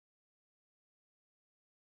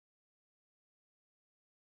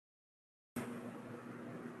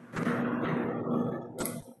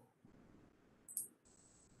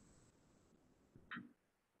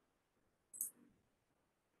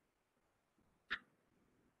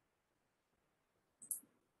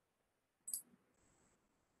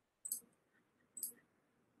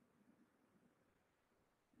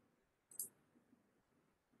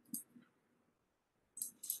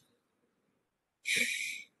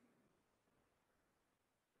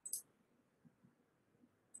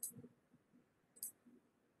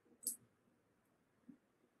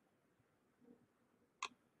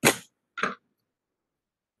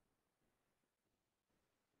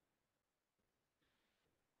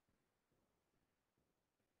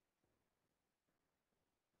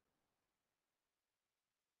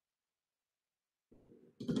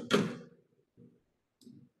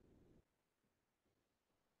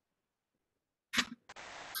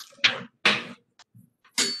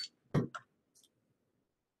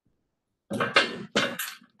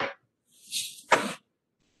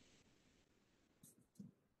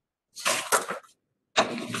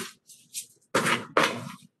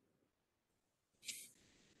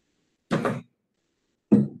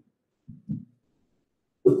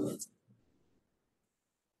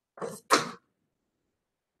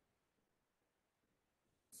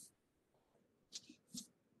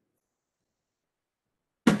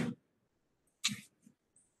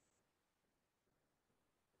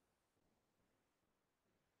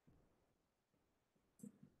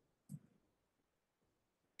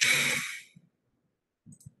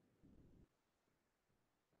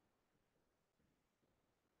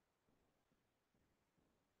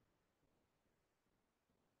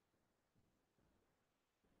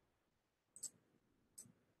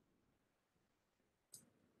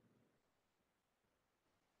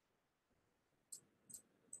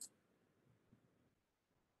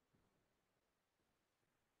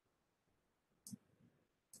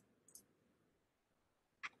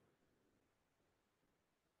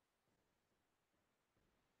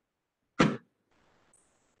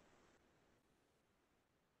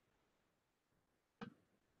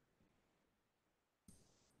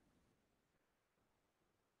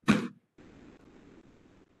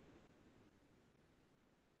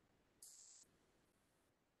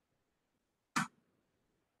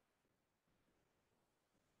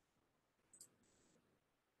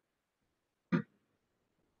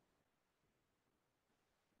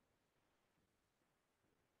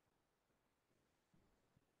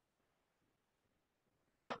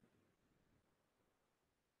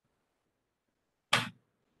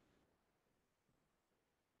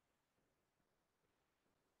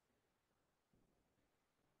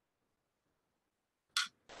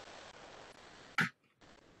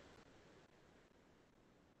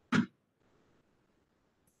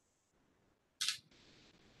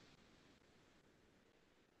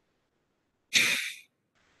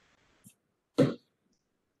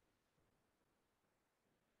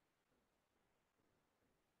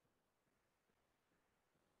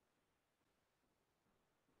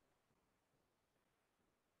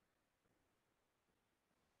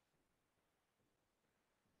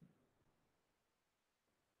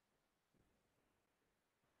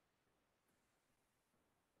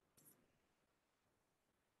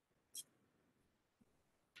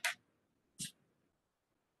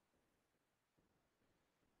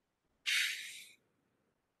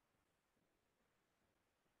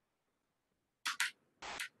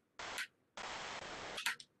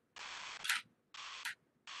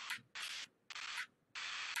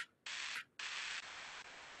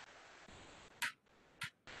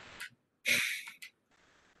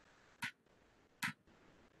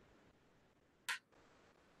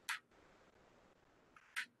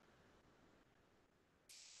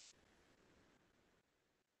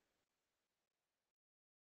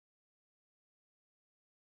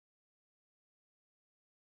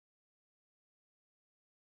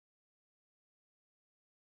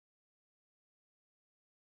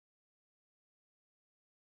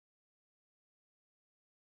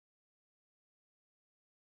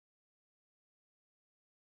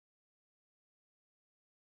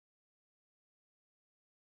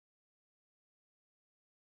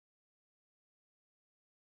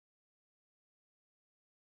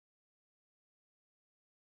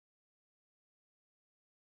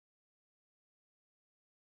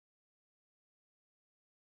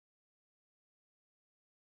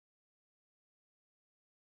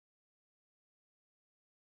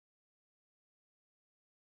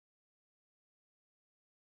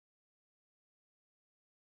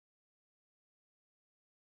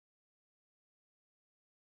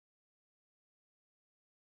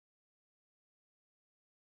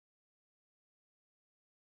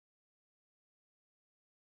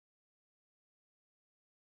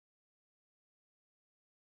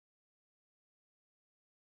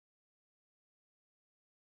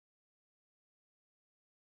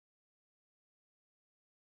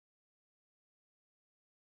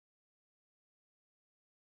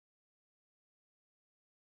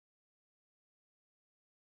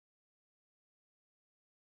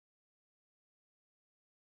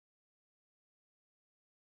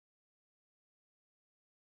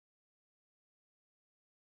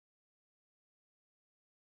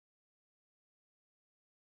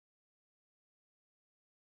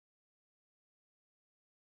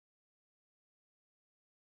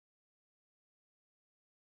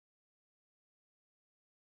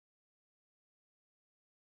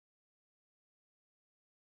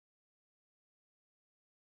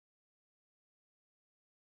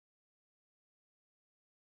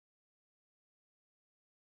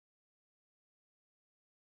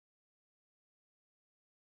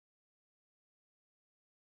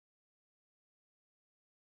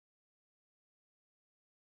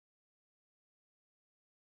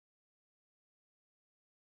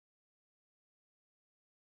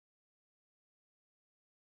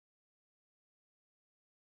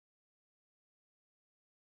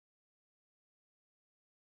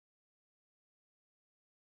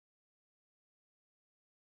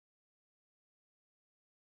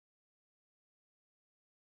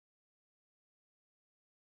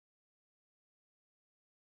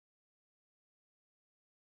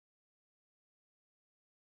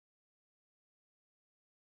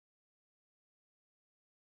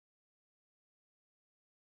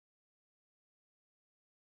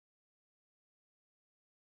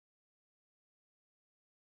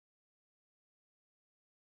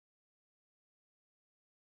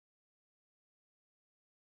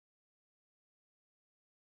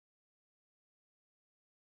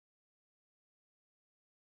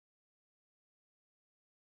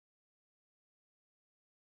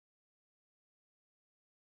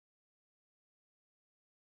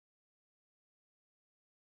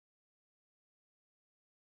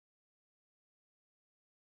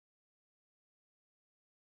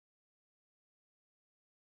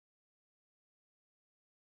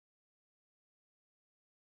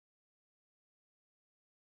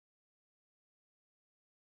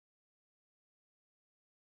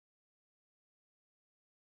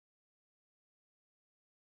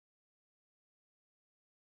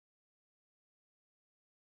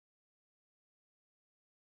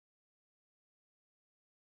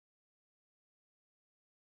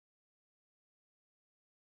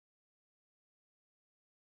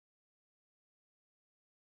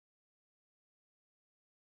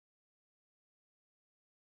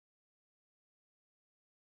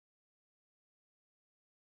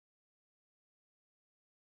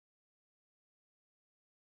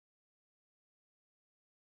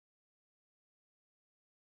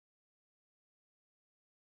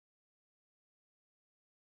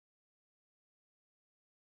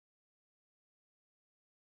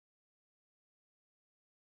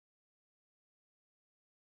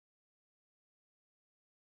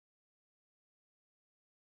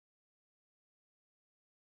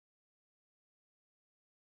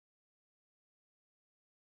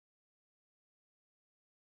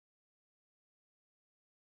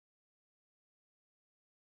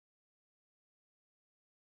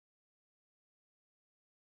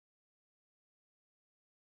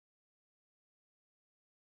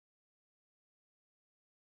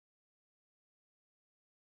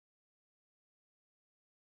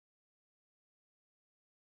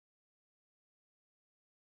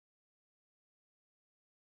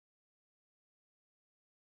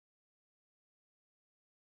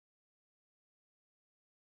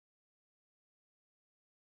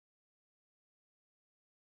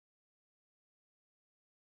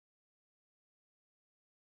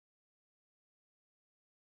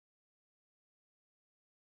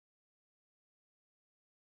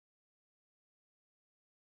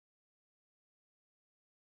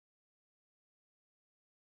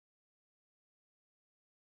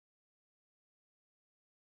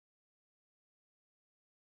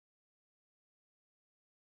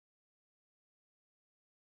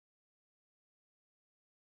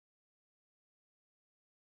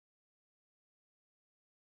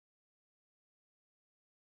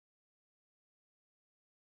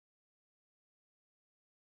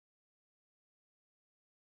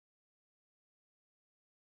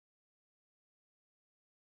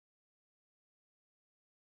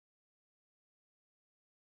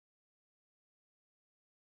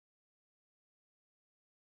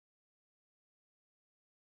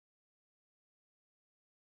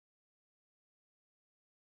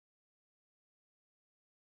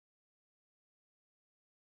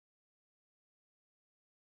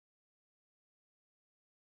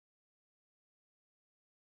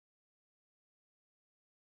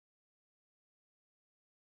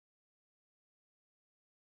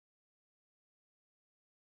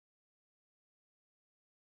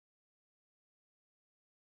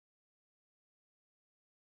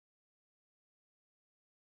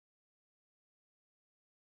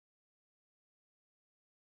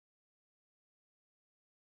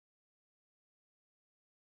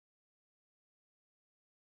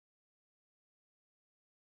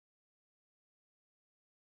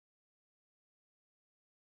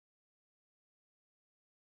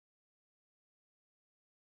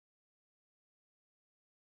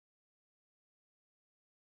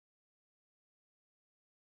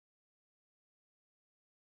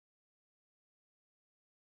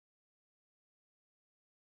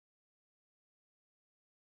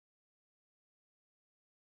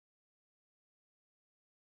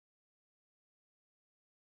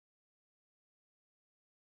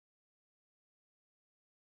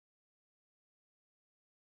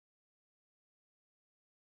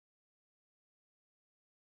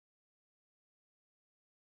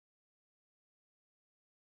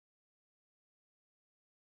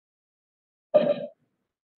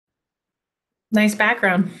Nice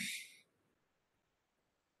background.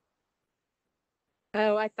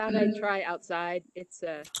 Oh, I thought I'd try outside. It's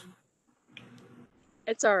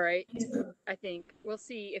all right. I think we'll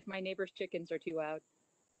see if my neighbor's chickens are too loud.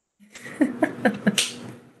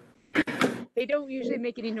 They don't usually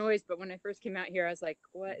make any noise, but when I first came out here, I was like,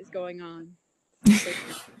 "What is going on?"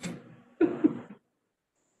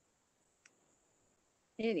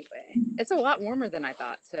 Anyway, it's a lot warmer than I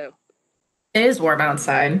thought, so It is warm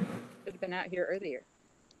outside. should have been out here earlier.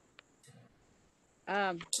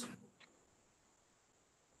 Um,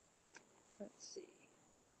 let's see.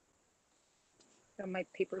 Got my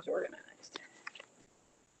papers organized.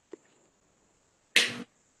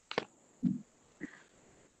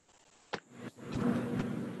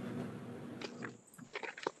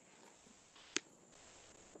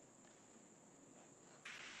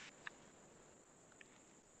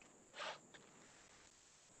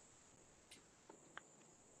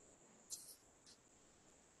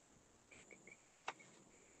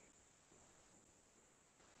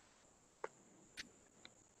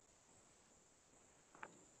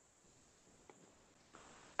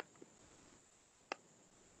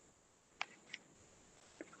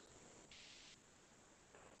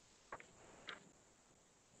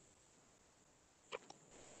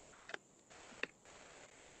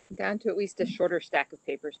 Down to at least a shorter stack of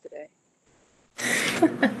papers today.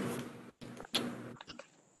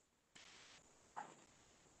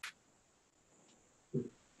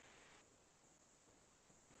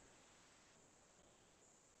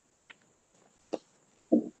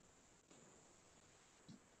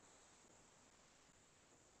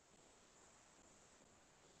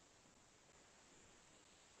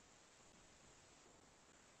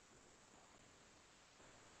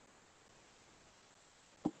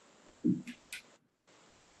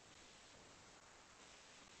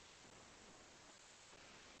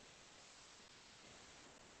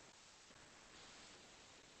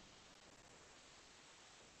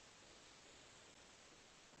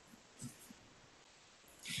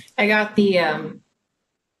 I got the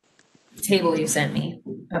table you sent me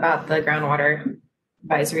about the groundwater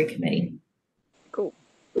advisory committee. Cool.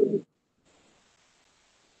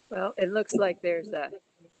 Well, it looks like there's a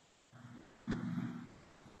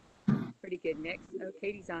pretty good mix. Oh,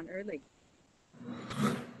 Katie's on early.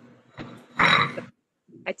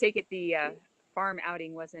 I take it the farm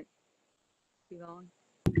outing wasn't too long.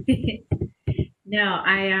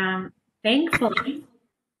 No, thankfully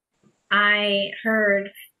I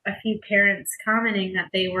heard a few parents commenting that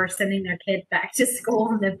they were sending their kids back to school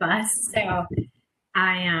on the bus. So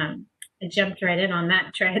I jumped right in on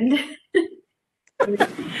that trend.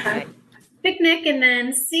 Picnic and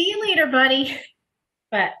then see you later, buddy.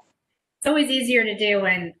 But it's always easier to do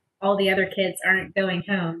when all the other kids aren't going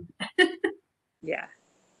home. Yeah.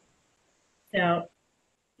 So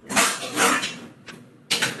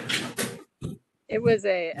it was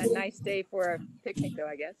a nice day for a picnic, though,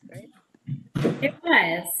 I guess, right? it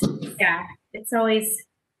was. Yeah. It's always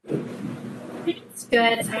it's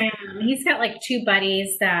good. He's got like two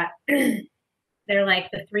buddies that they're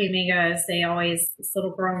like the three amigos. They always, this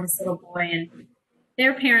little girl and this little boy, and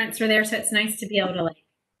their parents were there. So it's nice to be able to like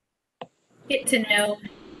get to know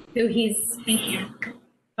who he's hanging with.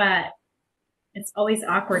 But it's always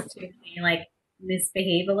awkward too when you like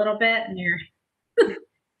misbehave a little bit and you're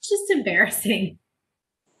it's just embarrassing.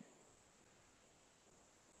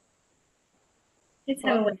 It's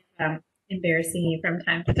have a way of embarrassing you from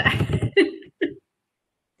time to time.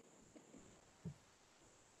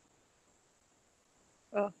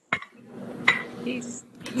 Well, he's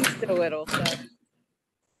still little, so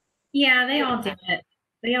Yeah, they all do it.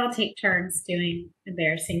 They all take turns doing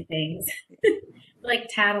embarrassing things, like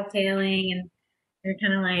tattletaling, and they're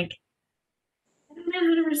kind of like, I don't know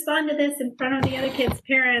how to respond to this in front of the other kids'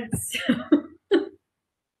 parents.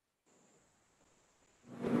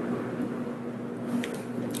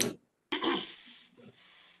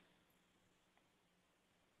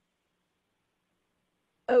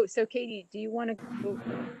 Oh, so Katie, do you want to go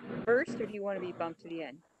first or do you want to be bumped to the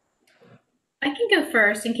end? I can go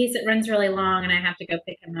first in case it runs really long and I have to go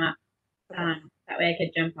pick him up. Okay. That way I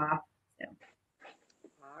could jump off. So.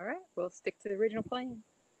 All right, we'll stick to the original plan.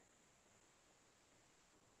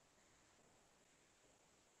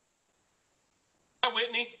 Hi,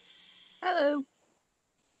 Whitney. Hello.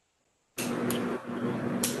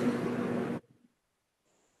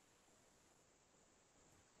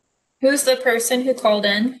 Who's the person who called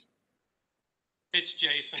in? It's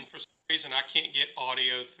Jason. For some reason, I can't get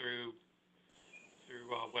audio through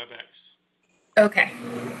WebEx. Okay.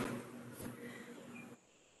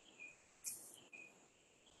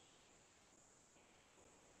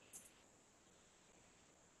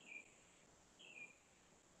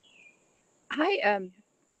 Hi,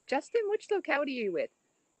 Justin, which locality are you with?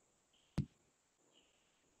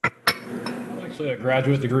 I'm actually a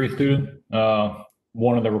graduate degree student.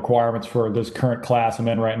 One of the requirements for this current class I'm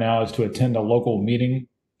in right now is to attend a local meeting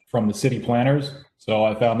from the city planners. So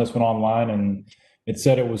I found this one online and it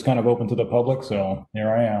said it was kind of open to the public. So here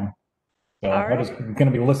I am. So All I'm just right.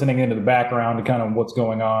 going to be listening into the background to kind of what's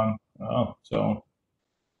going on. So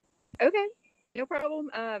Okay, no problem.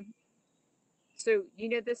 So you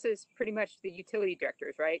know this is pretty much the utility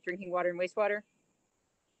directors, right? Drinking water and wastewater.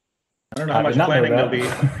 I don't know how I did much not know planning there'll be.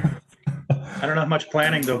 that. I don't know how much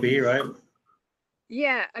planning there'll be, right?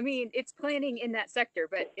 Yeah, I mean it's planning in that sector,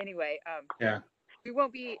 but anyway, Yeah. we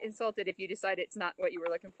won't be insulted if you decide it's not what you were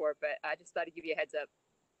looking for. But I just thought I'd give you a heads up.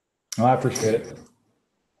 Well, I appreciate it.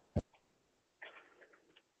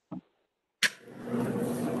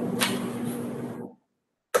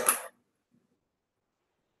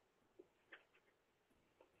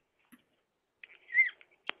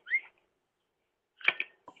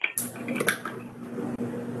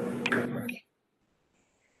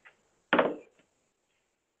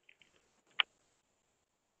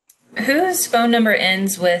 Whose phone number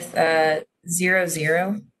ends with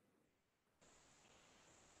 00?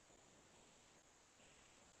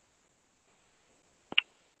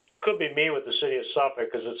 Could be me with the city of Suffolk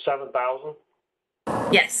because it's 7,000.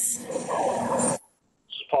 Yes. This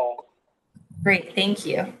is Paul. Great, thank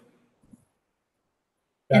you.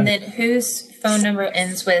 And then whose phone number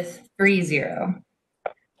ends with 30?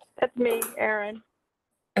 That's me, Erin.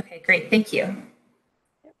 Okay, great, thank you.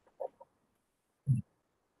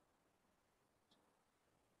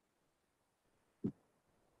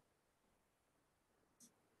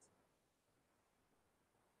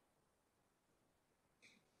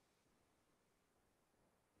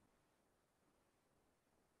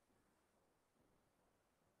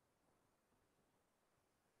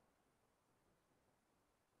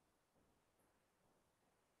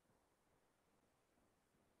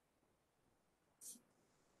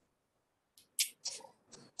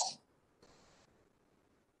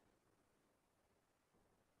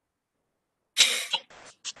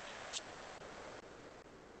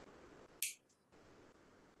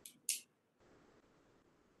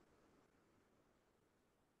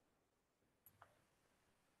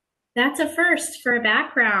 That's a first for a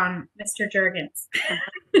background, Mr. Jurgens.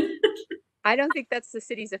 I don't think that's the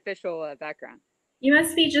city's official background. You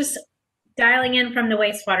must be just dialing in from the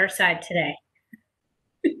wastewater side today.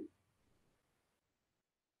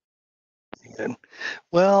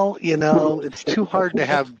 Well, you know, it's too hard to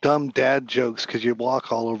have dumb dad jokes because you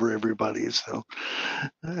walk all over everybody. So,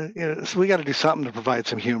 so we got to do something to provide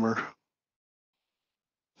some humor.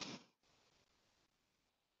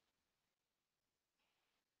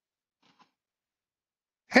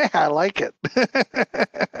 I like it.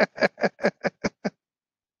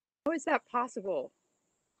 How is that possible?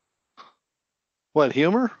 What,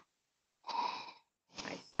 humor?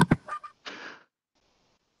 Nice.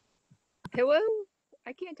 Pillow?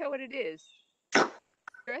 I can't tell what it is.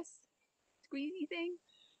 Dress? Squeezy thing?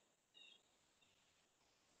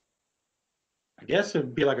 I guess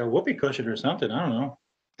it'd be like a whoopee cushion or something. I don't know.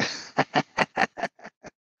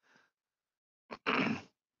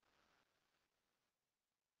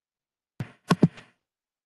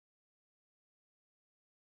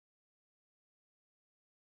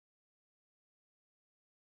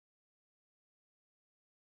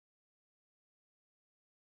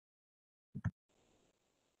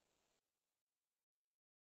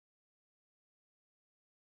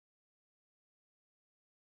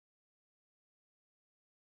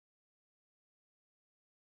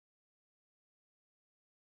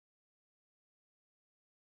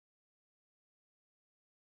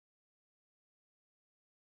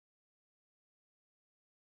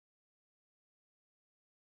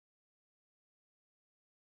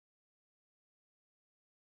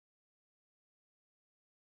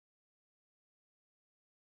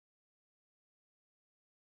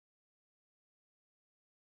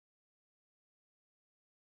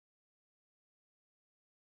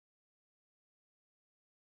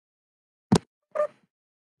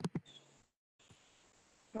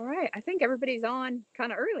 All right, I think everybody's on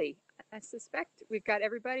kind of early. I suspect we've got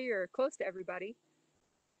everybody or close to everybody.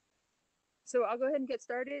 So I'll go ahead and get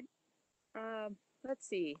started. Let's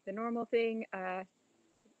see, the normal thing.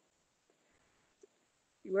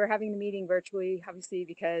 We're having the meeting virtually, obviously,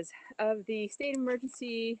 because of the state of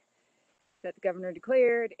emergency that the governor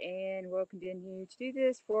declared, and we'll continue to do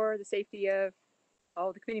this for the safety of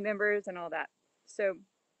all the committee members and all that. So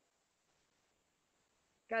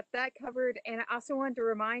got that covered. And I also wanted to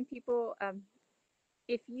remind people,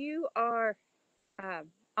 if you are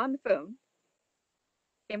on the phone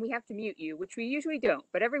and we have to mute you, which we usually don't,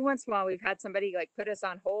 but every once in a while we've had somebody like put us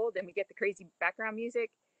on hold and we get the crazy background music.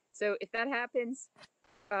 So if that happens,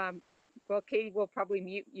 well, Katie will probably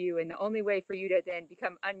mute you, and the only way for you to then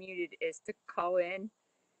become unmuted is to call in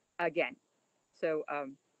again. So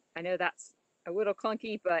I know that's a little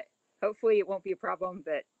clunky, but hopefully it won't be a problem,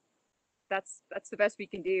 but that's the best we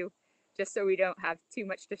can do, just so we don't have too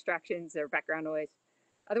much distractions or background noise.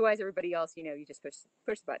 Otherwise, everybody else, you know, you just push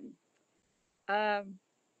the button.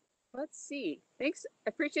 Let's see. Thanks. I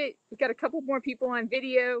appreciate, we've got a couple more people on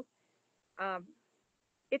video.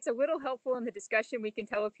 It's a little helpful in the discussion. We can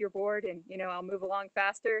tell if you're bored, and, you know, I'll move along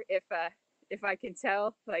faster if I can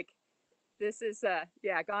tell, like, this is,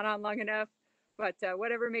 yeah, gone on long enough, but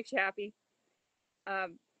whatever makes you happy.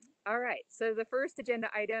 All right. So the first agenda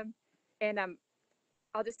item, and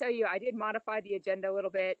I'll just tell you, I did modify the agenda a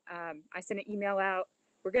little bit. I sent an email out.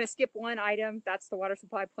 We're going to skip one item. That's the water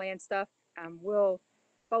supply plan stuff. We'll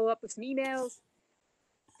follow up with some emails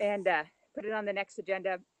and put it on the next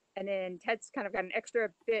agenda. And then Ted's kind of got an extra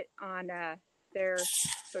bit on their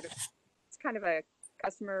sort of, it's kind of a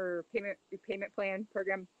customer repayment plan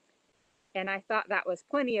program. And I thought that was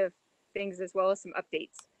plenty of things as well as some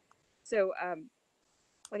updates. So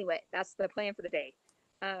anyway, that's the plan for the day.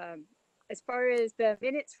 As far as the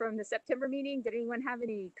minutes from the September meeting, did anyone have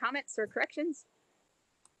any comments or corrections?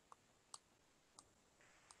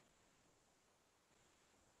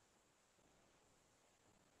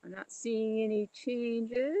 I'm not seeing any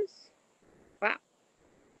changes. Wow.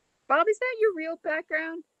 Bob, is that your real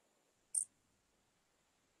background?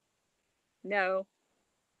 No.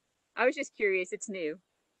 I was just curious. It's new.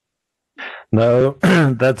 No,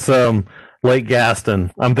 that's Lake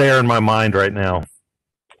Gaston. I'm there in my mind right now.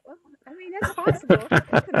 Well, I mean, that's possible.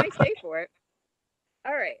 It's a nice day for it.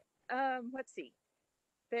 All right. Let's see.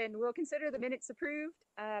 Then we'll consider the minutes approved.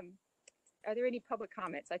 Are there any public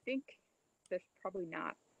comments? I think there's probably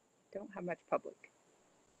not. Don't have much public.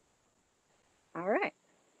 All right.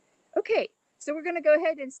 Okay. So we're going to go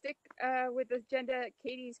ahead and stick with the agenda.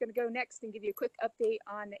 Katie's going to go next and give you a quick update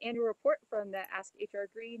on the annual report from the Ask HR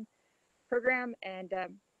Green program, and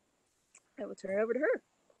I will turn it over to her.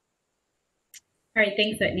 All right,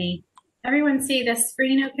 thanks, Whitney. Everyone see the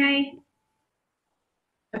screen okay?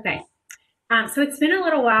 Okay. So it's been a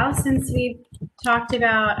little while since we've talked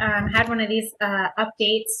about, had one of these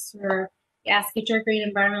updates for the Ask HR Green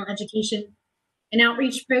Environmental Education and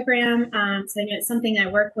Outreach Program. So I know it's something I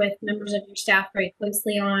work with members of your staff very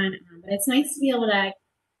closely on, but it's nice to be able to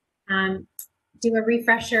do a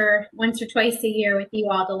refresher once or twice a year with you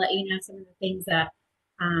all to let you know some of the things that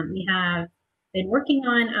we have been working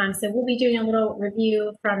on. So we'll be doing a little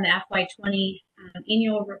review from the FY20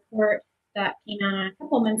 annual report that came out a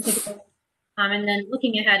couple months ago, and then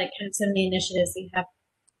looking ahead at kind of some of the initiatives we have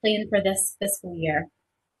planned for this fiscal year.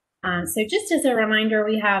 So just as a reminder,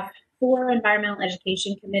 we have 4 environmental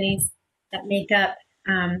education committees that make up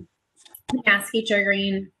the Ask HR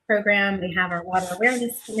Green program. We have our Water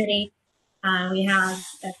Awareness Committee. We have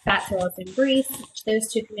Fat Phyllis and Grease, which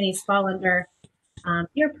those 2 committees fall under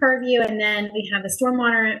your purview. And then we have the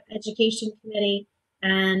Stormwater Education Committee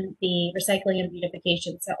and the Recycling and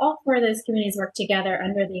Beautification. So all 4 of those committees work together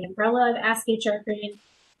under the umbrella of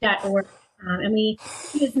AskHRGreen.org. And we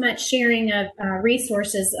do as much sharing of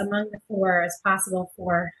resources among the 4 as possible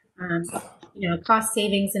for cost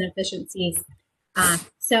savings and efficiencies.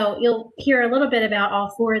 So you'll hear a little bit about all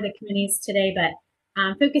 4 of the committees today, but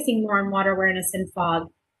focusing more on water awareness and fog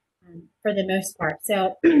for the most part.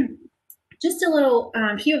 So just a little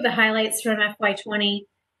few of the highlights from FY20.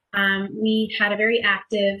 We had a very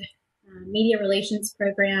active media relations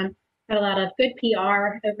program, had a lot of good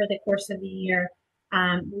PR over the course of the year.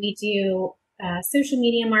 We do social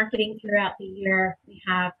media marketing throughout the year. We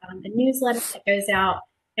have a newsletter that goes out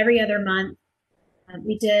every other month.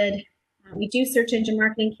 We do search engine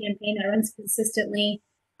marketing campaign that runs consistently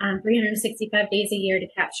 365 days a year to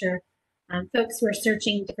capture folks who are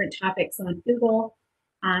searching different topics on Google.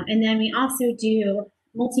 And then we also do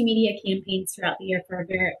multimedia campaigns throughout the year for a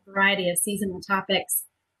variety of seasonal topics.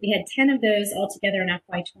 We had 10 of those altogether in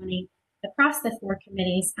FY20 across the 4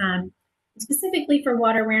 committees. Specifically for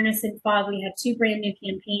water awareness and fog, we had 2 brand new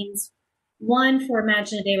campaigns, one for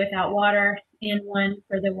Imagine a Day Without Water and one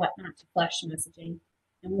for the What Not to Flush messaging.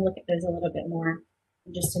 And we'll look at those a little bit more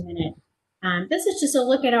in just a minute. This is just a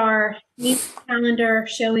look at our meeting calendar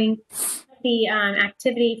showing the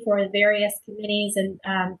activity for the various committees and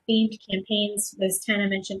themed campaigns, those 10 I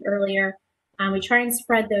mentioned earlier. We try and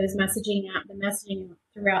spread those messaging out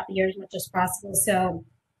throughout the year as much as possible. So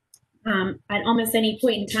at almost any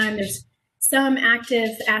point in time, there's some active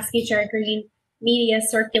Ask HR Green media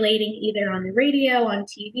circulating either on the radio, on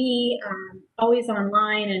TV, always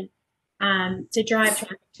online, and to drive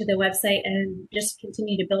traffic to the website and just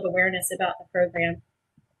continue to build awareness about the program.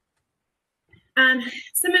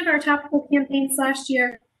 Some of our topical campaigns last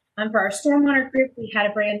year, for our stormwater group, we had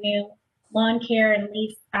a brand new lawn care and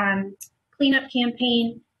leaf cleanup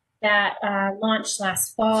campaign that launched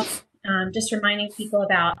last fall, just reminding people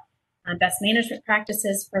about best management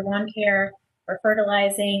practices for lawn care, for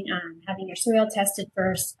fertilizing, having your soil tested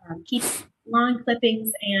first, keep lawn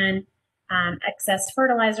clippings and excess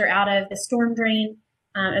fertilizer out of the storm drain,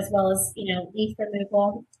 as well as leaf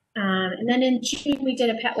removal. And then in June, we did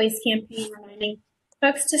a pet waste campaign reminding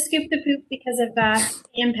folks to scoop the poop because of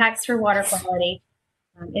impacts for water quality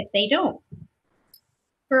if they don't.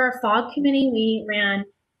 For our fog committee, we ran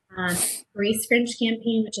Grease Grinch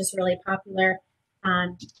campaign, which is really popular.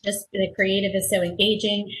 Just the creative is so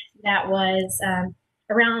engaging. That was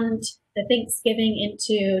around the Thanksgiving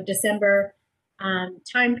into December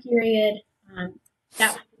time period.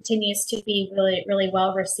 That continues to be really, really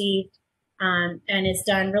well received and is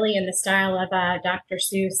done really in the style of Dr.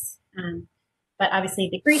 Seuss, but obviously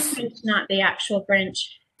the Grease Grinch, not the actual Grinch.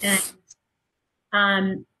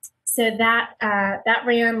 And so that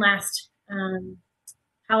ran last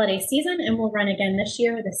holiday season, and we'll run again this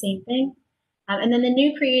year, the same thing. And then the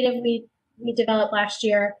new creative we developed last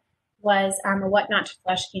year was a What Not to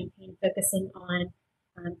Flush campaign, focusing on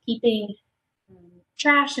keeping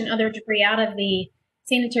trash and other debris out of the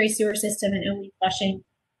sanitary sewer system and only flushing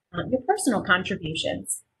your personal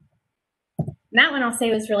contributions. And that one I'll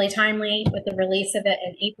say was really timely with the release of it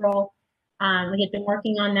in April. We had been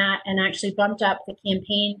working on that and actually bumped up the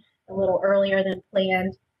campaign a little earlier than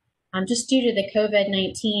planned, just due to the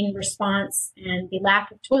COVID-19 response and the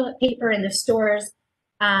lack of toilet paper in the stores.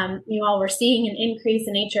 You all were seeing an increase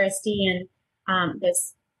in HRSD and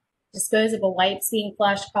this disposable wipes being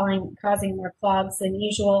flushed, causing more clogs than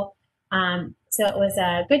usual. So it was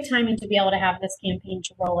a good timing to be able to have this campaign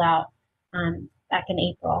to roll out back in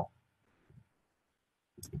April.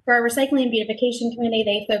 For our Recycling and Beautification Committee,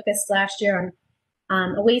 they focused last year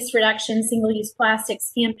on a waste reduction, single-use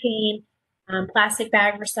plastics campaign, plastic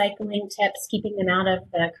bag recycling tips, keeping them out of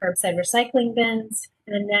the curbside recycling bins.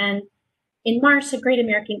 And then in March, a Great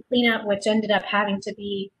American Cleanup, which ended up having to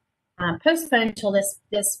be postponed until this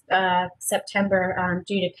September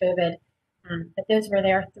due to COVID. But those were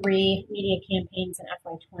their 3 media campaigns in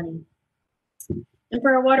FY20. And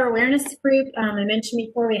for our water awareness group, I mentioned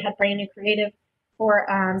before, we had brand new creative for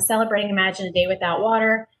celebrating Imagine a Day Without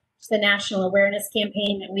Water. It's the national awareness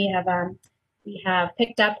campaign that we have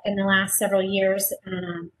picked up in the last several years.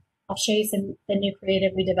 And I'll show you the new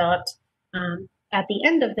creative we developed at the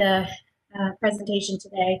end of the presentation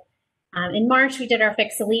today. In March, we did our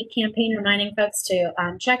Fix a Leak campaign, reminding folks to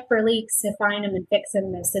check for leaks, to find them and fix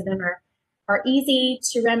them. Most of them are easy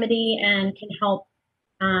to remedy and can help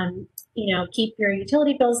keep your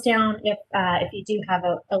utility bills down if you do have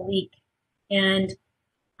a leak. And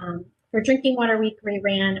for Drinking Water Week, we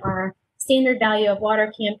ran our Standard Value of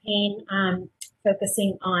Water campaign,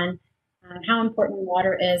 focusing on how important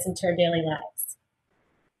water is into our daily lives.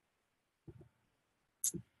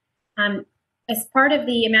 As part of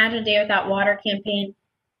the Imagine a Day Without Water campaign,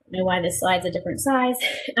 I don't know why this slide's a different size,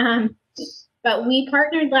 but we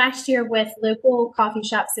partnered last year with local coffee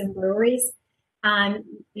shops and breweries.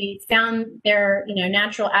 We found they're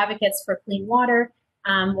natural advocates for clean water.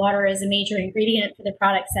 Water is a major ingredient for the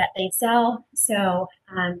products that they sell. So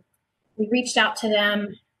we reached out to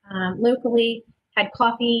them locally, had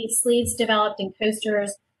coffee sleeves developed and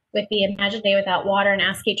coasters with the Imagine a Day Without Water and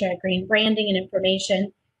Ask HR Green branding and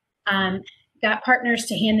information. Got partners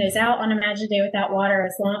to hand those out on Imagine a Day Without Water,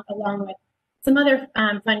 along with some other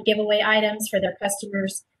fun giveaway items for their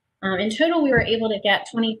customers. In total, we were able to get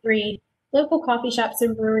 23 local coffee shops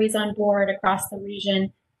and breweries on board across the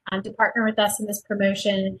region to partner with us in this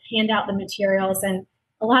promotion, hand out the materials, and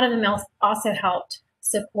a lot of them also helped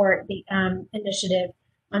support the initiative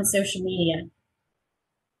on social media.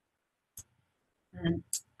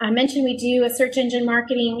 I mentioned we do a search engine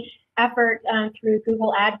marketing effort through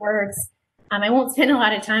Google AdWords. I won't spend a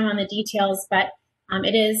lot of time on the details, but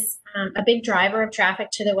it is a big driver of traffic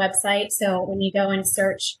to the website. So when you go and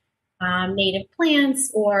search native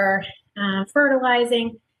plants or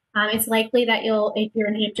fertilizing, it's likely that if you're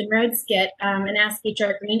in Hampton Roads, get an Ask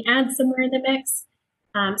HR Green ad somewhere in the mix.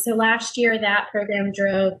 So last year, that program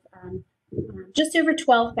drove just over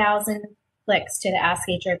 12,000 clicks to the Ask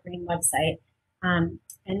HR Green website.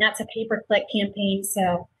 And that's a pay-per-click campaign.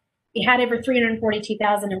 So we had over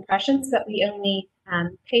 342,000 impressions, but we only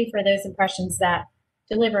pay for those impressions that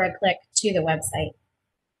deliver a click to the website.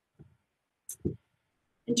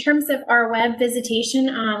 in terms of our web visitation,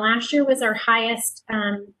 last year was our highest,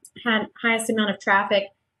 had highest amount of traffic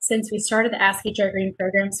since we started the Ask HR Green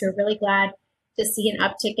program. So we're really glad to see an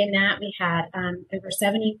uptick in that. We had over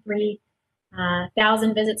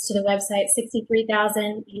 73,000 visits to the website,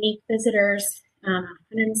 63,000 unique visitors,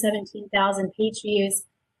 117,000 page views.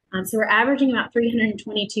 So we're averaging about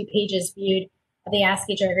 322 pages viewed of the Ask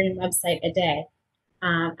HR Green website a day.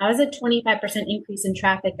 That was a 25% increase in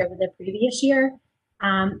traffic over the previous year,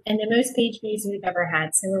 and the most page views we've ever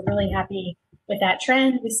had. So we're really happy with that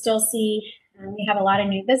trend. We still see we have a lot of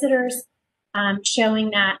new visitors, showing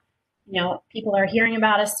that people are hearing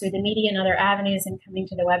about us through the media and other avenues and coming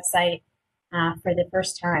to the website for the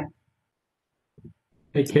first time.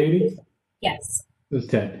 Hey, Katie. Yes. This is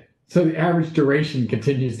Ted. So the average duration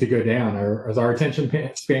continues to go down. Is our attention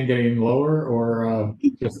span getting lower, or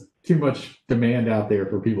just too much demand out there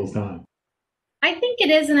for people's time? I think it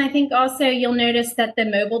is, and I think also you'll notice that the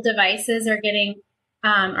mobile devices are getting,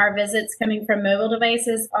 our visits coming from mobile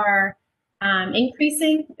devices are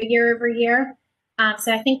increasing year over year.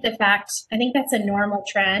 So I think that's a normal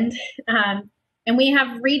trend. And we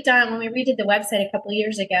have redone, when we redid the website a couple of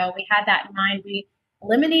years ago, we had that in mind. We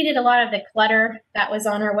eliminated a lot of the clutter that was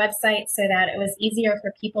on our website so that it was easier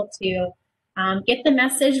for people to get the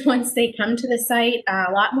message once they come to the site. A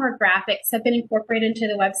lot more graphics have been incorporated into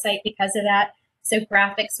the website because of that. So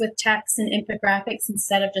graphics with text and infographics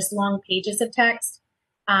instead of just long pages of text.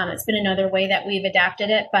 It's been another way that we've adapted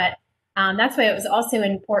it, but that's why it was also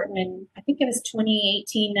important. And I think it was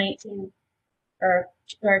 2018 or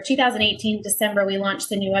 2018 December, we launched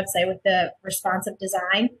the new website with the responsive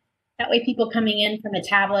design. That way people coming in from a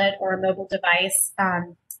tablet or a mobile device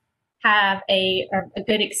have a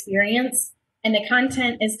good experience, and the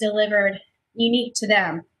content is delivered unique to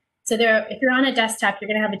them. So if you're on a desktop, you're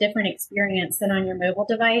going to have a different experience than on your mobile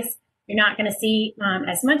device. You're not going to see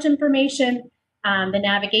as much information. The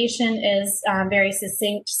navigation is very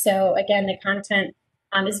succinct. So again, the content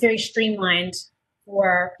is very streamlined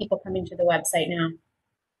for people coming to the website now.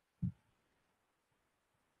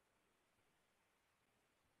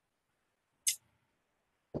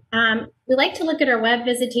 We like to look at our web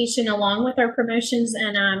visitation along with our promotions,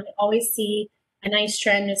 and always see a nice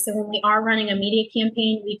trend. So when we are running a media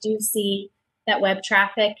campaign, we do see that web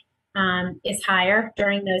traffic is higher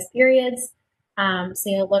during those periods. So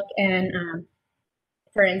you'll look, and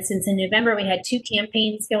for instance, in November, we had 2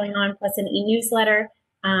 campaigns going on plus an e-newsletter.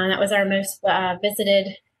 That was our most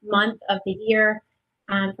visited month of the year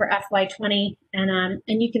for FY20. And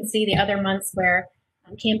you can see the other months where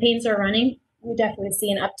campaigns are running. We definitely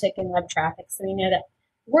see an uptick in web traffic. So we know that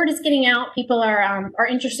word is getting out. People are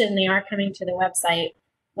interested, and they are coming to the website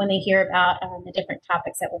when they hear about the different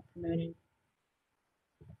topics that we're promoting.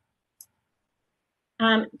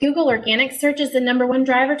 Google organic search is the #1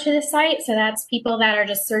 driver to the site. So that's people that are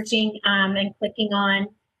just searching and clicking on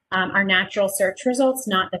our natural search results,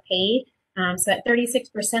 not the paid. So at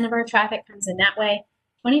 36% of our traffic comes in that way.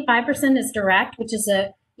 25% is direct, which is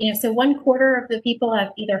so 1/4 of the people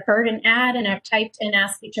have either heard an ad and have typed in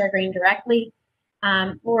Ask HR Green directly,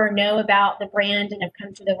 or know about the brand and have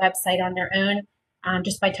come to the website on their own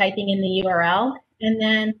just by typing in the URL. And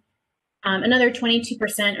then another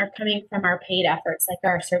 22% are coming from our paid efforts, like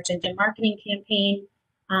our search engine marketing campaign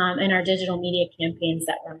and our digital media campaigns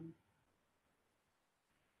that run.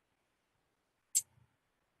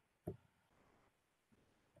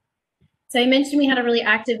 So I mentioned we had a really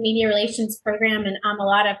active media relations program, and a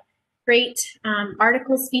lot of great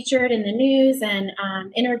articles featured in the news and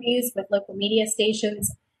interviews with local media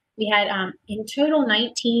stations. We had in total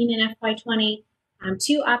 19 in FY20,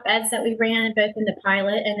 2 op-eds that we ran both in the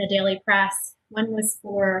pilot and the daily press. One was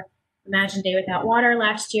for Imagine Day Without Water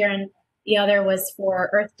last year, and the other was for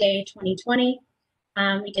Earth Day 2020.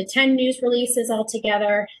 We did 10 news releases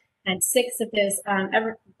altogether, and 6 of those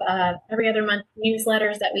every other month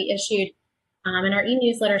newsletters that we issued. And our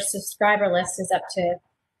e-newsletter subscriber list is up to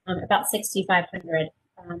about 6,500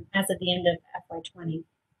 as of the end of FY20.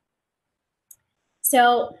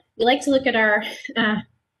 So we like to look at our the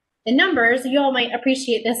numbers. You all might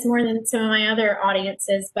appreciate this more than some of my other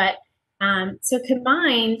audiences, but so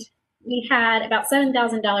combined, we had about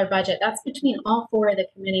 $7,000 budget. That's between all 4 of the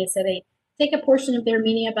committees. So they take a portion of their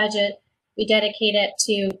media budget, we dedicate it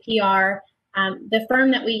to PR. The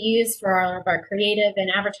firm that we use for all of our creative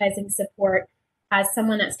and advertising support has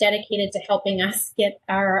someone that's dedicated to helping us get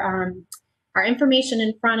our information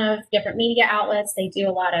in front of different media outlets. They do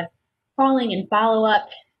a lot of calling and follow-up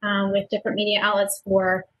with different media outlets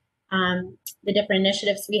for the different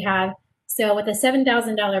initiatives we have. So with a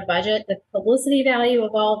 $7,000 budget, the publicity value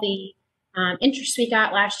of all the interest we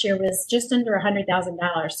got last year was just under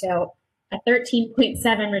 $100,000. So a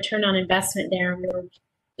 13.7 return on investment there. And we were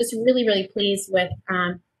just really, really pleased with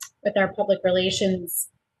our public relations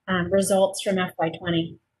results from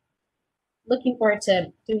FY20. Looking forward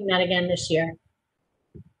to doing that again this year.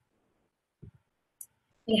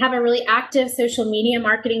 We have a really active social media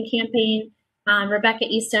marketing campaign. Rebecca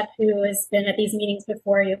Eastup, who has been at these meetings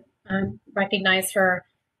before, you recognize her,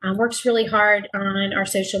 works really hard on our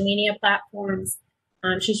social media platforms.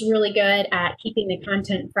 She's really good at keeping the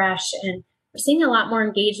content fresh, and we're seeing a lot more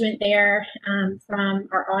engagement there from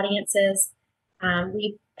our audiences.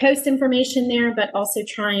 We post information there, but also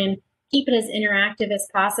try and keep it as interactive as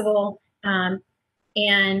possible,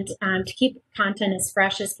 and to keep content as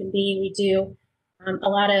fresh as can be. We do a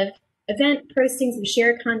lot of event postings. We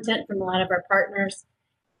share content from a lot of our partners,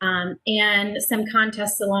 and some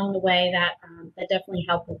contests along the way that definitely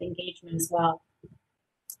help with engagement as well.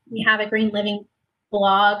 We have a Green Living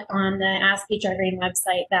blog on the Ask HR Green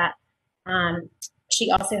website that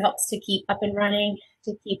she also helps to keep up and running,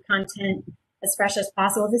 to keep content as fresh as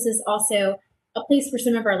possible. This is also a place where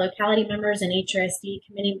some of our locality members and HRSD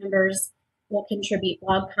committee members will contribute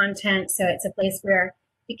blog content. So it's a place where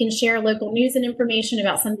you can share local news and information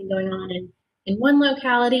about something going on in one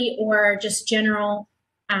locality, or just general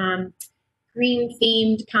green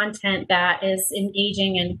themed content that is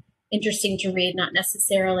engaging and interesting to read, not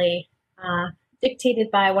necessarily dictated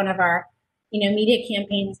by one of our media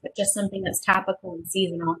campaigns, but just something that's topical and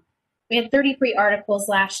seasonal. We had 33 articles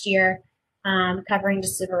last year covering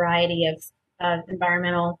just a variety of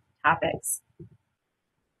environmental topics.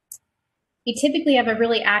 We typically have a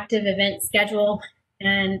really active event schedule,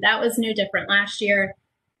 and that was no different last year.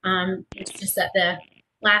 It's just that the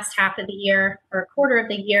last half of the year or quarter of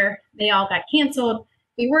the year, they all got canceled.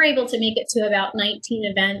 We were able to make it to about 19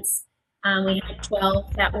 events. We had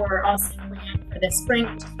 12 that were also planned for the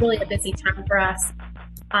spring, which is really a busy time for us.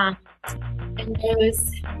 And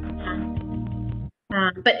those,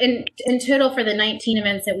 but in total for the 19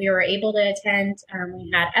 events that we were able to attend,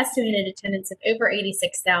 we had estimated attendance of over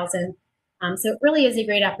 86,000. So it really is a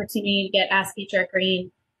great opportunity to get Ask HR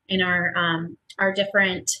Green and our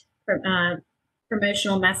different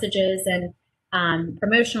promotional messages and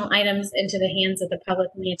promotional items into the hands of the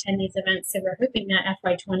public when they attend these events. So we're hoping that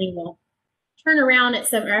FY20 will turn around at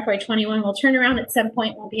some, or FY21 will turn around at some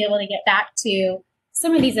point. We'll be able to get back to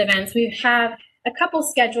some of these events. We have a couple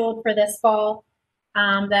scheduled for this fall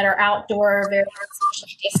that are outdoor, very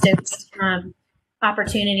social distance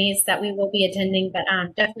opportunities that we will be attending, but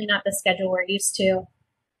definitely not the schedule we're used to.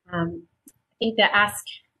 I think the Ask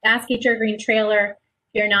HR Green trailer, if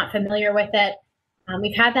you're not familiar with it,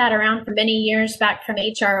 we've had that around for many years, back from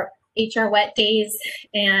HR Wet Days,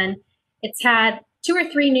 and it's had 2 or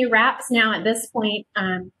 3 new wraps now at this point,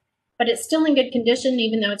 but it's still in good condition,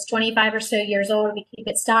 even though it's 25 or so years old. We keep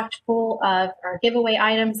it stocked full of our giveaway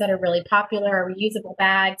items that are really popular, our reusable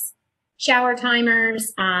bags, shower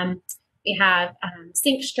timers. We have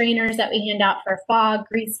sink strainers that we hand out for fog,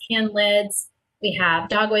 grease can lids. We have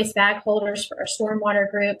dog waste bag holders for our stormwater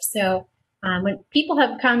group. So when people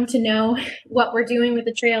have come to know what we're doing with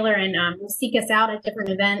the trailer and will seek us out at different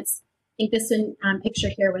events, I think this one picture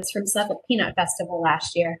here was from Suffolk Peanut Festival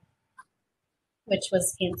last year, which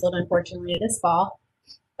was canceled, unfortunately, this fall,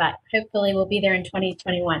 but hopefully we'll be there in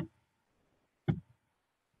 2021.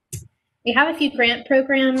 We have a few grant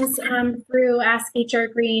programs through Ask HR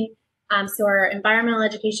Green. So our environmental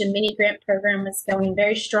education mini grant program is going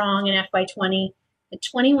very strong in FY20 with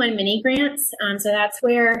 21 mini grants. So that's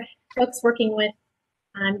where folks working with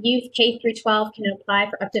youth K through 12 can apply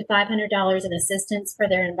for up to $500 in assistance for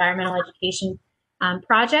their environmental education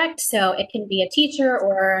project. So it can be a teacher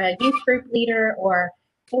or a youth group leader or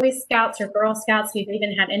Boy Scouts or Girl Scouts. We've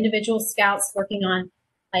even had individual scouts working on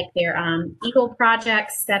like their Eagle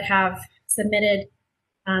projects that have submitted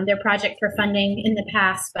their project for funding in the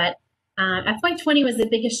past. But FY20 was the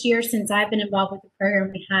biggest year since I've been involved with the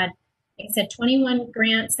program. We had, like I said, 21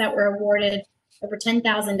 grants that were awarded over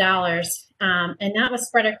 $10,000, and that was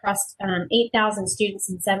spread across 8,000 students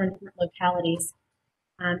in 7 different localities.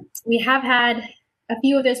 We have had a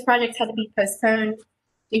few of those projects had to be postponed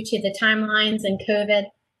due to the timelines and COVID,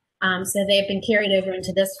 so they've been carried over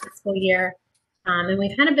into this fiscal year. And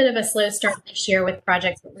we've had a bit of a slow start this year with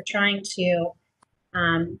projects, but we're trying to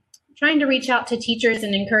reach out to teachers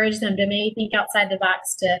and encourage them to maybe think outside the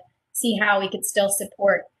box to see how we could still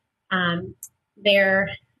support their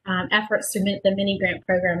efforts to the mini grant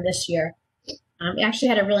program this year. We actually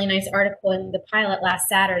had a really nice article in the Pilot last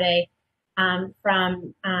Saturday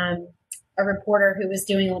from a reporter who was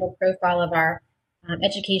doing a little profile of our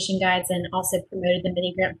education guides and also promoted the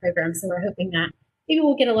mini grant program. So we're hoping that maybe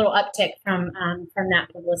we'll get a little uptick from that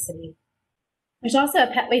publicity. There's also a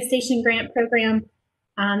pet waste station grant program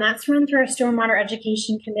that's run through our Stormwater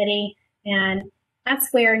Education Committee, and that's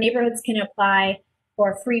where neighborhoods can apply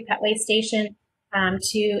for a free pet waste station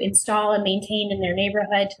to install and maintain in their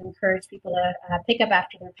neighborhood to encourage people to pick up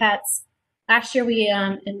after their pets. Last year, we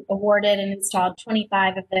awarded and installed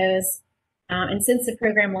 25 of those. And since the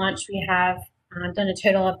program launched, we have done a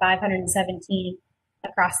total of 517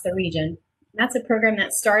 across the region. And that's a program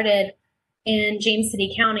that started in James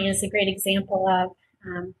City County. Is a great example of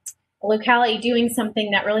a locality doing something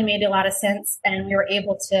that really made a lot of sense, and we were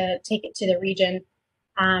able to take it to the region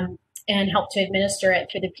and help to administer it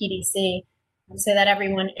through the PDC so that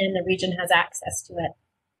everyone in the region has access to it.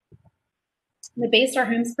 The Baystar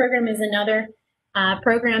Homes program is another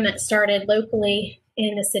program that started locally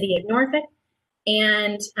in the city of Norfolk.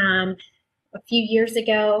 And a few years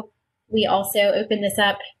ago, we also opened this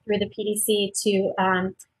up through the PDC to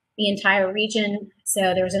the entire region.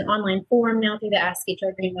 So there's an online form now through the Ask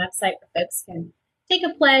HR Green website where folks can take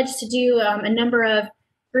a pledge to do a number of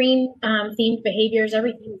green themed behaviors,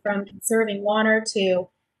 everything from conserving water to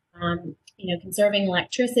conserving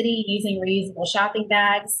electricity, using reusable shopping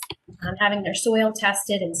bags, having their soil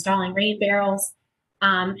tested, installing rain barrels.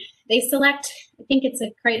 They select, I think it's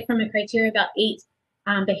from a criteria about 8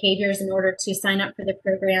 behaviors in order to sign up for the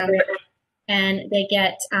program. And they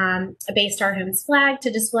get a Baystar Homes flag to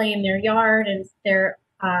display in their yard, and they're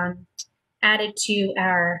added to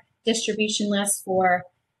our distribution list for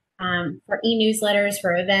e-newsletters,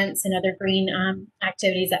 for events, and other green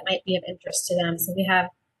activities that might be of interest to them. So we have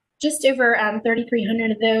just over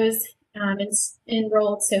 3,300 of those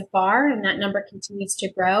enrolled so far, and that number continues to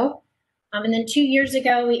grow. And then 2 years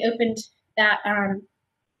ago, we opened that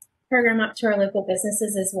program up to our local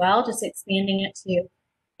businesses as well, just expanding it to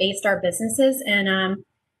Baystar businesses. And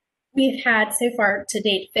we've had so far to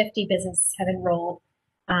date 50 businesses have enrolled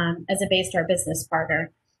as a Baystar business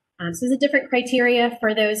partner. So there's a different criteria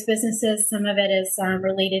for those businesses. Some of it is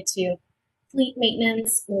related to fleet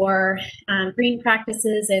maintenance or green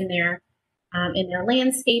practices in their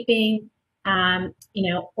landscaping,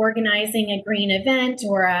 organizing a green event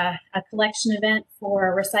or a collection event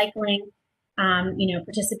for recycling,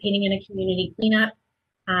 participating in a community cleanup.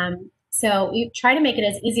 So we try to make it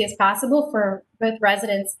as easy as possible for both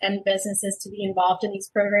residents and businesses to be involved in these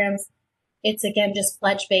programs. It's, again, just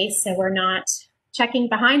pledge-based, so we're not checking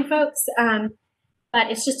behind folks,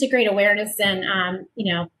 but it's just a great awareness. And,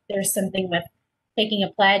 there's something with taking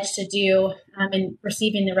a pledge to do and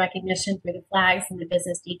receiving the recognition through the flags and the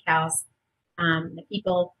business decals that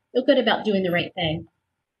people feel good about doing the right thing.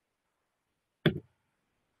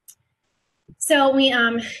 So we,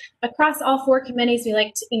 across all 4 committees, we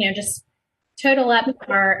like to, just total up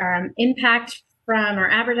our impact from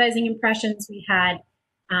our advertising impressions. We had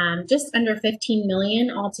just under 15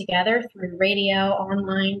 million altogether through radio,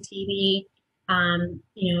 online, TV,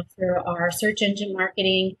 through our search engine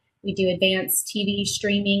marketing. We do advanced TV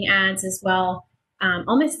streaming ads as well.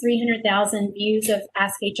 Almost 300,000 views of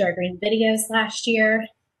Ask HR Green videos last year,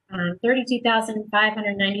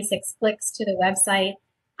 32,596 clicks to the website.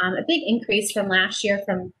 A big increase from last year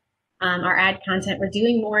from our ad content. We're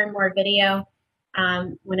doing more and more video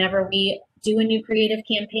whenever we do a new creative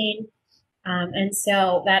campaign. And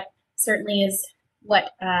so that certainly is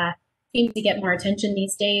what seems to get more attention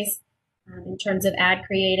these days in terms of ad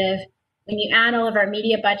creative. When you add all of our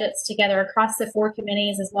media budgets together across the 4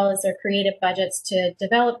 committees, as well as our creative budgets to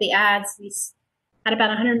develop the ads, we had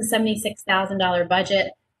about $176,000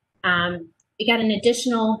 budget. We got an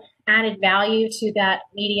additional added value to that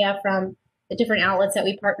media from the different outlets that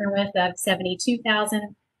we partner with of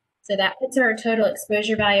 $72,000. So that puts our total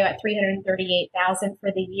exposure value at $338,000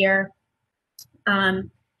 for the year.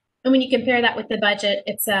 And when you compare that with the budget,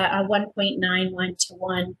 it's a 1.91 to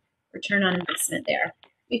 1 return on investment there.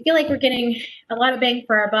 We feel like we're getting a lot of bang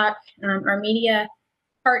for our buck. Our media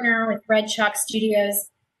partner with Red Chalk Studios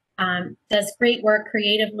does great work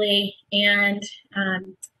creatively and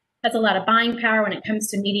has a lot of buying power when it comes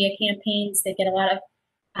to media campaigns. They get a lot of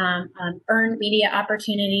earned media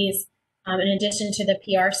opportunities in addition to the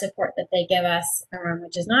PR support that they give us,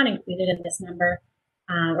 which is not included in this number.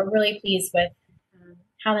 We're really pleased with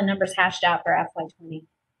how the numbers hashed out for FY20.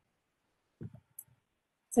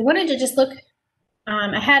 So I wanted to just look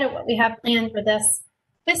ahead at what we have planned for this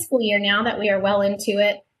fiscal year now that we are well into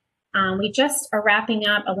it. We just are wrapping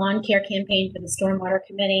up a lawn care campaign for the Stormwater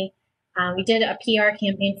Committee. We did a PR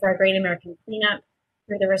campaign for our Great American Cleanup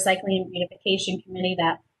through the Recycling and Beautification Committee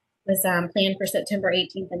that was planned for September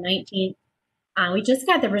 18th and 19th. We just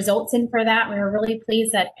got the results in for that. We were really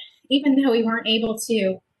pleased that even though we weren't able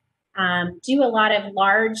to do a lot of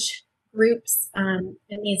large groups in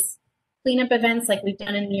these cleanup events like we've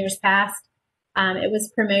done in years past, it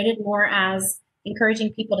was promoted more as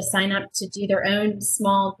encouraging people to sign up to do their own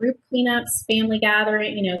small group cleanups, family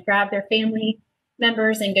gathering, grab their family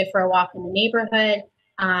members and go for a walk in the neighborhood,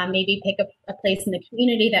 maybe pick a place in the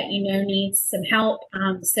community that needs some help.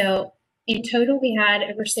 So in total, we had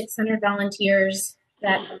over 600 volunteers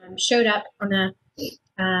that showed up on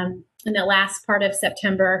in the last part of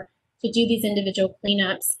September to do these individual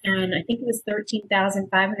cleanups. And I think it was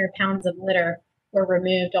 13,500 pounds of litter were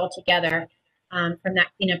removed altogether from that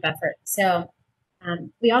cleanup effort. So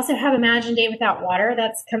we also have Imagine Day Without Water.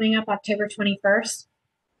 That's coming up October 21st.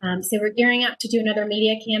 So we're gearing up to do another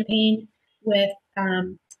media campaign with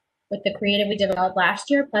the creative we developed last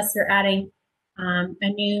year. Plus, we're adding a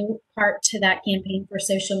new part to that campaign for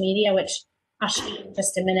social media, which I'll show you in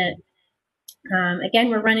just a minute. Again,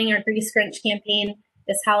 we're running our Grease Grinch campaign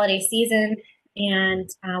this holiday season and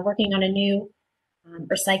working on a new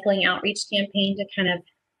recycling outreach campaign to kind of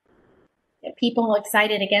get people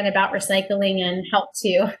excited again about recycling and help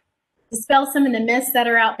to dispel some of the myths that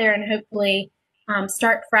are out there and hopefully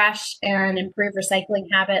start fresh and improve recycling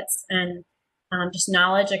habits and just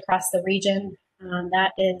knowledge across the region.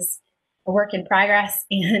 That is a work in progress,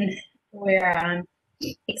 and we're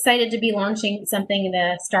excited to be launching something in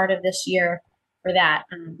the start of this year for that.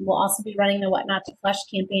 We'll also be running the What Not to Flush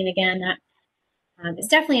campaign again. That it's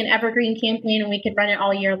definitely an evergreen campaign, and we could run it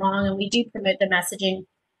all year long, and we do promote the messaging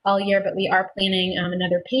all year, but we are planning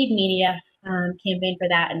another paid media campaign for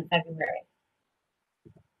that in February.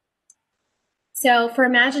 So for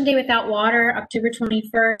Imagine Day Without Water, October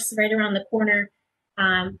 21st, right around the corner,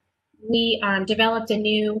 we developed a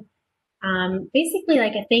new, basically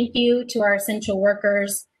like a thank you to our essential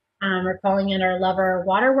workers. We're calling it our Love Our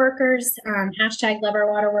Water Workers, hashtag Love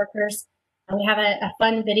Our Water Workers. We have a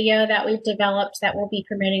fun video that we've developed that we'll be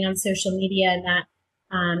promoting on social media, and that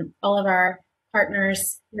all of our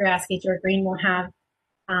partners through Ask HR Green will have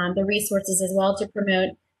the resources as well to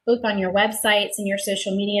promote both on your websites and your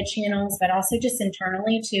social media channels, but also just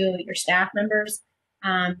internally to your staff members.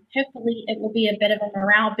 Hopefully it will be a bit of a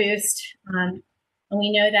morale boost. And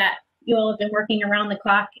we know that you all have been working around the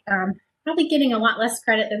clock, probably getting a lot less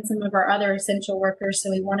credit than some of our other essential workers. So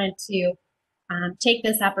we wanted to take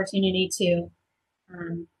this opportunity to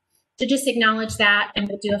just acknowledge that, and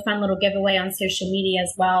we'll do a fun little giveaway on social media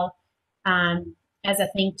as well as a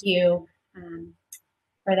thank you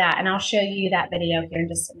for that. And I'll show you that video here in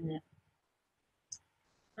just a minute.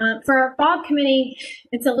 For our FOG committee,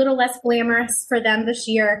 it's a little less glamorous for them this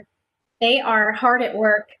year. They are hard at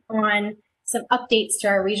work on some updates to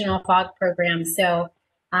our regional FOG program. So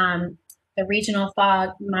the regional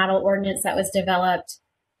FOG model ordinance that was developed,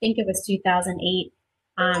 I think it was 2008.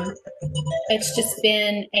 It's just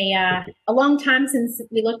been a long time since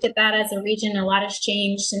we looked at that as a region. A lot has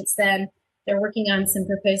changed since then. They're working on some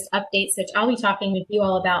proposed updates, which I'll be talking with you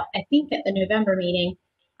all about, I think, at the November meeting.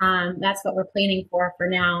 That's what we're planning for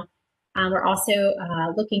now. We're also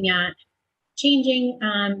looking at changing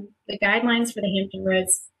the guidelines for the Hampton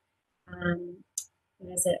Roads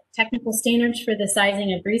technical standards for the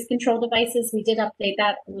sizing of grease control devices. We did update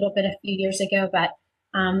that a little bit a few years ago, but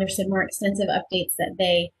there's some more extensive updates that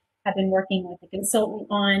they have been working with a consultant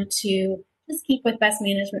on to just keep with best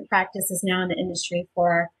management practices now in the industry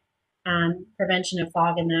for prevention of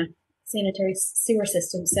fog in the sanitary sewer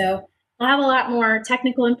system. So I'll have a lot more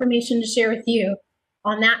technical information to share with you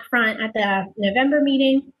on that front at the November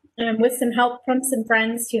meeting, with some help from some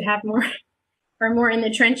friends who have are more in the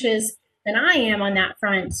trenches than I am on that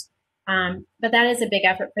front. But that is a big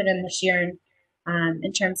effort for them this year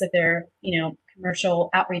in terms of their commercial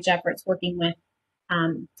outreach efforts, working with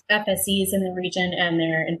FSEs in the region and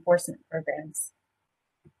their enforcement programs.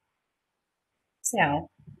 So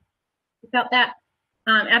without that,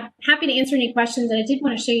 I'm happy to answer any questions. And I did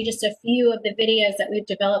want to show you just a few of the videos that we've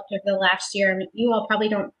developed over the last year. And you all probably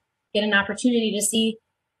don't get an opportunity to see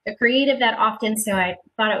the creative that often, so I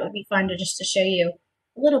thought it would be fun to show you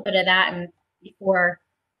a little bit of that and before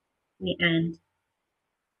we end.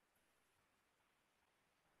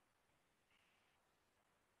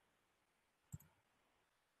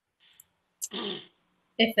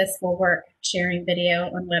 If this will work, sharing video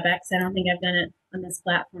on WebEx. I don't think I've done it on this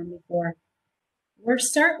platform before. We'll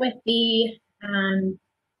start with the, let's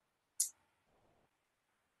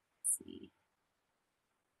see.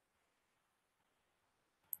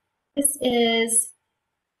 This is,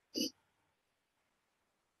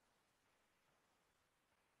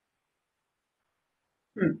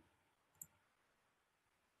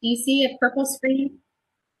 Do you see a purple screen?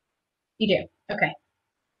 You do. Okay.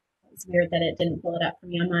 It's weird that it didn't pull it up for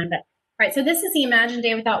me on mine, but all right. So this is the Imagine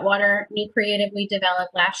Day Without Water, new creative we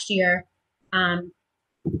developed last year.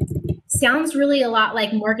 Sounds really a lot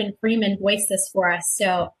like Morgan Freeman voiced this for us.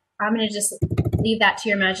 So I'm going to just leave that to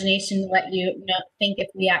your imagination to let you think if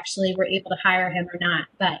we actually were able to hire him or not.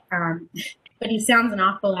 But he sounds an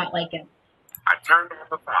awful lot like him. I turned on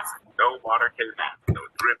the faucet. No water came out. No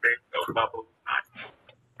dripping, no bubbles, not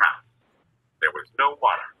now. There was no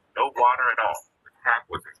water at all. The tap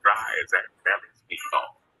was as dry as that belly's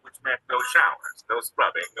meatball, which meant no showers, no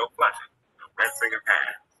scrubbing, no flushing, no rinsing of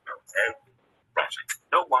hands, no heavy brushing,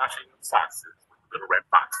 no washing of socks with little red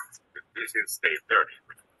boxes. The dishes stayed dirty,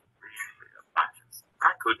 which was really obnoxious.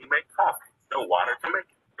 I couldn't make coffee. No water to make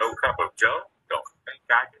it. No cup of joe. Don't think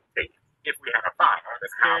I could take it. If we had a fire,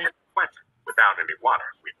 then how could we quench it? Without any water,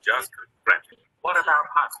 we just couldn't quench it. What about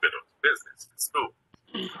hospitals, business, and schools?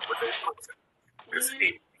 Would they function? This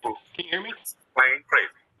heat, food, Can you hear me? plain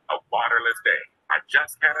crazy. A waterless day. I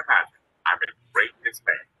just can't imagine. I'm in great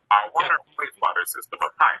dismay. Our water and wastewater system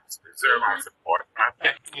of pipes deserve our support.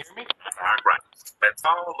 Yeah, can you hear me? Our rights. Let's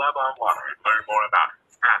all love our water and learn more about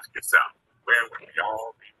it. Ask yourself, where would we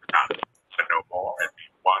all be without it? To know more and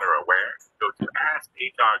be water aware, go to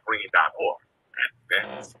askhrgreen.org and then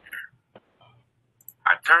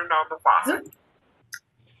I turned on the faucet.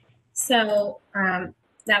 So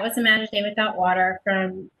that was Imagine Day Without Water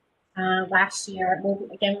from last year. We'll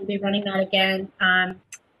be running that again.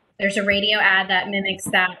 There's a radio ad that mimics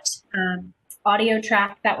that audio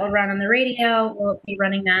track that will run on the radio. We'll be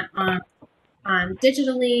running that on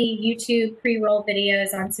digitally, YouTube, pre-roll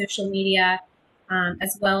videos on social media,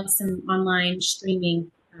 as well as some online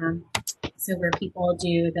streaming. So where people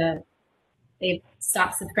they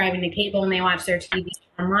stop subscribing to cable and they watch their TV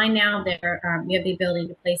online now. We have the ability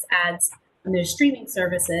to place ads on those streaming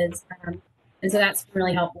services. And so that's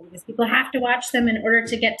really helpful because people have to watch them in order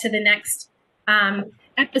to get to the next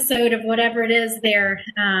episode of whatever it is they're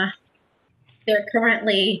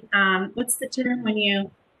currently, what's the term when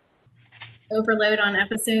you overload on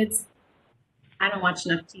episodes? I don't watch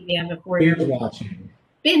enough TV. I have a 4-year-old. Binge watching.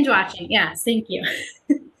 Binge watching, yes, thank you.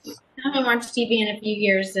 I haven't watched TV in a few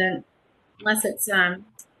years, unless it's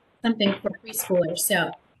something for preschoolers.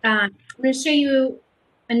 So I'm going to show you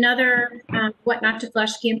another What Not to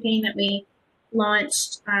Flush campaign that we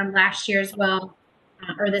launched last year as well,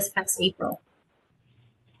 or this past April.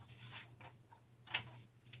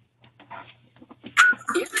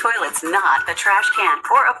 Your toilet's not a trash can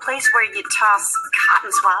or a place where you toss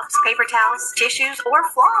cotton swabs, paper towels, tissues, or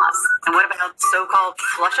floss. And what about so-called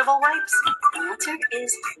flushable wipes? The answer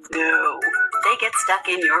is no. They get stuck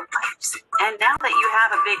in your pipes. And now that you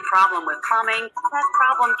have a big problem with plumbing, that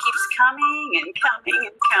problem keeps coming and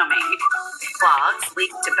coming and coming. Clogs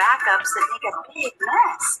lead to backups that make a big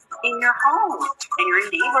mess in your home and your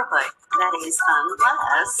neighborhood. That is,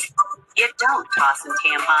 unless you don't toss in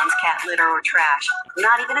tampons, cat litter, or trash.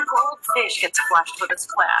 Not even a goldfish gets flushed with a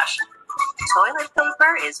splash. Toilet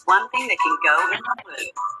paper is one thing that can go in the loo,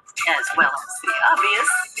 as well as the obvious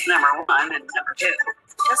number 1 and number 2.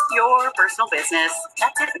 Just your personal business.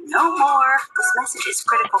 That's it, no more. This message is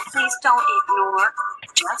critical. Please don't ignore.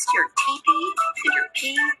 Just your TP and your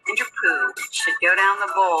pee and your poo should go down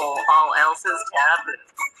the bowl. All else is taboo.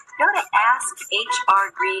 Go to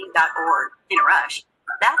askhrgreen.org in a rush.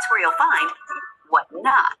 That's where you'll find what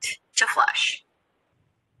not to flush.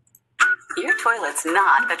 Your toilet's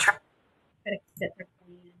not a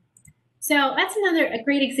So that's a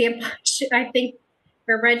great example. I think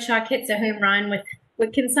where Red Shock hits a home run with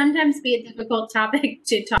what can sometimes be a difficult topic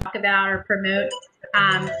to talk about or promote.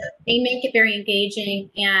 They make it very engaging,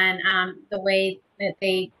 and the way that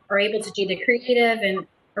they are able to do the creative and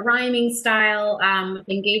a rhyming style with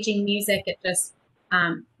engaging music, it just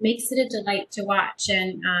makes it a delight to watch,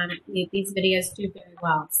 and these videos do very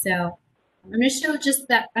well. So I'm going to show just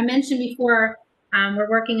that I mentioned before, we're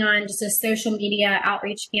working on just a social media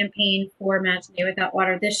outreach campaign for Imagine Day Without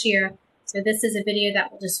Water this year. So this is a video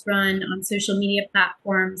that will just run on social media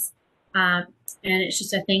platforms, and it's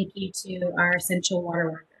just a thank you to our essential water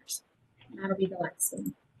workers. And that'll be the last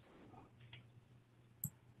one.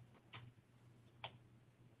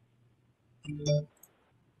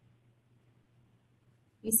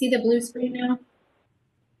 You see the blue screen now?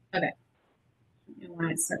 Okay. I don't know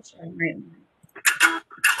why it starts showing right in there.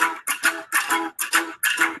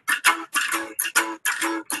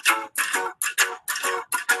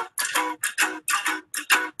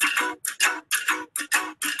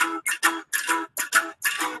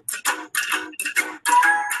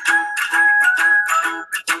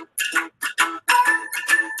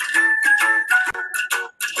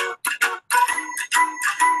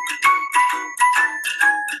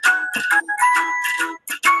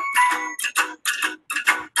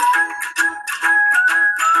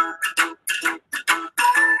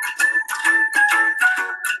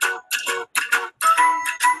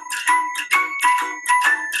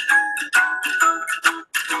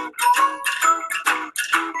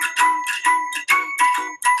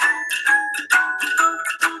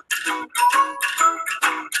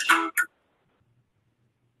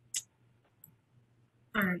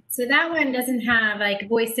 So that one doesn't have like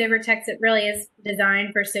voice over text. It really is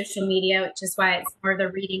designed for social media, which is why it's more the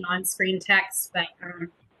reading on screen text. But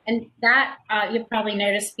and that you'll probably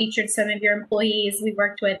notice featured some of your employees. We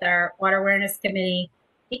worked with our Water Awareness Committee,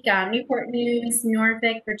 I think Newport News,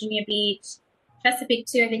 Norfolk, Virginia Beach, Chesapeake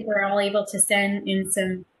too. I think we're all able to send in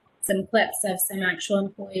some clips of some actual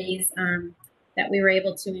employees that we were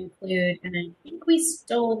able to include. And I think we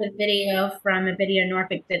stole the video from a video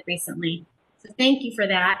Norfolk did recently. So thank you for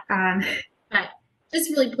that. But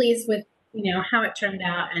just really pleased with, how it turned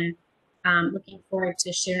out, and looking forward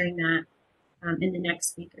to sharing that in the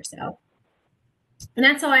next week or so. And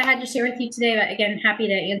that's all I had to share with you today. But again, happy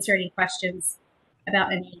to answer any questions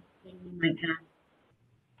about anything you might have.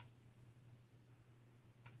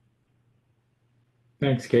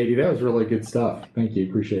 Thanks, Katie. That was really good stuff. Thank you.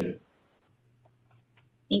 Appreciate it.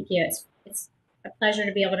 Thank you. It's a pleasure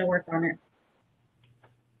to be able to work on it.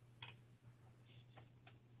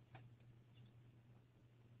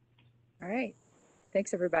 All right.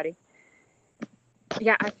 Thanks, everybody.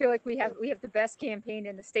 Yeah, I feel like we have the best campaign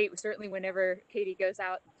in the state. Certainly, whenever Katie goes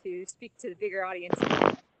out to speak to the bigger audience,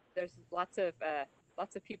 there's lots of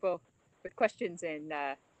people with questions and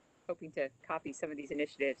hoping to copy some of these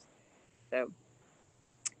initiatives. So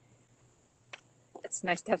it's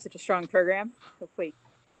nice to have such a strong program. Hopefully,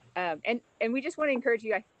 and we just want to encourage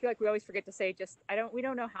you. I feel like we always forget to say, we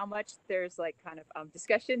don't know how much there's like kind of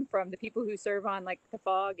discussion from the people who serve on like the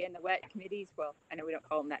FOG and the WET committees. Well, I know we don't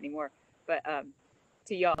call them that anymore, but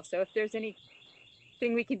to y'all. So if there's anything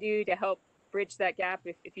we can do to help bridge that gap,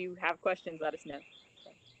 if you have questions, let us know.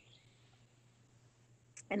 So.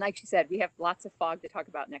 And like she said, we have lots of FOG to talk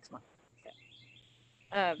about next month.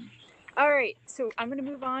 So. All right, so I'm going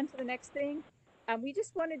to move on to the next thing. We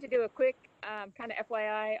just wanted to do a quick kind of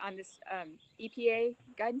FYI on this EPA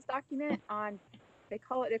guidance document on, they're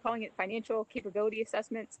calling it financial capability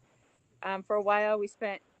assessments. For a while, we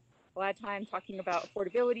spent a lot of time talking about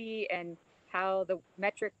affordability and how the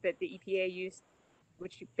metric that the EPA used,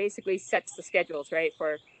 which basically sets the schedules, right,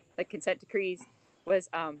 for like consent decrees, was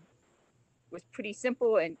pretty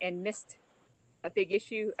simple and missed a big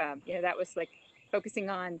issue. That was like focusing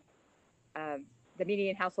on the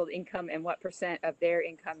median household income and what % of their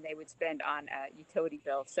income they would spend on a utility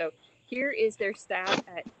bill. So here is their staff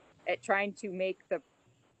at trying to make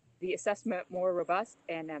the assessment more robust.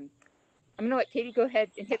 And I'm going to let Katie go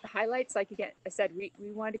ahead and hit the highlights. Like again, I said, we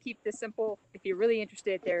wanted to keep this simple. If you're really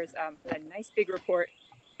interested, there's a nice big report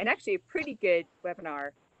and actually a pretty good webinar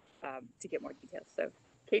to get more details. So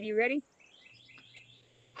Katie, you ready?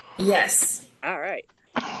 Yes. All right.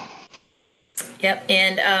 Yep.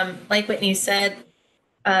 And like Whitney said,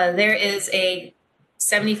 there is a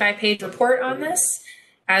 75-page report on this,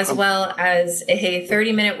 as well as a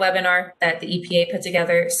 30-minute webinar that the EPA put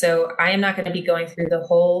together. So I am not going to be going through the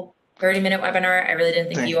whole 30-minute webinar. I really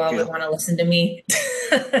didn't think you all would want to listen to me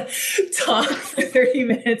talk for 30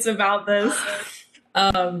 minutes about this.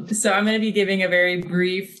 So I'm going to be giving a very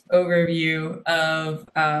brief overview of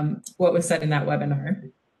what was said in that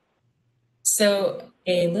webinar. So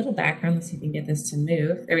a little background, let's see if we can get this to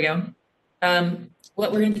move. There we go.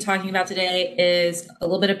 What we're going to be talking about today is a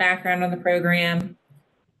little bit of background on the program,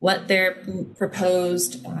 what their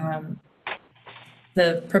proposed,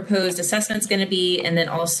 the proposed assessment is going to be, and then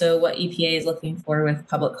also what EPA is looking for with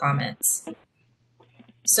public comments.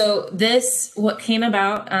 So what came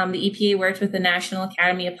about, the EPA worked with the National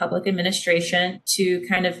Academy of Public Administration to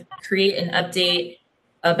kind of create and update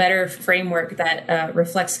a better framework that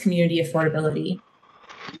reflects community affordability.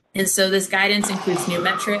 And so this guidance includes new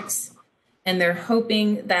metrics, and they're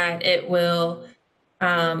hoping that it will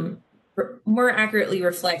more accurately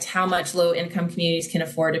reflect how much low-income communities can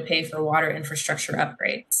afford to pay for water infrastructure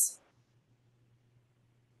upgrades.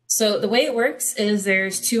 So the way it works is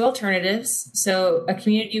there's two alternatives. So a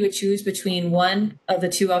community would choose between one of the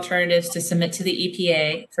two alternatives to submit to the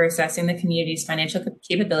EPA for assessing the community's financial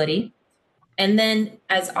capability. And then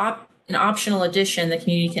as an optional addition, the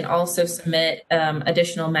community can also submit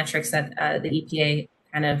additional metrics that the EPA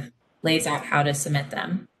kind of lays out how to submit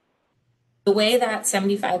them. The way that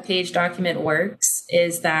 75-page document works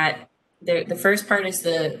is that the first part is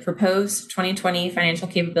the proposed 2020 financial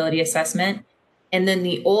capability assessment. And then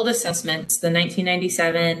the old assessments, the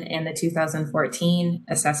 1997 and the 2014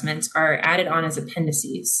 assessments, are added on as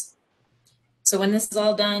appendices. So when this is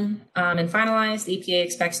all done and finalized, the EPA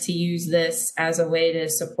expects to use this as a way to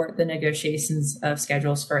support the negotiations of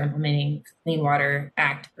schedules for implementing Clean Water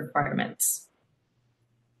Act requirements.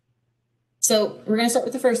 So we're going to start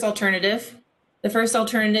with the first alternative. The first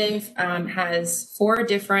alternative has 4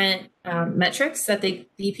 different metrics that the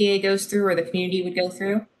EPA goes through, or the community would go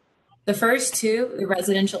through. The first two, the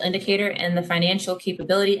residential indicator and the financial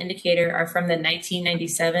capability indicator, are from the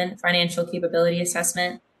 1997 financial capability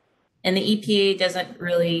assessment. And the EPA doesn't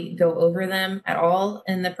really go over them at all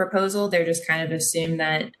in the proposal. They're just kind of assume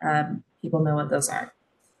that people know what those are.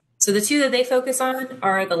 So the two that they focus on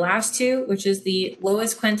are the last two, which is the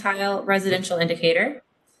lowest quintile residential indicator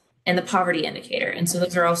and the poverty indicator. And so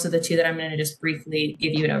those are also the two that I'm going to just briefly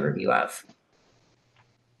give you an overview of.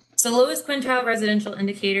 So lowest quintile residential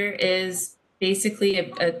indicator is basically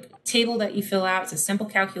a table that you fill out. It's a simple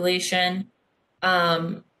calculation.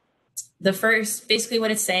 Basically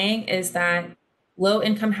what it's saying is that low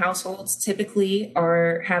income households typically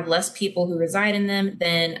have less people who reside in them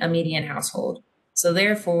than a median household. So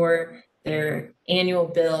therefore, their annual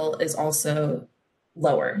bill is also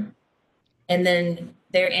lower. And then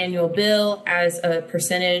their annual bill as a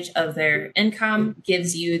percentage of their income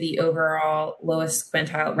gives you the overall lowest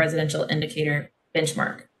quintile residential indicator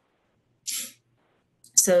benchmark.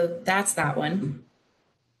 So that's that one.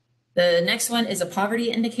 The next one is a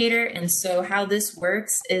poverty indicator. And so how this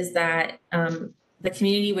works is that the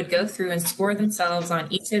community would go through and score themselves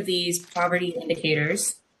on each of these poverty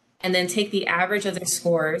indicators and then take the average of their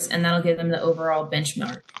scores, and that'll give them the overall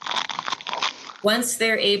benchmark. Once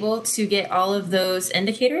they're able to get all of those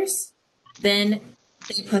indicators, then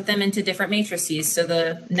they put them into different matrices. So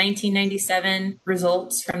the 1997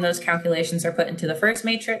 results from those calculations are put into the first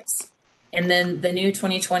matrix, and then the new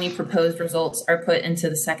 2020 proposed results are put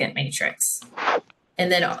into the second matrix.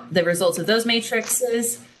 And then the results of those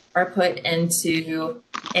matrices are put into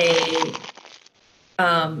a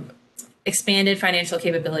expanded financial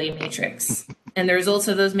capability matrix. And the results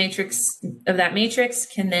of that matrix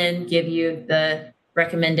can then give you the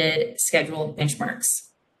recommended schedule benchmarks.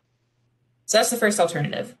 So that's the first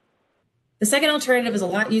alternative. The second alternative is a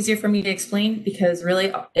lot easier for me to explain because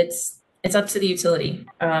really it's up to the utility.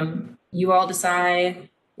 You all decide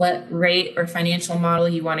what rate or financial model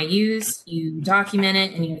you want to use. You document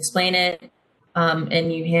it and you explain it,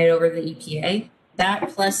 and you hand it over to the EPA. That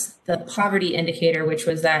plus the poverty indicator, which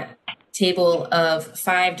was that table of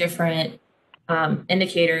 5 different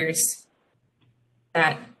indicators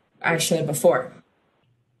that I showed before.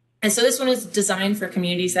 And so this one is designed for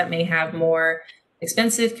communities that may have more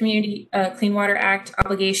expensive community Clean Water Act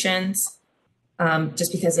obligations,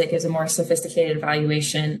 just because it gives a more sophisticated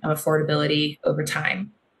evaluation of affordability over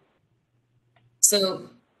time. So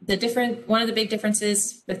one of the big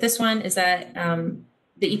differences with this one is that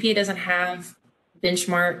the EPA doesn't have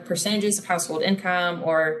benchmark percentages of household income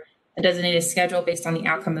or a designated schedule based on the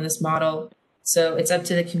outcome of this model. So it's up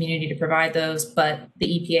to the community to provide those, but the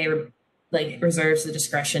EPA reserves the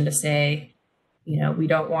discretion to say, we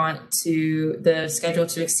don't want the schedule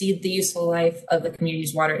to exceed the useful life of the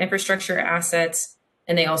community's water infrastructure assets,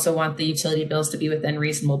 and they also want the utility bills to be within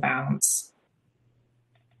reasonable bounds.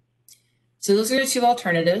 So those are the two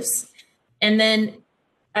alternatives. And then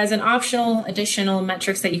as an optional additional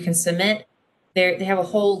metrics that you can submit, they have a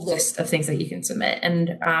whole list of things that you can submit.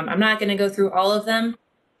 And I'm not going to go through all of them.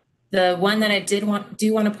 The one that I do want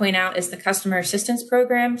to point out is the customer assistance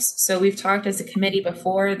programs. So we've talked as a committee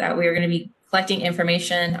before that we are going to be collecting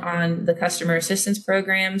information on the customer assistance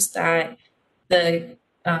programs that the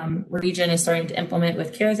region is starting to implement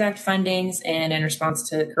with CARES Act fundings and in response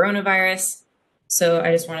to coronavirus. So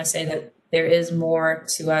I just want to say that there is more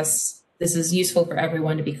to us. This is useful for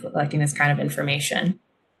everyone to be collecting this kind of information.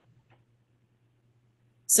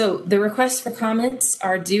 So the requests for comments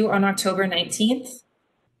are due on October 19th.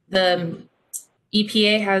 The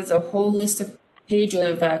EPA has a whole page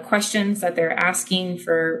of questions that they're asking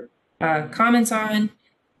for comments on.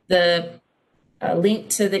 The link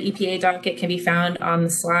to the EPA docket can be found on the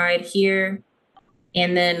slide here.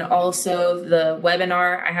 And then also the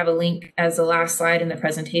webinar, I have a link as the last slide in the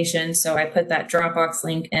presentation. So I put that Dropbox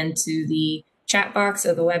link into the chat box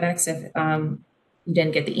of the WebEx if you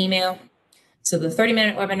didn't get the email. So the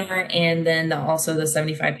 30-minute webinar and then also the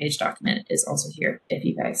 75-page document is also here if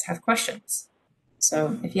you guys have questions.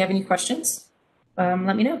 So if you have any questions,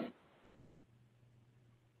 let me know.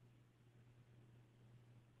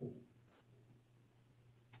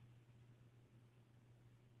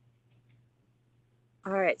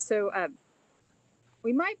 All right, so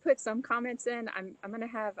we might put some comments in. I'm going to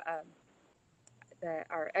have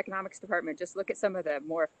our economics department just look at some of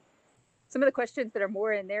the questions that are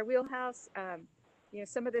more in their wheelhouse.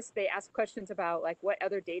 Some of this, they ask questions about like what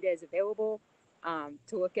other data is available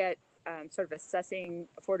to look at sort of assessing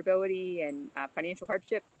affordability and financial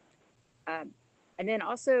hardship. And then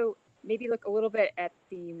also maybe look a little bit at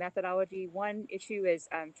the methodology. One issue is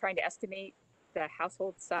trying to estimate the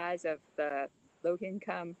household size of the low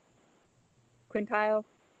income quintile.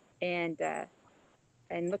 and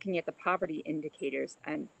looking at the poverty indicators.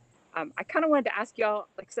 And I kind of wanted to ask y'all,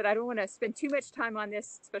 like I said, I don't want to spend too much time on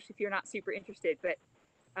this, especially if you're not super interested, but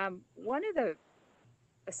one of the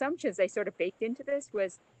assumptions they sort of baked into this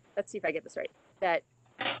was, let's see if I get this right, that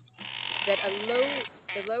the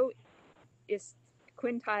low is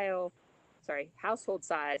quintile, household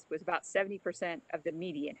size was about 70% of the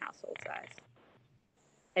median household size.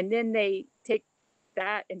 And then they take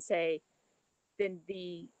that and say, then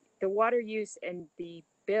the water use and the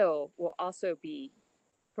bill will also be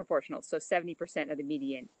proportional. So 70% of the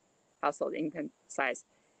median household income size.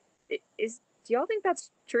 Do y'all think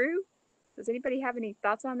that's true? Does anybody have any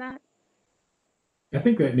thoughts on that? I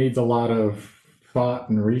think that needs a lot of thought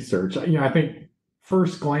and research. I think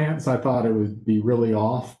first glance, I thought it would be really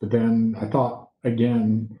off, but then I thought,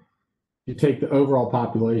 again, you take the overall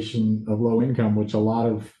population of low income, which a lot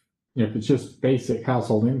of, if it's just basic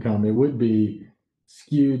household income, it would be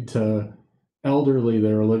skewed to elderly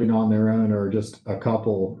that are living on their own or just a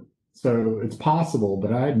couple. So it's possible,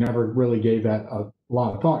 but I never really gave that a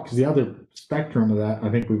lot of thought, because the other spectrum of that, I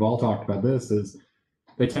think we've all talked about this, is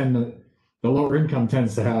the lower income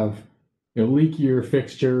tends to have leakier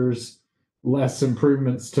fixtures, less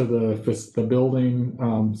improvements to the building.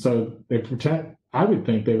 So I would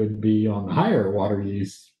think they would be on higher water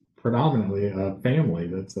use, predominantly a family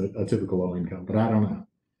that's a typical low income, but I don't know.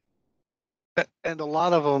 And a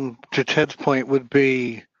lot of them, to Ted's point, would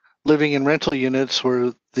be living in rental units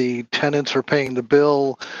where the tenants are paying the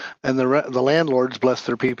bill, and the landlords, bless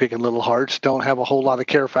their pea-picking little hearts, don't have a whole lot of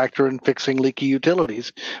care factor in fixing leaky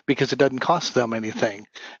utilities because it doesn't cost them anything.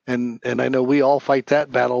 And I know we all fight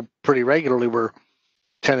that battle pretty regularly, where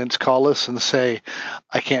tenants call us and say,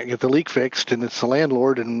 I can't get the leak fixed, and it's the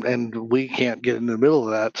landlord, and we can't get in the middle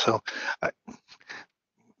of that. So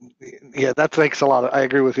yeah, that takes a lot of, I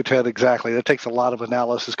agree with you, Ted, exactly. That takes a lot of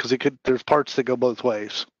analysis, because there's parts that go both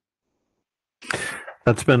ways.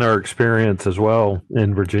 That's been our experience as well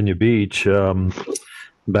in Virginia Beach.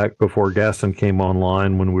 Back before Gaston came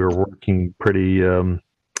online, when we were working pretty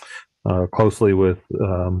closely with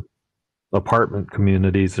apartment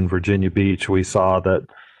communities in Virginia Beach, we saw that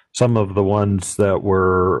some of the ones that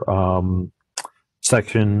were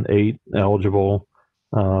Section 8 eligible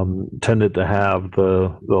tended to have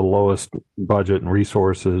the lowest budget and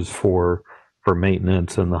resources for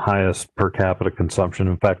maintenance and the highest per capita consumption.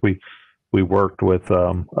 In fact, we worked with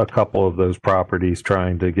a couple of those properties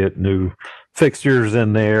trying to get new fixtures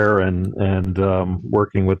in there, and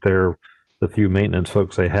working with the few maintenance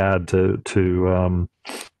folks they had to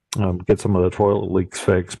get some of the toilet leaks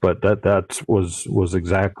fixed. But that was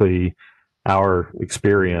exactly our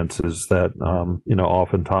experience, is that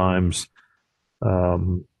oftentimes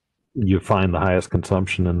you find the highest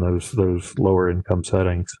consumption in those lower income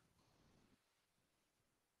settings.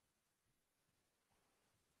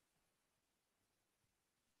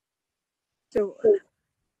 So,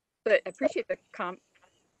 but I appreciate the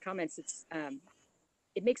comments. It's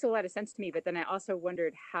it makes a lot of sense to me, but then I also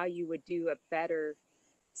wondered how you would do a better,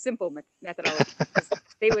 simple methodology.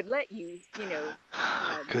 They would let you,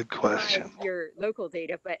 good question, your local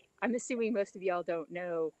data, but I'm assuming most of y'all don't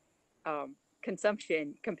know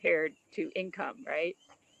consumption compared to income, right?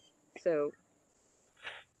 So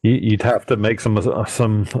you'd have to make some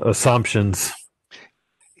assumptions.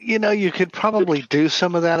 You could probably do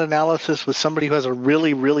some of that analysis with somebody who has a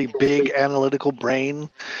really, really big analytical brain.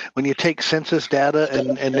 When you take census data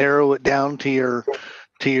and narrow it down to your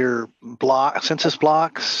census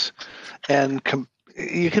blocks, and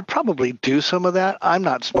you could probably do some of that. I'm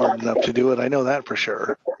not smart enough to do it. I know that for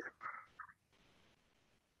sure.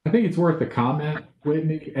 I think it's worth a comment,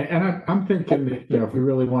 Whitney. And I'm thinking that, if we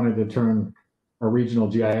really wanted to turn our regional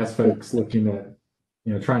GIS folks looking at,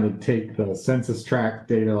 trying to take the census tract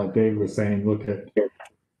data, like Dave was saying, look at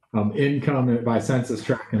income by census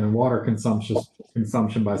tract and then water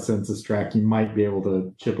consumption by census tract, you might be able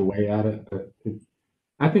to chip away at it. But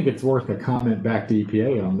I think it's worth a comment back to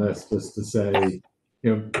EPA on this, just to say,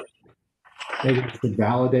 maybe to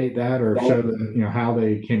validate that or show that, how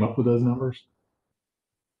they came up with those numbers.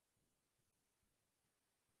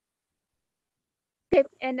 Okay,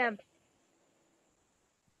 and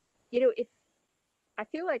if I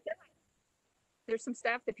feel like there's some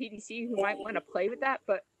staff at PDC who might want to play with that,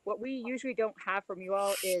 but what we usually don't have from you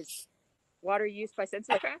all is water use by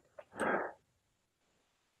census tract.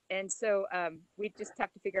 And so we just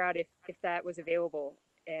have to figure out if that was available,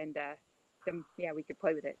 and then we could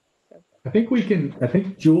play with it. So I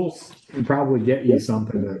think Jules can probably get you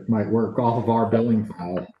something that might work off of our billing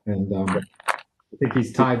file, and I think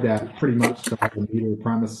he's tied that pretty much to all the meter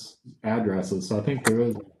premise addresses. So I think there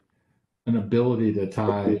is an ability to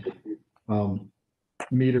tie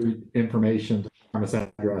meter information to premise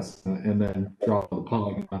address and then draw the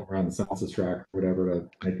polygon around the census tract or whatever to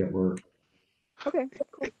make it work. Okay,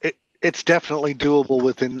 cool. It's definitely doable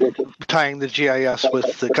within tying the GIS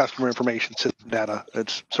with the customer information system data.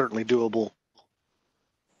 It's certainly doable.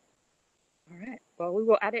 All right. Well, we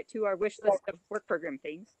will add it to our wish list of work program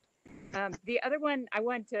things. The other one I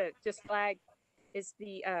want to just flag is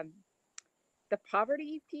the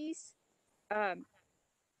poverty piece.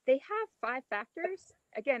 They have 5 factors.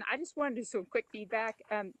 Again, I just wanted to do some quick feedback.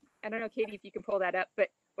 I don't know, Katie, if you can pull that up, but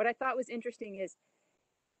what I thought was interesting is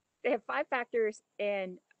they have 5 factors,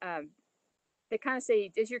 and they kind of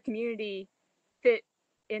say, does your community fit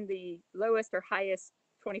in the lowest or highest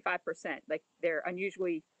 25%? Like they're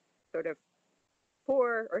unusually sort of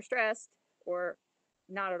poor or stressed or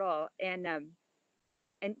not at all. And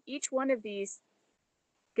each one of these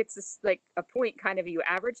gets this like a point, kind of, you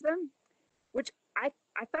average them, which I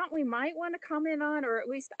thought we might want to comment on, or at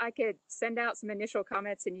least I could send out some initial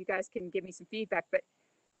comments and you guys can give me some feedback. But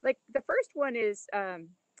like the first one is,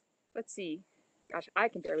 let's see, gosh, I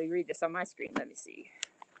can barely read this on my screen. Let me see.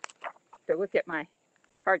 So look at my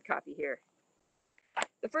hard copy here.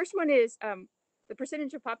 The first one is the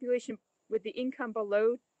percentage of population with the income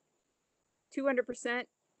below 200%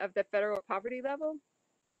 of the federal poverty level.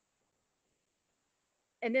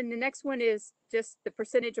 And then the next one is just the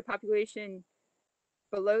percentage of population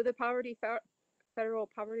below the federal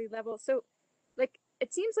poverty level. So like,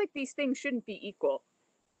 it seems like these things shouldn't be equal.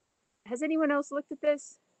 Has anyone else looked at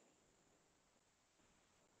this?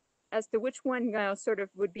 As to which one sort of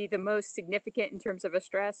would be the most significant in terms of a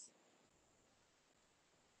stress?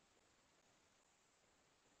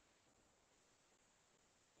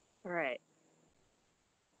 All right.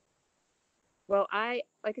 Well,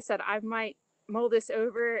 like I said, I might mull this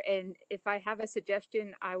over, and if I have a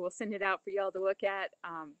suggestion, I will send it out for y'all to look at.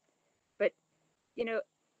 But, you know,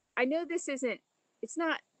 I know it's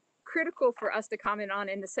not critical for us to comment on,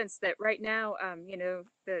 in the sense that right now, you know,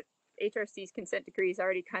 the HRC's consent decree has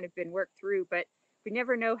already kind of been worked through, but we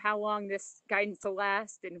never know how long this guidance will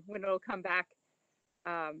last and when it'll come back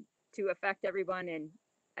to affect everyone. And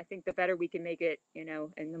I think the better we can make it, you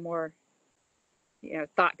know, and the more, you know,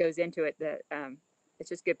 thought goes into it, that it's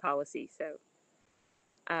just good policy. So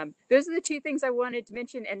those are the 2 things I wanted to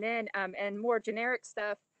mention. And then and more generic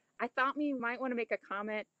stuff, I thought we might want to make a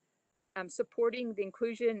comment supporting the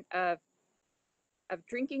inclusion of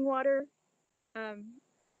drinking water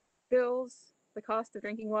bills, the cost of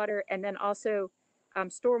drinking water, and then also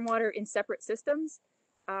stormwater in separate systems.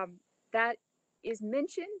 That is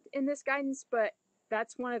mentioned in this guidance, but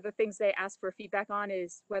that's one of the things they ask for feedback on,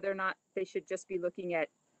 is whether or not they should just be looking at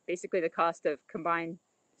basically the cost of combined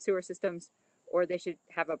sewer systems, or they should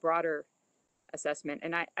have a broader assessment.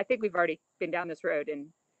 And I think we've already been down this road,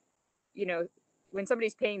 and you know, when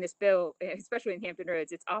somebody's paying this bill, especially in Hampton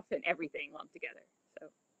Roads, it's often everything lumped together. So,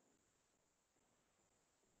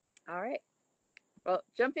 all right. Well,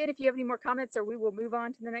 jump in if you have any more comments, or we will move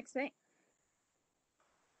on to the next thing.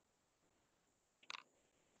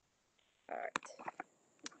 All right.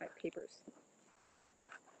 My papers.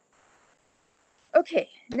 Okay,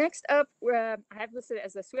 next up, I have listed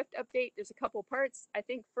as a Swift update. There's a couple parts. I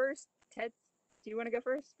think first, Ted, do you want to go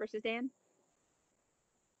first versus Dan?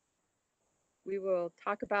 We will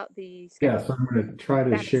talk about the schedule. Yeah, so I'm going to try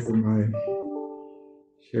to share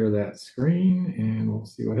that screen, and we'll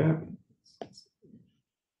see what happens.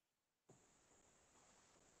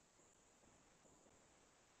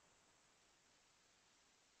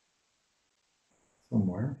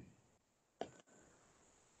 Somewhere.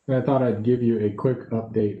 I thought I'd give you a quick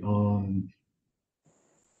update on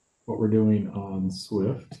what we're doing on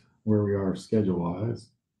Swift, where we are schedule-wise.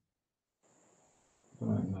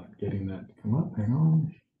 I'm not getting that to come up. Hang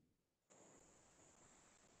on.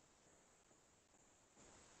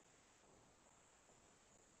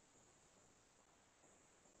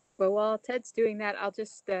 Well, while Ted's doing that, I'll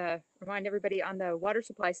just remind everybody on the water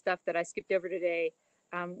supply stuff that I skipped over today.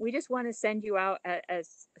 We just want to send you out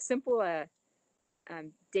as simple a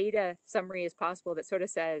data summary as possible that sort of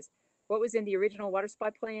says what was in the original water supply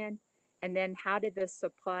plan, and then how did the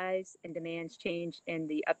supplies and demands change in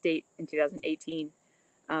the update in 2018.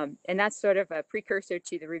 And that's sort of a precursor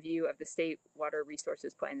to the review of the state water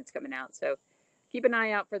resources plan that's coming out. So keep an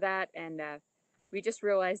eye out for that. And we just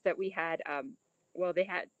realized that we had, well, they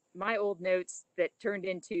had my old notes that turned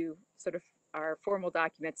into sort of our formal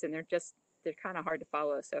documents, and they're kind of hard to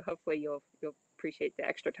follow. So hopefully you'll appreciate the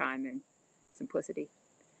extra time and simplicity.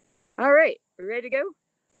 All right, we ready to go?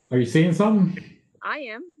 Are you seeing something? I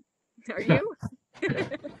am. Are you?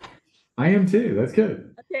 I am too. That's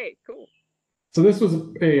good. Okay, cool. So this was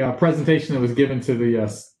a presentation that was given to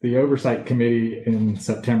the oversight committee in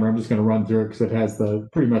September. I'm just going to run through it because it has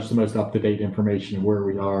pretty much the most up-to-date information of where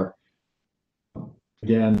we are.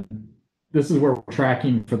 Again, this is where we're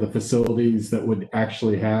tracking for the facilities that would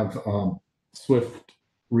actually have swift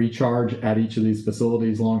recharge at each of these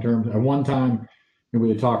facilities long-term. At one time, we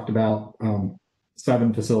had talked about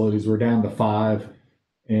 7 facilities. We're down to 5,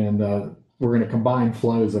 and we're going to combine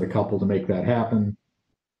flows at a couple to make that happen.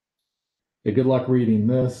 Okay, good luck reading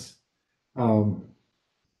this.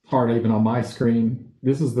 Hard even on my screen.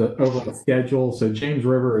 This is the overall schedule. So James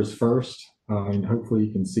River is first, and hopefully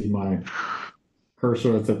you can see my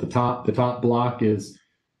cursor. It's at the top. The top block is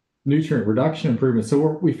nutrient reduction improvement.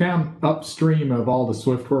 So we found upstream of all the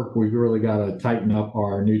SWIFT work, we've really got to tighten up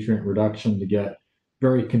our nutrient reduction to get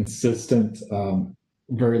very consistent,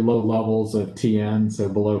 very low levels of TN, so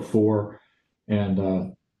below 4.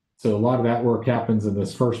 And so a lot of that work happens in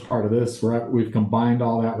this first part of this. We've combined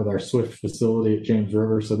all that with our SWIFT facility at James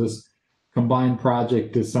River. So this combined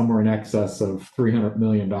project is somewhere in excess of $300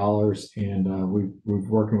 million. And we're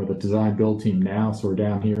working with a design build team now. So we're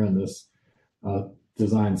down here in this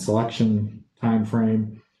design selection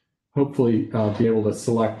timeframe. Hopefully be able to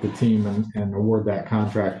select the team and award that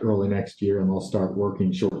contract early next year. And they'll start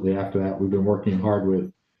working shortly after that. We've been working hard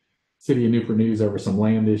with City of Newport News over some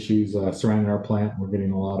land issues surrounding our plant. We're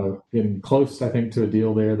getting close, I think, to a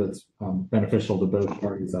deal there that's beneficial to both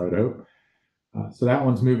parties, I would hope. So that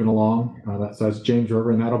one's moving along. So that's James River,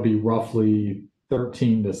 and that'll be roughly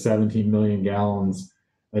 13 to 17 million gallons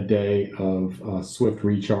a day of swift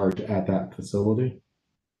recharge at that facility.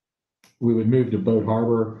 We would move to Boat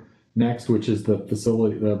Harbor next, which is the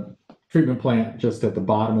facility, the treatment plant just at the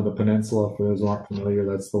bottom of the peninsula. For those who aren't familiar,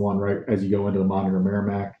 that's the one right as you go into the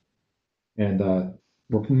Montgomery-Merrimack. And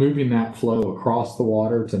we're moving that flow across the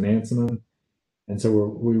water to Nansemond. And so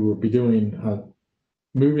we will be doing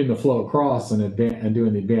moving the flow across and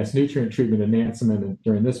doing the advanced nutrient treatment in Nansemond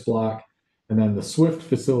during this block. And then the SWIFT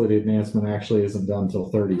facility at Nansemond actually isn't done until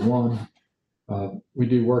 31. We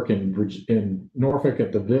do work in Norfolk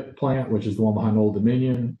at the VIP plant, which is the one behind Old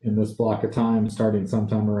Dominion, in this block of time, starting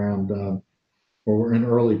sometime around, where we're in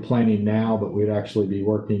early planning now, but we'd actually be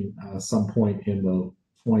working some point in the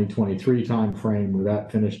 2023 timeframe with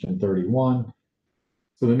that finished in 31.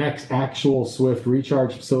 So the next actual SWIFT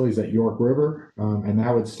recharge facility is at York River, and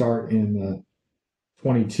that would start in the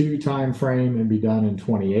 22 timeframe and be done in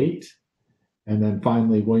 28. And then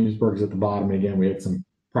finally, Williamsburg's at the bottom. Again, we had some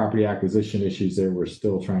property acquisition issues there we're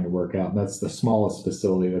still trying to work out. And that's the smallest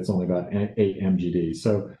facility. That's only about 8 MGD.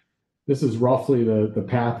 So this is roughly the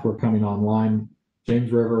path we're coming online.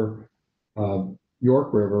 James River,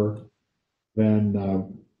 York River,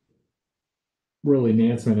 then really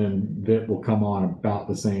Nansemond and VIP will come on about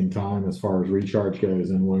the same time as far as recharge goes,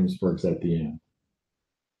 and Williamsburg's at the end.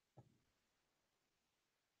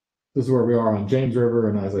 This is where we are on James River,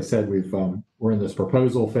 and as I said, we're in this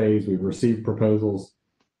proposal phase. We've received proposals,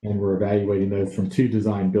 and we're evaluating those from 2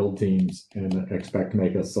 design build teams, and expect to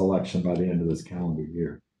make a selection by the end of this calendar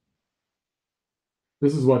year.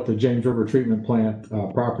 This is what the James River Treatment Plant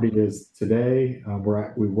property is today.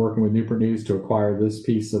 We're working with Newport News to acquire this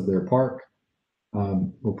piece of their park.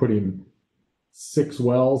 We're putting 6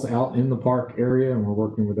 wells out in the park area, and we're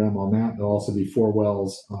working with them on that. There'll also be 4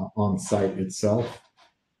 wells on site itself.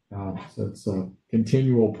 So it's a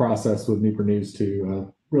continual process with Newport News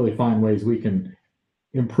to really find ways we can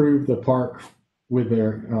improve the park with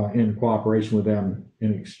in cooperation with them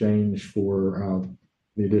in exchange for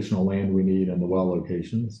the additional land we need and the well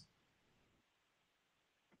locations.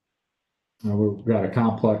 We've got a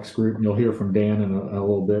complex group, and you'll hear from Dan in a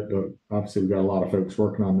little bit, but obviously we've got a lot of folks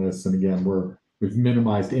working on this. And again, we've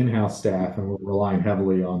minimized in-house staff, and we're relying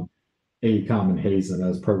heavily on AECOM and Hazen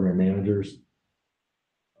as program managers.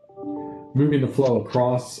 Moving the flow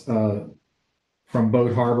across from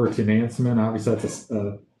Boat Harbor to Nansemond, obviously that's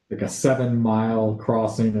like a 7-mile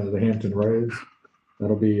crossing of the Hampton Roads.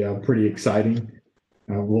 That'll be pretty exciting.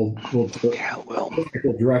 We'll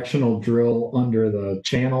directional drill under the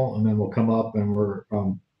channel, and then we'll come up, and we're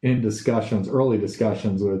in early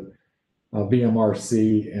discussions with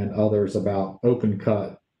BMRC and others about open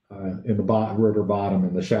cut in the river bottom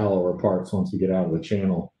and the shallower parts once we get out of the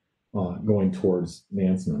channel going towards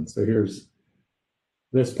Nansemond. So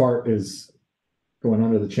this part is going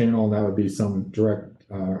under the channel, and that would be some direct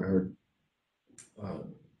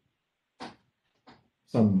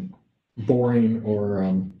some boring or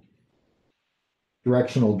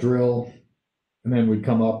directional drill, and then we'd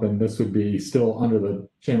come up, and this would be still under the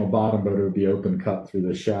channel bottom, but it would be open cut through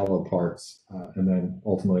the shallow parts, and then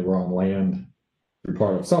ultimately we're on land through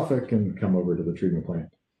part of Suffolk and come over to the treatment plant.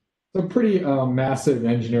 So pretty massive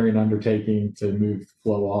engineering undertaking to move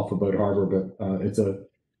flow off of Boat Harbor, but it's a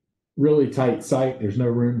really tight site. There's no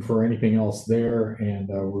room for anything else there, and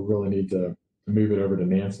we really need to move it over to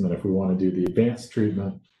Nansemond if we want to do the advanced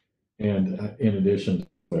treatment. And in addition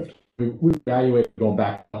to it, we evaluated going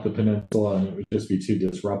back up the peninsula, and it would just be too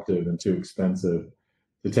disruptive and too expensive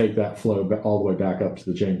to take that flow all the way back up to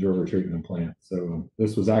the James River treatment plant. So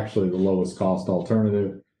this was actually the lowest cost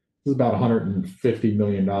alternative. This is about $150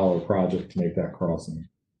 million project to make that crossing.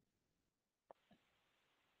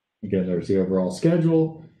 Again, there's the overall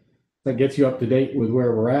schedule. That gets you up to date with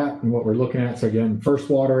where we're at and what we're looking at. So again, first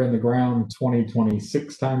water in the ground,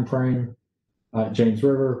 2026 timeframe at James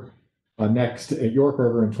River. Next at York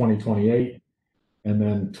River in 2028. And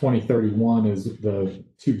then 2031 is the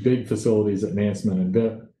two big facilities at Nansemond and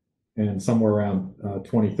Bitt. And somewhere around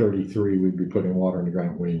 2033, we'd be putting water in the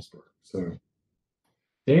ground at Williamsburg. So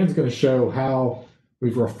Dan's going to show how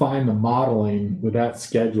we've refined the modeling with that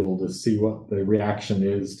schedule to see what the reaction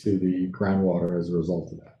is to the groundwater as a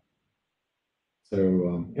result of that.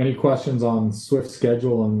 So any questions on SWIFT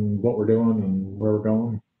schedule and what we're doing and where we're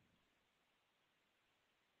going?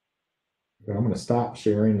 Okay, I'm going to stop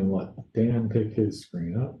sharing and let Dan pick his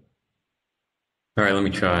screen up. All right, let me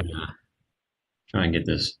try and get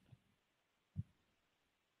this.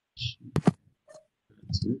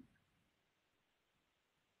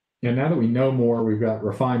 And now that we know more, we've got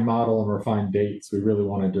refined model and refined dates. We really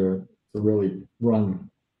wanted to really run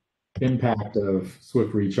impact of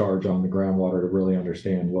SWIFT recharge on the groundwater to really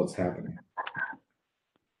understand what's happening.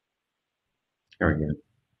 Very good.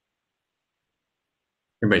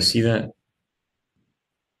 Everybody see that?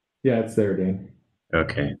 Yeah, it's there, Dan.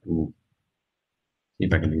 Okay. See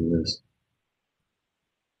if I can do this.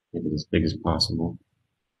 Make it as big as possible.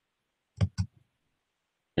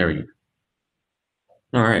 There we go.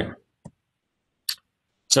 All right.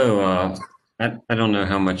 So I don't know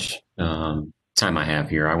how much time I have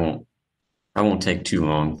here. I won't take too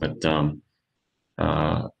long, but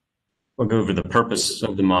we'll go over the purpose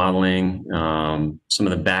of the modeling, some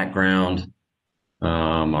of the background,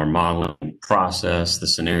 our modeling process, the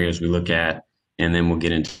scenarios we look at, and then we'll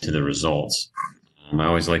get into the results. I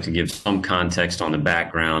always like to give some context on the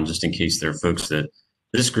background, just in case there are folks that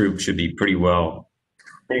this group should be pretty well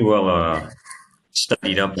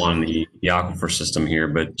studied up on the aquifer system here,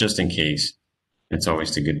 but just in case, it's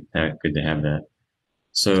always good to have that.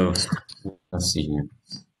 So let's see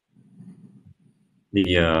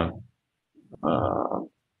here.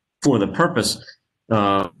 For the purpose,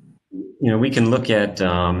 we can look at,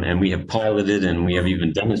 and we have piloted and we have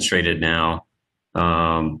even demonstrated now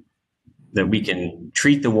that we can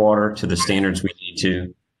treat the water to the standards we need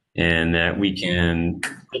to, and that we can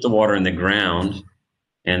put the water in the ground,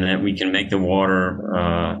 and that we can make the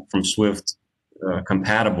water from SWIFT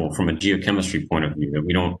compatible from a geochemistry point of view, that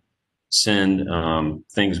we don't send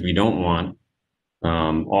things we don't want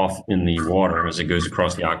off in the water as it goes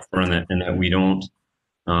across the aquifer, and that we don't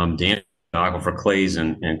damage the aquifer clays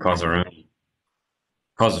and cause a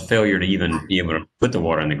failure to even be able to put the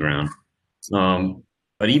water in the ground.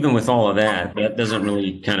 But even with all of that, that doesn't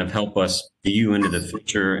really kind of help us view into the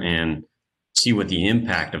future and see what the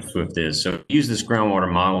impact of SWIFT is. So use this groundwater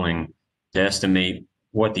modeling to estimate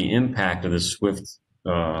what the impact of the SWIFT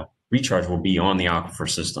recharge will be on the aquifer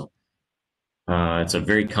system. It's a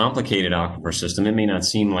very complicated aquifer system. It may not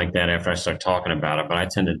seem like that after I start talking about it, but I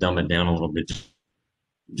tend to dumb it down a little bit.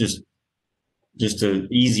 Just an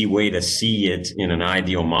easy way to see it in an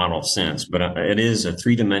ideal model sense. But it is a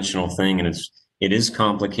three-dimensional thing, and it is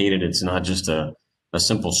complicated. It's not just a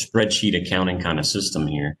simple spreadsheet accounting kind of system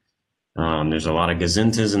here. There's a lot of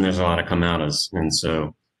gazintas and there's a lot of comatas. And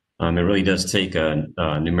so it really does take a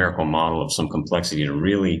numerical model of some complexity to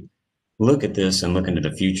really look at this and look into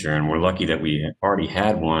the future. And we're lucky that we already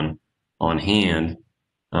had one on hand,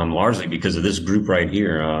 largely because of this group right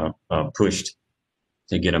here pushed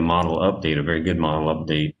to get a model update, a very good model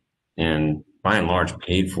update, and by and large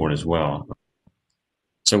paid for it as well.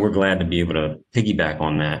 So we're glad to be able to piggyback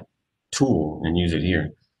on that tool and use it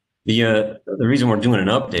here. The reason we're doing an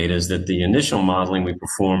update is that the initial modeling we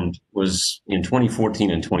performed was in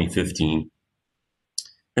 2014 and 2015.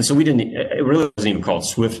 And so it really wasn't even called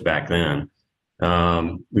SWIFT back then.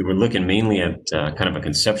 We were looking mainly at kind of a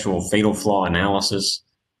conceptual fatal flaw analysis.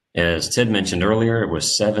 As Ted mentioned earlier, it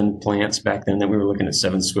was 7 plants back then that we were looking at,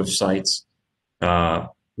 7 SWIFT sites.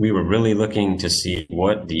 We were really looking to see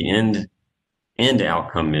what the end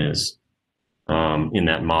outcome is in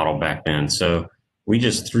that model back then. So we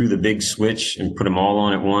just threw the big switch and put them all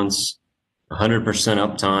on at once, 100%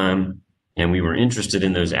 uptime, and we were interested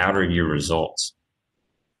in those outer year results.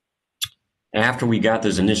 after we got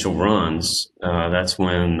those initial runs, that's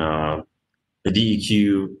when the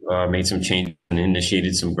DEQ made some changes and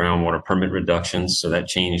initiated some groundwater permit reductions. So that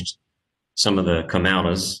changed some of the come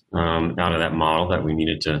outas out of that model that we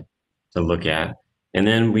needed to look at. And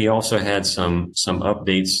then we also had some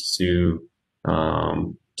updates to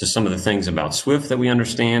some of the things about SWIFT that we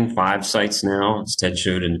understand. 5 sites now, as Ted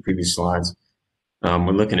showed in the previous slides.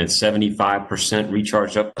 We're looking at 75%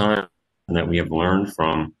 recharge uptime that we have learned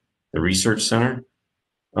from the research center.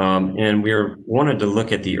 And we wanted to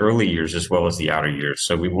look at the early years as well as the outer years.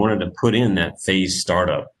 So we wanted to put in that phase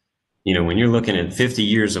startup. You know, when you're looking at 50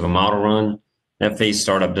 years of a model run, that phase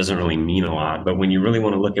startup doesn't really mean a lot. But when you really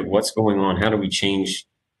want to look at what's going on, how do we change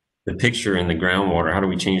the picture in the groundwater? How do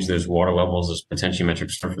we change those water levels, those potentiometric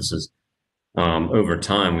surfaces over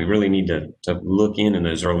time? We really need to look in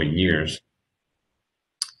those early years.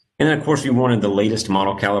 And then, of course, we wanted the latest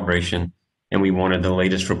model calibration, and we wanted the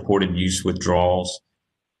latest reported use withdrawals,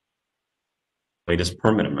 latest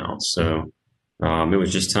permit amounts. So it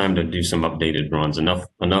was just time to do some updated runs.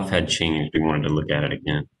 Enough had changed. We wanted to look at it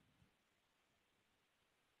again.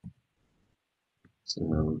 So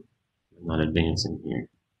I'm not advancing here.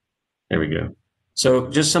 There we go. So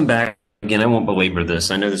just some back. Again, I won't belabor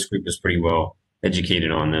this. I know this group is pretty well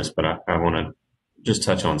educated on this, but I want to just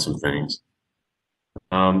touch on some things.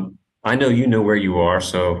 I know you know where you are,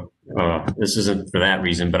 so this isn't for that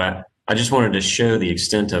reason, but I just wanted to show the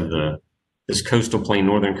extent of this coastal plain,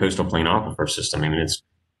 northern coastal plain aquifer system. I mean,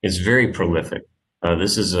 it's very prolific.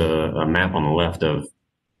 This is a map on the left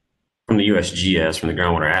from the USGS, from the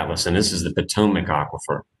Groundwater Atlas, and this is the Potomac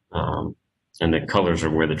aquifer. And the colors are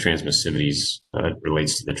where the transmissivities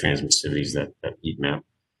relates to the transmissivities, that heat map.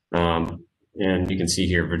 And you can see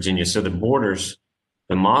here, Virginia. So the borders,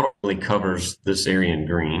 the model really covers this area in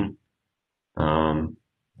green.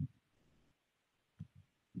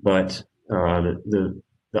 But the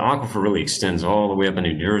aquifer really extends all the way up in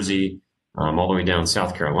New Jersey, all the way down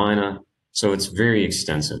South Carolina. So it's very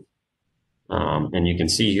extensive. And you can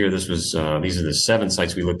see here, these are the 7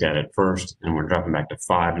 sites we looked at first, and we're dropping back to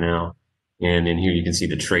 5 now. And in here you can see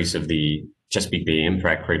the trace of the Chesapeake Bay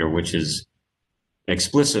impact crater, which is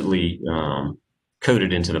explicitly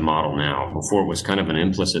coded into the model now. Before it was kind of an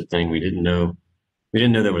implicit thing. We didn't know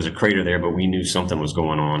there was a crater there, but we knew something was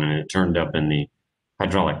going on, and it turned up in the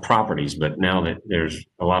hydraulic properties. But now that there's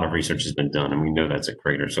a lot of research has been done, and we know that's a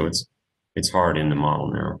crater, so it's hard in the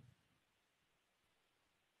model now.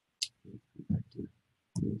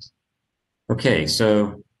 Okay,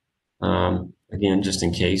 so again, just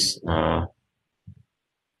in case,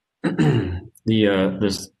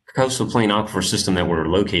 this coastal plain aquifer system that we're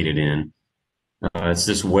located in, it's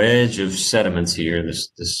this wedge of sediments here,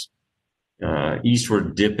 this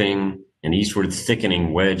eastward dipping and eastward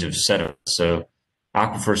thickening wedge of sediments. So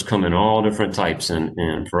aquifers come in all different types,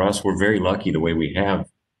 and for us, we're very lucky the way we have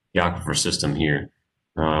the aquifer system here.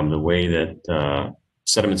 The way that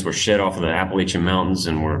sediments were shed off of the Appalachian Mountains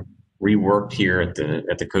and were reworked here at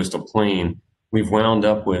the coastal plain, we've wound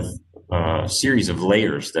up with a series of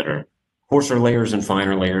layers that are coarser layers and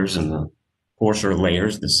finer layers. And the coarser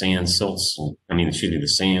layers, the sands, the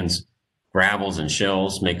sands, gravels, and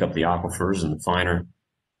shells make up the aquifers, and the finer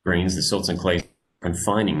grains, the silts and clay,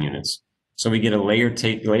 confining units. So we get a layer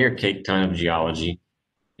cake kind of geology,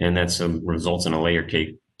 and that results in a layer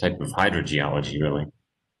cake type of hydrogeology, really.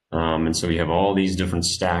 And so we have all these different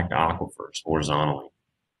stacked aquifers horizontally.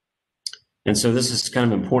 And so this is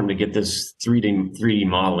kind of important to get this 3D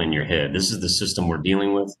model in your head. This is the system we're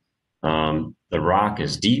dealing with. The rock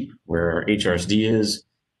is deep where HRSD is.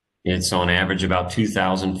 It's on average about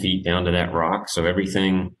 2,000 feet down to that rock. So every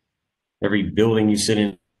building you sit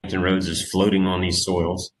in Hampton Roads is floating on these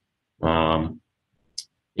soils.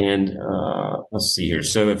 Let's see here.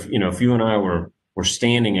 So if you and I were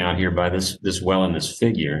standing out here by this well in this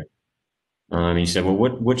figure, and you said, well,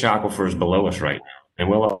 which aquifer is below us right now? And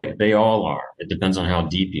well, they all are. It depends on how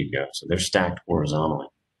deep you go. So they're stacked horizontally.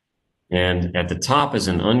 And at the top is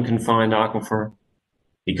an unconfined aquifer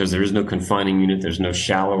because there is no confining unit. There's no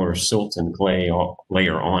shallower silt and clay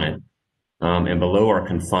layer on it. And below are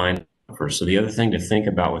confined aquifers. So the other thing to think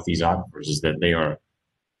about with these aquifers is that they are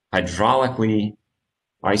hydraulically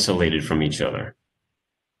isolated from each other.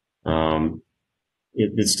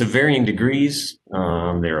 It's to varying degrees.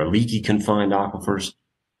 There are leaky confined aquifers.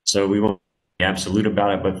 So we won't be absolute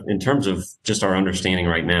about it, but in terms of just our understanding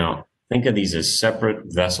right now, think of these as separate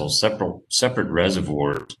vessels, separate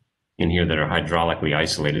reservoirs in here that are hydraulically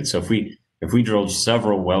isolated. So if we drilled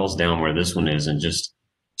several wells down where this one is and just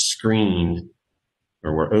screened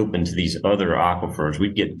or were open to these other aquifers,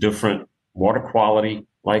 we'd get different water quality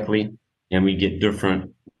likely, and we get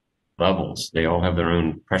different levels. They all have their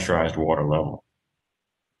own pressurized water level.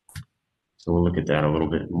 So we'll look at that a little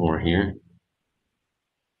bit more here.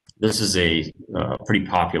 This is a pretty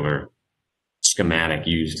popular schematic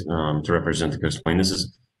used to represent the coastal plain. This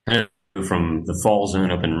is kind of from the fall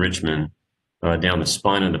zone up in Richmond down the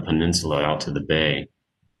spine of the peninsula out to the bay,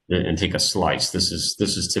 and take a slice. This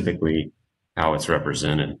is typically how it's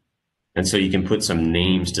represented. And so you can put some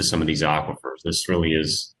names to some of these aquifers. This really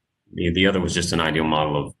is, the other was just an ideal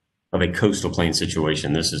model of a coastal plain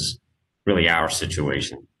situation. This is really our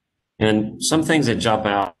situation. And some things that jump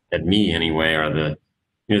out at me anyway are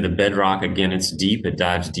the bedrock. Again, it's deep. It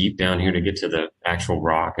dives deep down here to get to the actual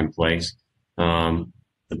rock in place. The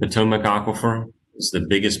Potomac Aquifer is the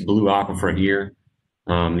biggest blue aquifer here.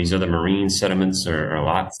 These other marine sediments are a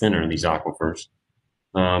lot thinner, these aquifers.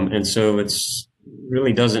 And so it's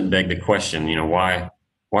really doesn't beg the question, why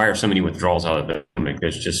are so many withdrawals out of the Potomac?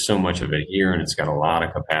 There's just so much of it here, and it's got a lot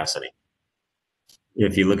of capacity.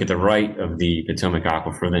 If you look at the right of the Potomac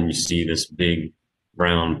Aquifer, then you see this big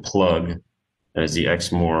brown plug that is the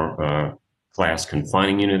Exmoor class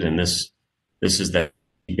confining unit, and this is that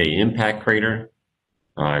Bay impact crater.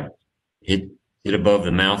 Hit above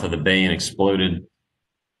the mouth of the bay and exploded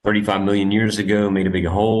 35 million years ago, made a big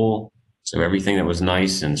hole. So everything that was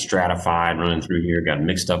nice and stratified running through here got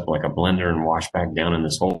mixed up like a blender and washed back down in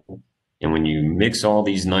this hole. And when you mix all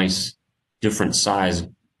these nice different size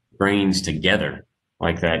grains together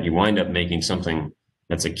like that, you wind up making something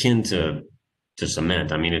that's akin to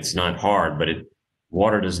cement. I mean, it's not hard, but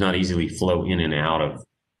water does not easily flow in and out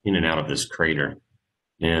of this crater.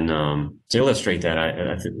 And to illustrate that,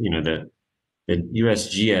 I think the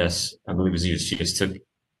USGS, I believe it was USGS,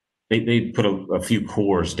 they put a few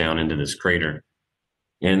cores down into this crater,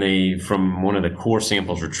 and they, from one of the core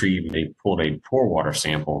samples retrieved, they pulled a pore water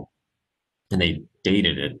sample, and they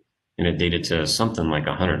dated it, and it dated to something like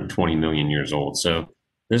 120 million years old. So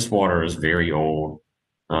this water is very old.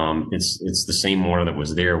 It's the same water that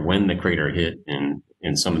was there when the crater hit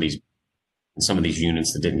in some of these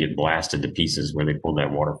units that didn't get blasted to pieces where they pulled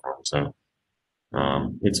that water from. So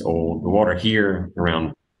it's old. The water here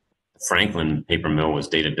around Franklin paper mill was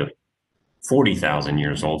dated to 40,000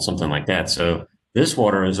 years old, something like that. So this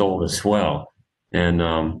water is old as well. And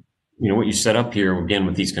what you set up here again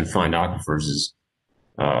with these confined aquifers is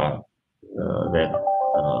that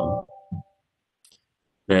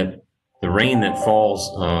the rain that falls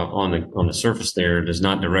on the surface there does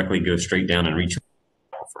not directly go straight down and reach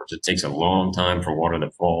aquifers. It takes a long time for water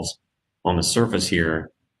that falls on the surface here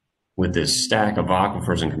with this stack of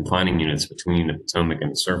aquifers and confining units between the Potomac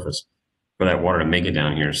and the surface for that water to make it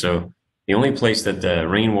down here. So the only place that the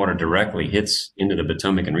rainwater directly hits into the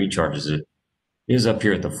Potomac and recharges it is up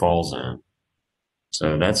here at the fall zone.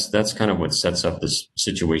 So that's kind of what sets up this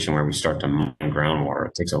situation where we start to mine groundwater.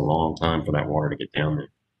 It takes a long time for that water to get down there.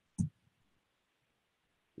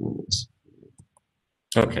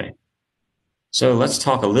 Okay. So let's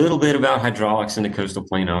talk a little bit about hydraulics in the coastal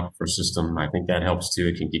plain aquifer system. I think that helps too.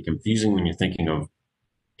 It can get confusing when you're thinking of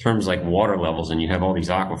terms like water levels and you have all these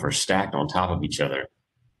aquifers stacked on top of each other.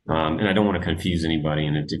 And I don't want to confuse anybody.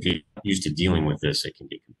 And if you're used to dealing with this, it can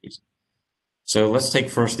get confusing. So let's take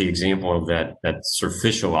first the example of that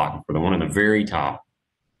superficial aquifer, the one on the very top.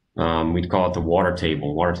 We'd call it the water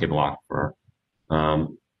table aquifer.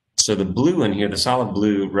 So the blue in here, the solid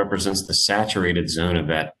blue, represents the saturated zone of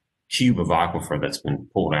that cube of aquifer that's been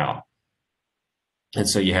pulled out. And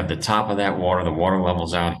so you have the top of that water, the water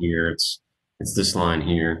level's out here. It's this line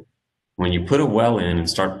here. When you put a well in and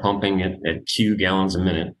start pumping it at Q gallons a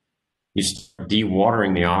minute, you start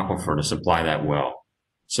dewatering the aquifer to supply that well.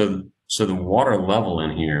 So the water level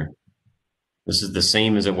in here, this is the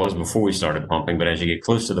same as it was before we started pumping, but as you get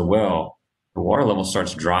close to the well, the water level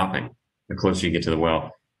starts dropping the closer you get to the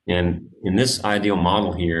well. And in this ideal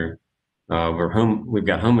model here, we've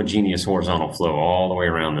got homogeneous horizontal flow all the way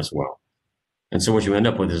around this well. And so what you end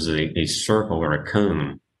up with is a circle or a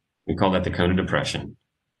cone. We call that the cone of depression.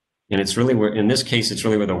 And it's really where, in this case, it's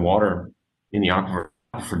really where the water in the aquifer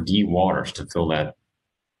dewaters to fill that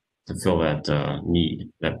need,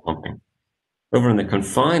 that pumping. Over in the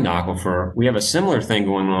confined aquifer, we have a similar thing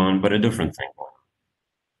going on, but a different thing going on.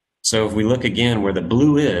 So if we look again, where the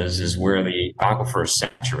blue is where the aquifer is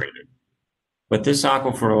saturated. But this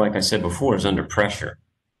aquifer, like I said before, is under pressure.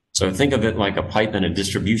 So think of it like a pipe in a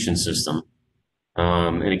distribution system.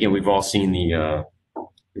 And again, we've all seen the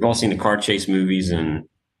car chase movies, and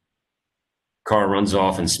car runs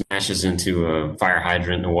off and smashes into a fire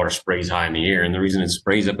hydrant and the water sprays high in the air. And the reason it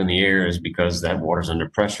sprays up in the air is because that water's under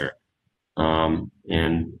pressure.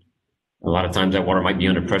 And a lot of times that water might be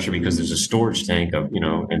under pressure because there's a storage tank of,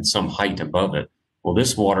 and some height above it. Well,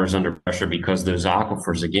 this water is under pressure because those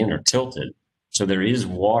aquifers, again, are tilted. So there is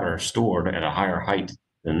water stored at a higher height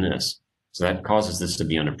than this. So that causes this to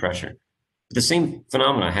be under pressure. But the same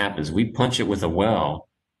phenomena happens. We punch it with a well,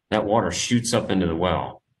 that water shoots up into the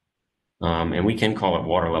well. And we can call it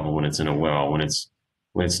water level when it's in a well. When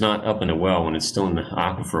it's not up in a well, when it's still in the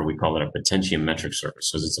aquifer, we call it a potentiometric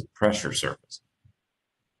surface, because it's a pressure surface.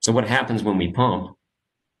 So what happens when we pump?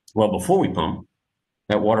 Well, before we pump,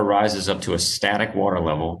 that water rises up to a static water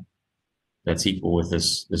level that's equal with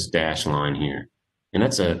this dashed line here. And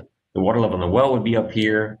that's the water level in the well would be up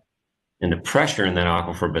here, and the pressure in that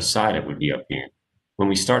aquifer beside it would be up here. When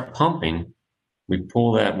we start pumping, we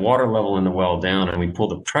pull that water level in the well down, and we pull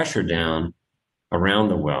the pressure down around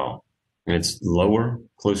the well. And it's lower,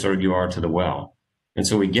 closer you are to the well. And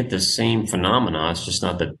so we get this same phenomena. It's just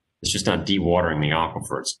not dewatering the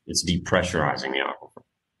aquifer. It's depressurizing the aquifer.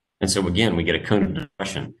 And so again, we get a cone of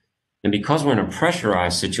depression. And because we're in a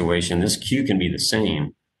pressurized situation, this Q can be the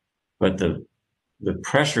same, but the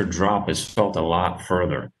pressure drop is felt a lot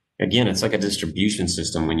further. Again, it's like a distribution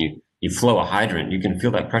system. When you flow a hydrant, you can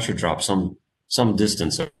feel that pressure drop some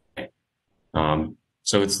distance away.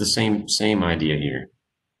 So it's the same idea here.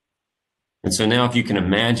 And so now if you can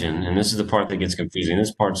imagine, and this is the part that gets confusing,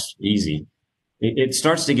 this part's easy. It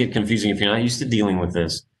starts to get confusing if you're not used to dealing with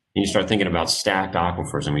this, and you start thinking about stacked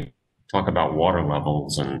aquifers, and we talk about water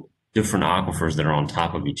levels and different aquifers that are on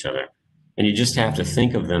top of each other. And you just have to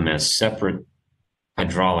think of them as separate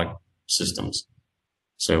hydraulic systems.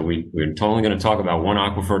 So we're only going to talk about one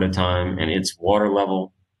aquifer at a time, and its water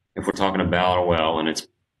level, if we're talking about a well, and its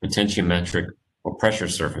potentiometric or pressure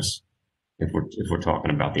surface, if we're talking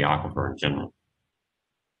about the aquifer in general.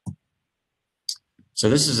 So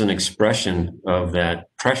this is an expression of that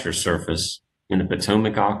pressure surface in the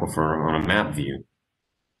Potomac Aquifer on a map view.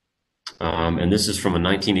 And this is from a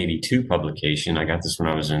 1982 publication. I got this when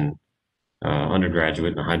I was in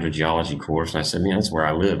undergraduate in a hydrogeology course. And I said, man, that's where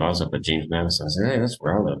I live. I was up at James Madison. I said, hey, that's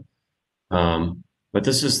where I live. But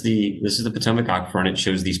this is the Potomac Aquifer, and it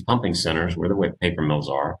shows these pumping centers where the wet paper mills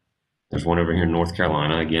are. There's one over here in North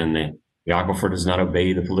Carolina. Again, the aquifer does not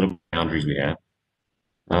obey the political boundaries we have.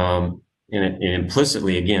 And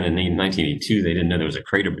implicitly, again, in 1982, they didn't know there was a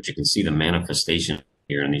crater, but you can see the manifestation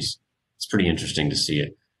here in these. It's pretty interesting to see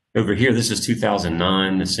it. Over here, this is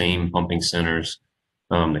 2009, the same pumping centers.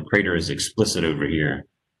 The crater is explicit over here,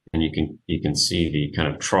 and you can see the kind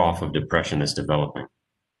of trough of depression that's developing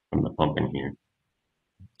from the pumping here.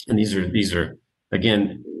 And these are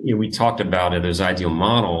again, we talked about it, those ideal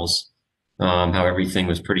models, how everything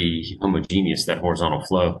was pretty homogeneous, that horizontal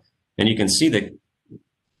flow. And you can see that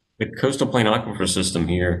the coastal plain aquifer system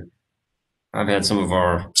here, I've had some of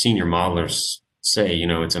our senior modelers say,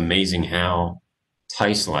 it's amazing how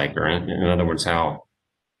Tice-like, or in other words, how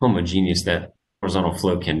homogeneous that horizontal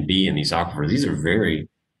flow can be in these aquifers. These are very,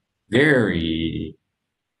 very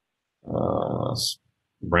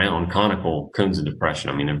round, conical cones of depression.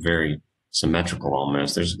 I mean, they're very symmetrical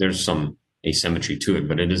almost. There's some asymmetry to it,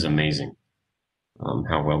 but it is amazing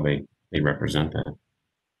how well they represent that.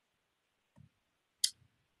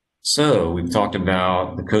 So we've talked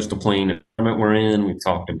about the coastal plain environment we're in. We've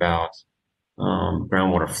talked about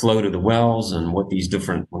groundwater flow to the wells and what these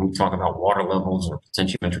different, when we talk about water levels or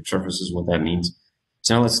potentiometric surfaces, what that means.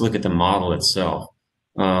 So now let's look at the model itself.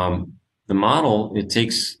 The model, it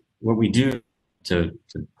takes what we do to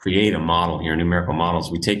create a model here, numerical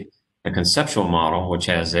models. We take a conceptual model, which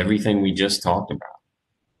has everything we just talked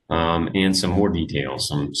about, and some more details,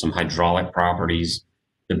 some hydraulic properties,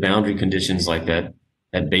 the boundary conditions like that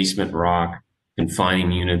basement rock,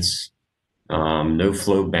 confining units, no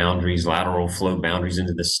flow boundaries, lateral flow boundaries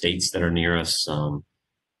into the states that are near us,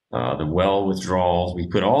 the well withdrawals. We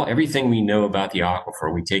put everything we know about the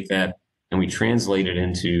aquifer, we take that and we translate it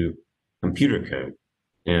into computer code.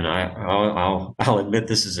 And I'll admit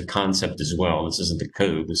this is a concept as well. This isn't the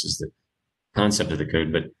code. This is the concept of the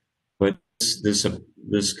code. But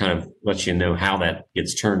this kind of lets you know how that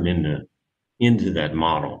gets turned into that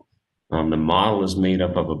model. The model is made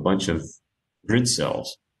up of a bunch of grid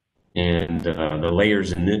cells, and the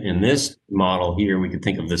layers in this model here, we could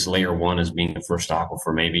think of this layer 1 as being the first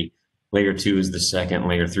aquifer, maybe layer 2 is the second,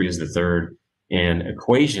 layer 3 is the third, and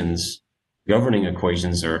equations, governing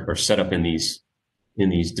equations, are set up in these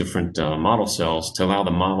different model cells to allow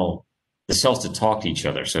the cells to talk to each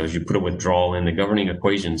other. So as you put a withdrawal in, the governing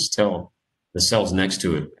equations tell the cells next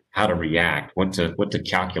to it how to react, what to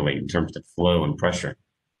calculate in terms of flow and pressure.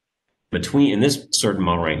 In this certain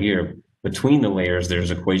model right here, between the layers,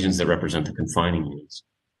 there's equations that represent the confining units.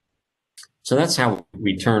 So that's how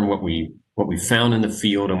we turn what we found in the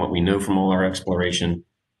field and what we know from all our exploration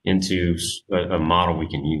into a model we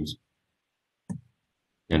can use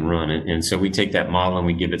and run it. And so we take that model and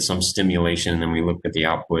we give it some stimulation, and then we look at the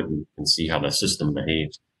output and see how the system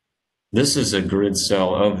behaves. This is a grid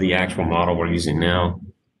cell of the actual model we're using now.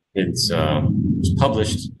 It was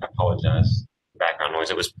published, I apologize, background noise.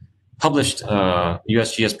 It was published,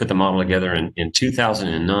 USGS put the model together in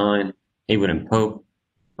 2009, Haywood and Pope.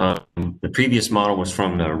 The previous model was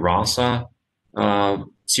from the RASA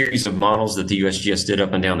series of models that the USGS did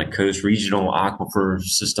up and down the coast, regional aquifer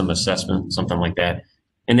system assessment, something like that.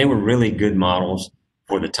 And they were really good models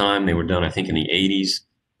for the time. They were done, I think, in the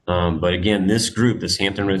 80s. But again, this group, this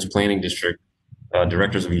Hampton Roads Planning District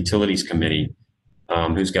Directors of Utilities Committee,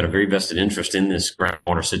 who's got a very vested interest in this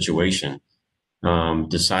groundwater situation,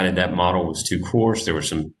 decided that model was too coarse. There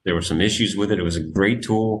were some issues with it. It was a great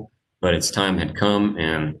tool, but its time had come,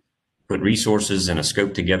 and put resources and a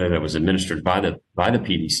scope together that was administered by the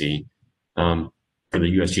PDC for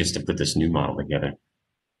the USGS to put this new model together.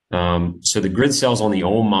 So the grid cells on the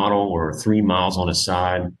old model were 3 miles on a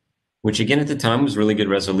side, which again at the time was really good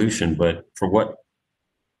resolution, but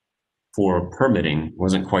for permitting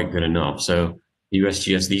wasn't quite good enough. So the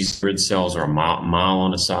USGS, these grid cells are a mile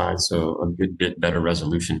on a side, so a good bit better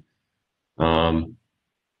resolution.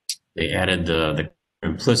 They added the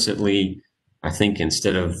implicitly, I think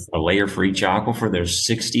instead of a layer for each aquifer, there's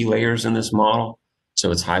 60 layers in this model.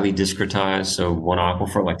 So it's highly discretized. So one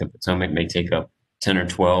aquifer like the Potomac may take up 10 or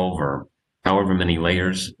 12 or however many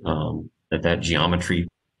layers that geometry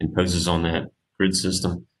imposes on that grid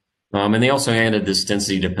system. And they also added this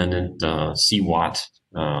density dependent CWAT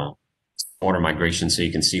water migration. So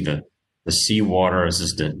you can see the seawater as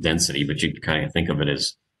just the density, but you can kind of think of it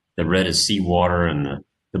as the red is seawater and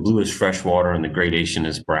the blue is fresh water and the gradation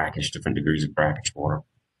is brackish, different degrees of brackish water.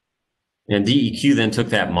 And DEQ then took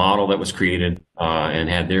that model that was created and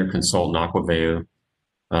had their consultant Aquaveo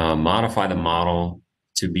modify the model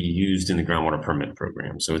to be used in the groundwater permit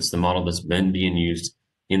program. So it's the model that's been being used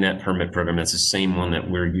in that permit program. That's the same one that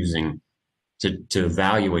we're using to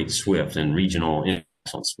evaluate SWIFT and regional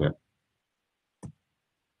impacts on SWIFT.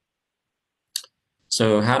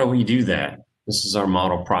 So how do we do that? This is our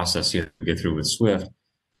model process you have to get through with SWIFT.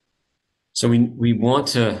 So we want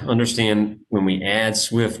to understand when we add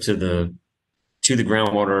SWIFT to the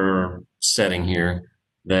groundwater setting here,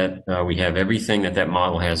 that we have everything that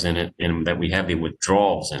model has in it, and that we have the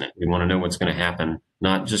withdrawals in it. We want to know what's going to happen,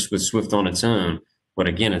 not just with SWIFT on its own, but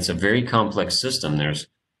again, it's a very complex system. There's,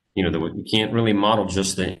 you can't really model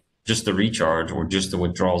just the recharge or just the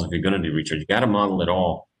withdrawals if you're going to do recharge. You got to model it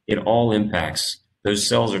all. It all impacts. Those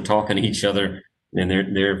cells are talking to each other, and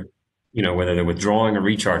they're whether they're withdrawing or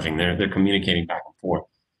recharging, they're communicating back and forth.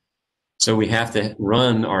 So we have to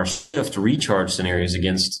run our SWIFT recharge scenarios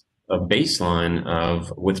against a baseline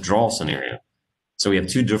of withdrawal scenario. So we have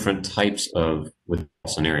 2 different types of withdrawal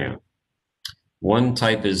scenario. One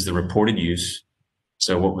type is the reported use.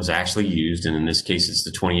 So what was actually used, and in this case, it's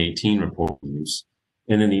the 2018 reported use.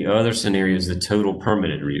 And then the other scenario is the total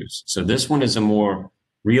permitted use. So this one is a more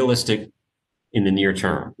realistic in the near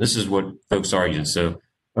term. This is what folks are using. So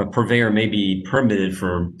a purveyor may be permitted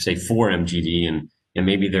for, say, 4 MGD, and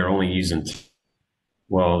maybe they're only using,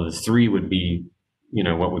 the 3 would be,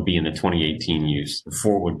 what would be in the 2018 use. The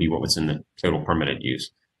 4 would be what was in the total permitted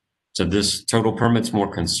use. So this total permit's more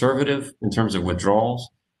conservative in terms of withdrawals,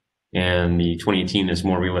 and the 2018 is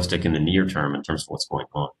more realistic in the near term in terms of what's going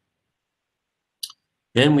on.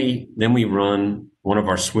 Then we run one of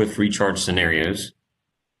our SWIFT recharge scenarios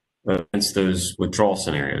against those withdrawal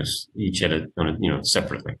scenarios, each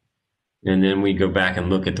separately. And then we go back and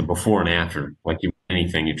look at the before and after, like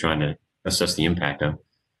anything you're trying to assess the impact of.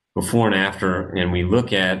 Before and after, and we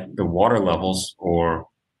look at the water levels or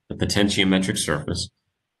the potentiometric surface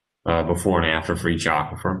before and after for each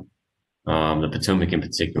aquifer. The Potomac in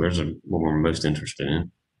particular is what we're most interested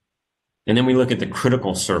in. And then we look at the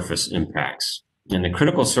critical surface impacts. And the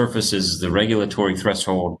critical surface is the regulatory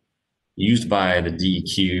threshold used by the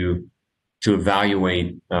DEQ to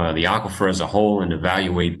evaluate the aquifer as a whole and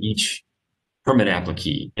evaluate each permit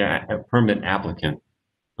applicant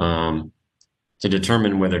to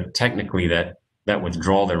determine whether technically that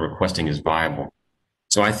withdrawal they're requesting is viable.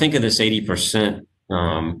 So I think of this 80%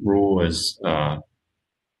 rule as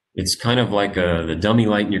it's kind of like the dummy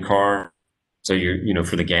light in your car. So you're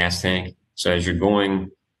for the gas tank. So as you're going,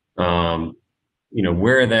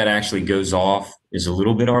 where that actually goes off is a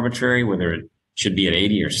little bit arbitrary, whether it should be at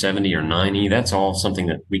 80 or 70 or 90. That's all something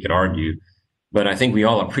that we could argue. But I think we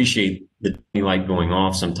all appreciate the dummy light going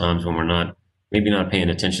off sometimes when we're maybe not paying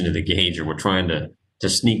attention to the gauge, or we're trying to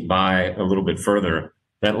sneak by a little bit further.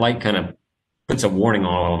 That light kind of puts a warning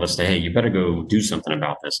on all of us that, hey, you better go do something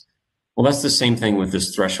about this. Well, that's the same thing with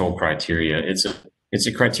this threshold criteria. It's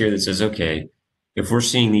a criteria that says, okay, if we're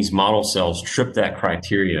seeing these model cells trip that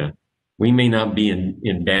criteria, we may not be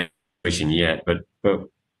in bad situation yet, but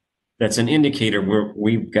that's an indicator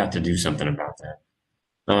we've got to do something about that.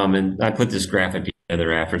 And I put this graphic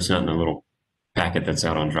together after. It's not in a little packet that's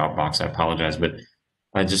out on Dropbox. I apologize, but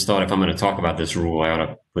I just thought if I'm going to talk about this rule, I ought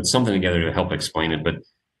to put something together to help explain it. But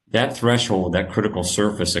that threshold, that critical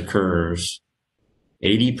surface occurs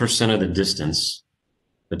 80% of the distance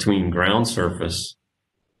between ground surface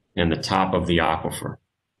and the top of the aquifer.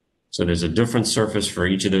 So there's a different surface for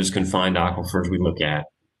each of those confined aquifers we look at.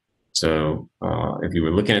 So if you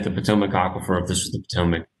were looking at the Potomac aquifer, if this was the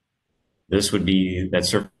Potomac, this would be, that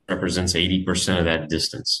surface represents 80% of that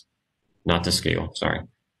distance, not to scale, sorry.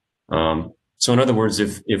 So in other words,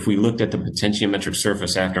 if we looked at the potentiometric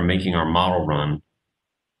surface after making our model run,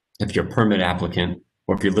 if you're a permit applicant,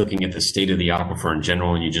 or if you're looking at the state of the aquifer in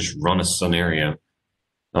general and you just run a scenario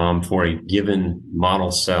for a given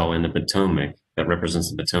model cell in the Potomac that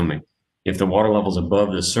represents the Potomac, if the water level is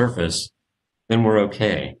above the surface, then we're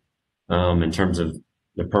okay in terms of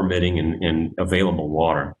the permitting and available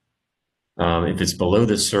water. If it's below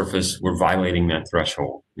the surface, we're violating that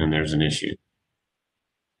threshold and there's an issue.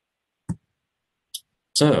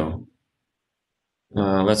 So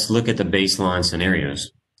let's look at the baseline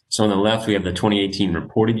scenarios. So on the left, we have the 2018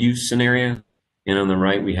 reported use scenario. And on the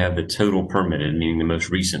right, we have the total permitted, meaning the most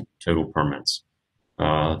recent total permits,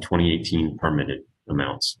 2018 permitted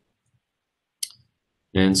amounts.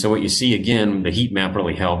 And so what you see, again, the heat map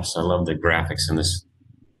really helps. I love the graphics in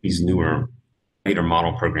these newer, later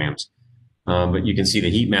model programs. But you can see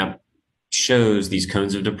the heat map shows these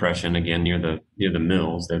cones of depression, again, near the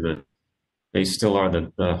mills. They still are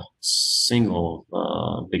the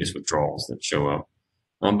single biggest withdrawals that show up.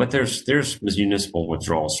 But there's municipal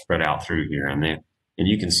withdrawals spread out through here, and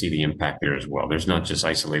you can see the impact there as well. There's not just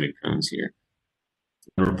isolated cones here.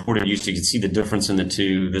 The reported use, you can see the difference in the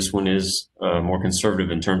two. This one is more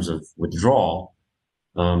conservative in terms of withdrawal,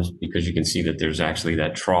 because you can see that there's actually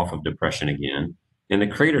that trough of depression again. And the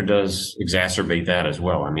crater does exacerbate that as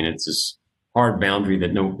well. I mean, it's this hard boundary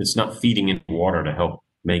that it's not feeding into water to help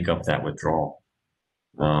make up that withdrawal.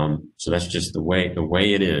 So that's just the way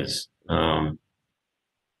it is.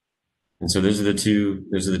 And so those are the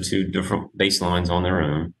two different baselines on their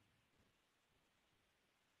own.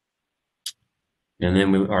 And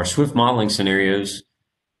then our Swift modeling scenarios,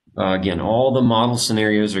 again, all the model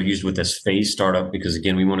scenarios are used with this phase startup because,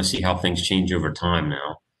 again, we want to see how things change over time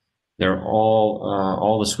now. They're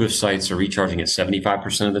all the Swift sites are recharging at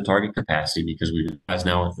 75% of the target capacity because we realize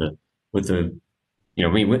now with the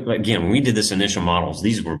again, when we did this initial models,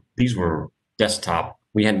 these were desktop.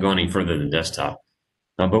 We hadn't gone any further than desktop.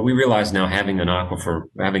 But we realize now having an aquifer,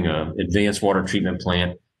 having an advanced water treatment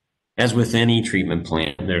plant, as with any treatment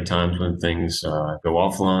plant, there are times when things go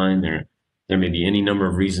offline. There may be any number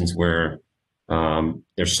of reasons where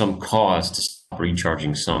there's some cause to stop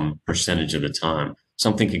recharging some percentage of the time.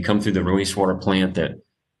 Something could come through the wastewater plant that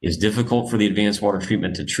is difficult for the advanced water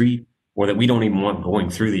treatment to treat, or that we don't even want going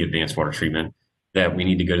through the advanced water treatment, that we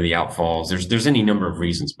need to go to the outfalls. There's any number of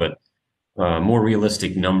reasons, but more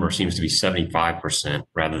realistic number seems to be 75%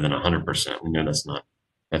 rather than 100%. We know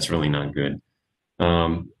that's really not good.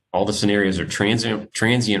 All the scenarios are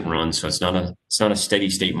transient runs, so it's not a steady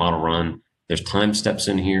state model run. There's time steps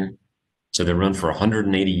in here, so they run for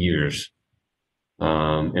 180 years,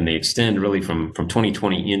 and they extend really from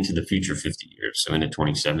 2020 into the future 50 years, so into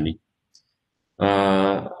 2070.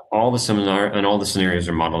 All the scenarios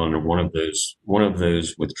are modeled under one of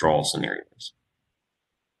those withdrawal scenarios.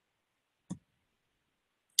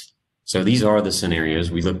 So these are the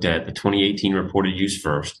scenarios. We looked at the 2018 reported use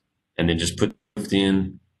first, and then just put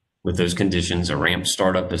in with those conditions, a ramp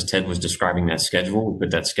startup, as Ted was describing that schedule. We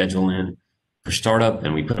put that schedule in for startup,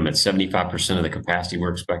 and we put them at 75% of the capacity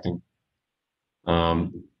we're expecting.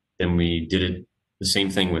 Then we did it the same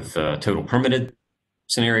thing with total permitted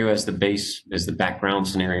scenario as the base, as the background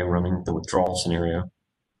scenario running, the withdrawal scenario.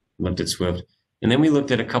 Looked at Swift. And then we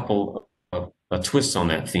looked at a couple of twists on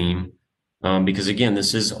that theme. Because again,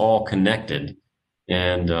 this is all connected,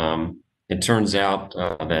 and it turns out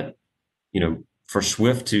that for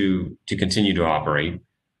Swift to continue to operate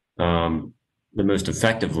the most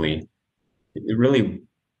effectively,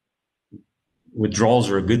 withdrawals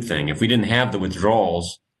are a good thing. If we didn't have the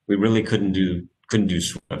withdrawals, we really couldn't do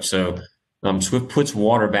Swift. So Swift puts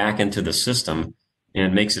water back into the system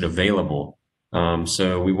and makes it available.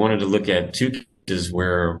 So we wanted to look at two cases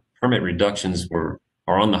where permit reductions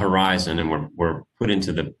are on the horizon and were put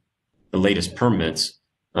into the latest permits,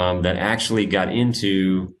 that actually got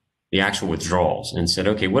into the actual withdrawals and said,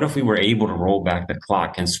 okay, what if we were able to roll back the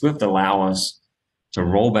clock? Can SWIFT allow us to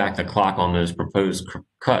roll back the clock on those proposed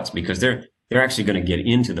cuts? Because they're actually going to get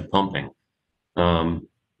into the pumping.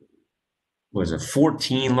 Was it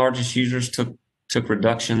 14 largest users took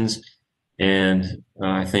reductions, and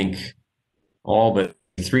I think all but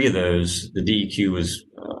 3 of those, the DEQ was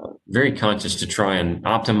very conscious to try and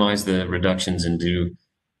optimize the reductions and do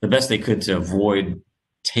the best they could to avoid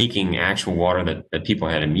taking actual water that people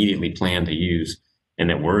had immediately planned to use and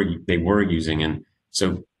that they were using. And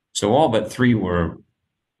so all but 3 were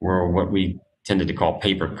what we tended to call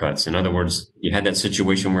paper cuts. In other words, you had that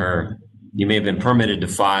situation where you may have been permitted to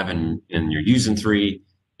 5 and you're using 3.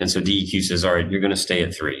 And so DEQ says, all right, you're going to stay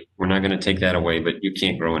at 3. We're not going to take that away, but you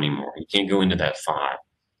can't grow anymore. You can't go into that 5.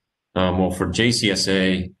 Well, for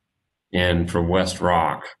JCSA and for West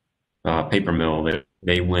Rock paper mill,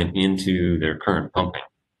 they went into their current pumping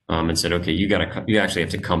and said, okay, you actually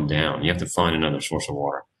have to come down. You have to find another source of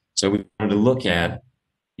water. So we wanted to look at,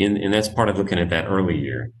 and that's part of looking at that early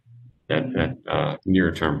year, that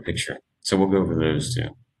nearer term picture. So we'll go over those 2.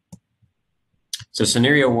 So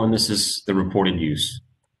scenario 1, this is the reported use.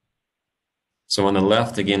 So on the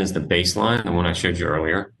left, again, is the baseline, the one I showed you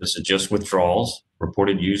earlier. This is just withdrawals,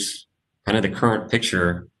 reported use, kind of the current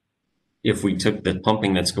picture. If we took the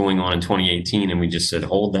pumping that's going on in 2018 and we just said,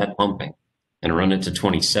 hold that pumping and run it to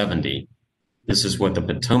 2070, this is what the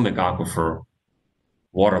Potomac Aquifer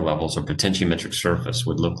water levels or potentiometric surface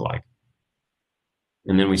would look like.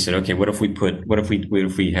 And then we said, okay, what if we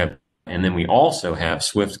have, and then we also have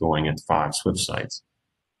SWIFT going at 5 SWIFT sites.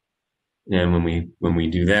 And when we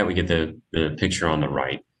do that, we get the picture on the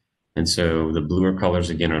right. And so the bluer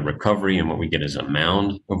colors again are recovery, and what we get is a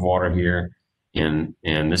mound of water here. And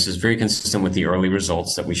this is very consistent with the early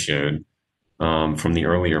results that we showed from the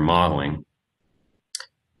earlier modeling.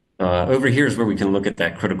 Over here is where we can look at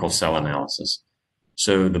that critical cell analysis.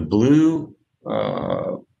 So the blue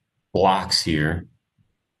blocks here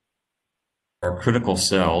are critical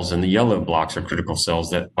cells, and the yellow blocks are critical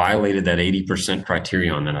cells that violated that 80%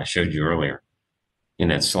 criterion that I showed you earlier in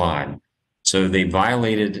that slide. So they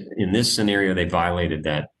violated, in this scenario, they violated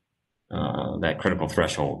that critical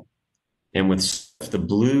threshold. And with the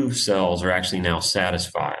blue cells are actually now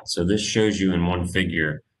satisfied. So this shows you in one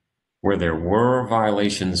figure where there were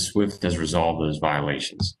violations, SWIFT has resolved those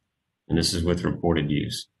violations. And this is with reported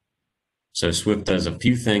use. So SWIFT does a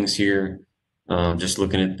few things here. Just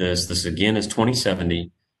looking at this again is 2070.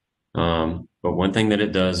 But one thing that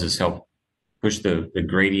it does is help push the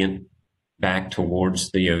gradient back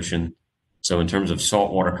towards the ocean. So in terms of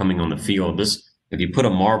salt water coming on the field, if you put a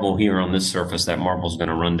marble here on this surface, that marble is going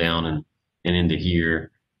to run down and into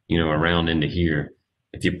here, around into here.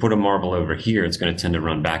 If you put a marble over here, it's going to tend to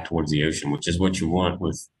run back towards the ocean, which is what you want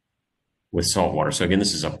with salt water. So again,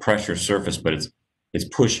 this is a pressure surface, but it's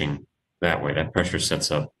pushing that way. That pressure sets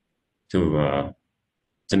up to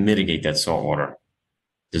mitigate that saltwater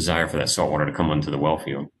desire for that saltwater to come onto the well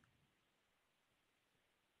field.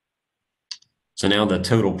 So now the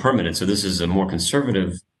total permitted. So this is a more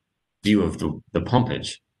conservative view of the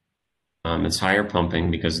pumpage. It's higher pumping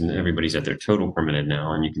because everybody's at their total permitted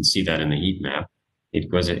now, and you can see that in the heat map. It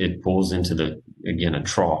pulls into again a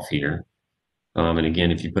trough here, and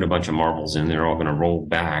again, if you put a bunch of marbles in, they're all going to roll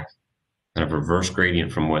back, kind of reverse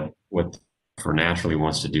gradient from what for naturally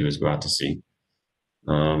wants to do is go out to sea.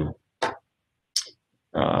 And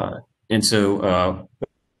so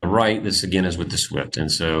right, this again is with the SWIFT.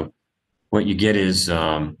 And so what you get is,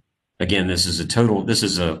 again, this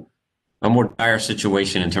is a more dire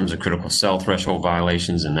situation in terms of critical cell threshold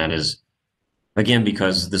violations. And that is, again,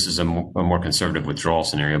 because this is a more conservative withdrawal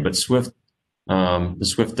scenario, but the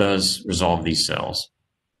SWIFT does resolve these cells.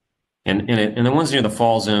 And the ones near the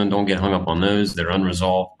fall zone, don't get hung up on those. They're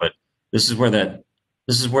unresolved, but this is where the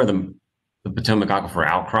Potomac Aquifer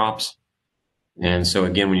outcrops. And so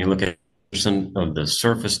again, when you look at of the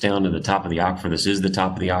surface down to the top of the aquifer, this is the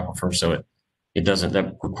top of the aquifer, so it doesn't,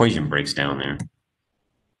 that equation breaks down there.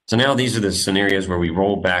 So now these are the scenarios where we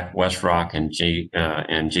roll back West Rock and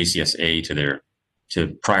JCSA to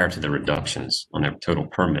prior to the reductions on their total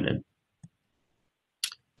permitted.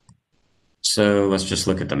 So let's just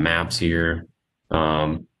look at the maps here.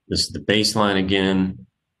 This is the baseline again,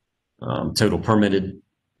 total permitted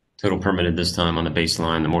this time on the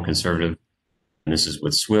baseline, the more conservative. And this is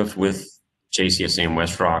with SWIFT, with JCSA and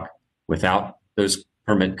West Rock. Without those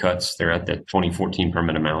permit cuts, they're at the 2014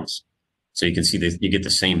 permit amounts. So you can see that you get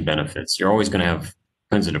the same benefits. You're always going to have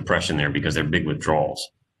tons of depression there because they're big withdrawals.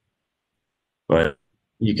 But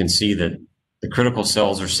you can see that the critical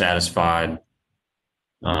cells are satisfied.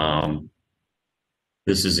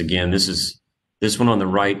 This is, again, this one on the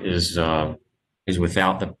right is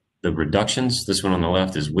without the reductions. This one on the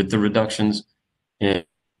left is with the reductions. And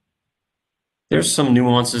there's some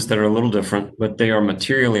nuances that are a little different, but they are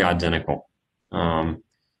materially identical.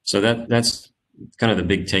 So that's kind of the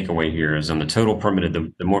big takeaway here is on the total permitted,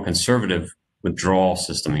 the more conservative withdrawal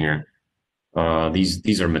system here.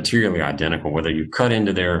 These are materially identical, whether you cut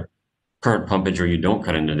into their current pumpage or you don't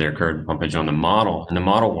cut into their current pumpage on the model. In the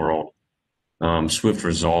model world, SWIFT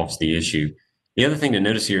resolves the issue. The other thing to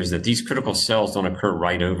notice here is that these critical cells don't occur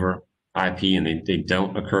right over IP, and they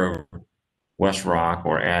don't occur over West Rock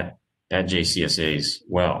or at JCSA's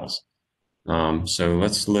wells. So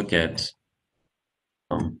let's look at,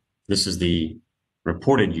 this is the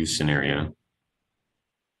reported use scenario.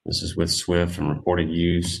 This is with SWIFT and reported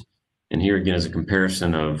use. And here again is a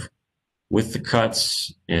comparison of with the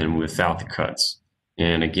cuts and without the cuts.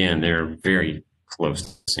 And again, they're very close to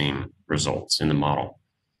the same results in the model.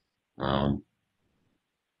 All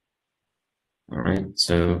right,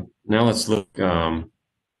 so now let's look.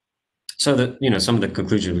 So that, you know, some of the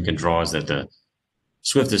conclusions we can draw is that the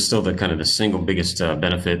SWIFT is still the kind of the single biggest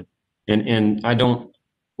benefit. And I don't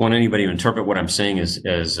want anybody to interpret what I'm saying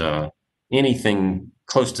as anything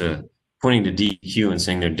close to pointing to DEQ and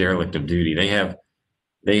saying they're derelict of duty. They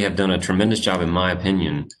have done a tremendous job, in my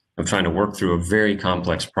opinion, of trying to work through a very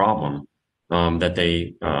complex problem that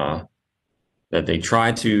they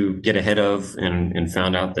tried to get ahead of and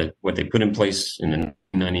found out that what they put in place in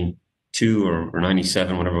 92 or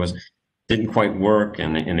 97, whatever it was, didn't quite work.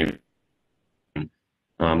 And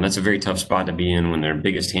that's a very tough spot to be in when their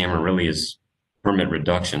biggest hammer really is permit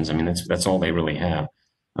reductions. I mean, that's all they really have.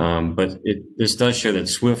 But this does show that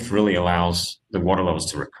SWIFT really allows the water levels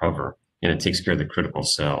to recover, and it takes care of the critical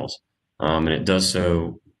cells. And it does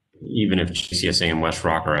so even if JCSA and West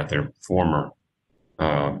Rock are at their former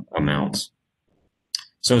amounts.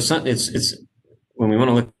 So it's when we want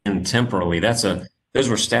to look in temporally, those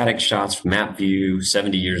were static shots, map view,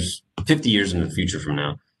 70 years, 50 years in the future from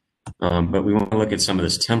now. But we want to look at some of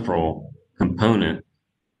this temporal component.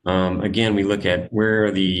 Again, we look at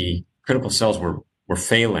where the critical cells were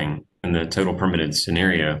failing in the total permitted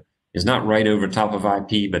scenario is not right over top of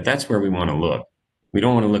IP, but that's where we want to look. We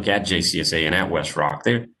don't want to look at JCSA and at West Rock.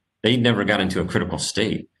 They never got into a critical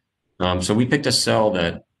state. So we picked a cell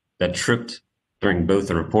that tripped during both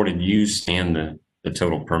the reported use and the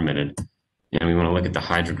total permitted. And we want to look at the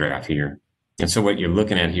hydrograph here. And so what you're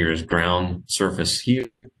looking at here is ground surface here,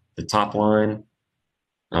 the top line.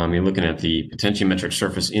 You're looking at the potentiometric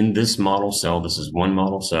surface in this model cell. This is one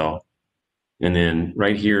model cell. And then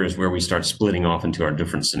right here is where we start splitting off into our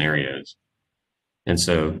different scenarios. And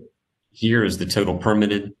so here is the total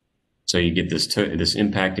permitted. So you get this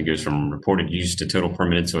impact. It goes from reported use to total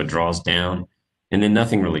permitted, so it draws down. And then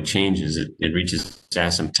nothing really changes. It reaches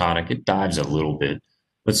asymptotic. It dives a little bit.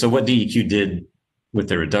 But so what DEQ did with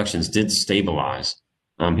the reductions did stabilize.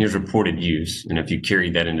 Here's reported use. And if you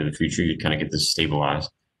carry that into the future, you kind of get this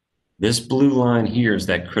stabilized. This blue line here is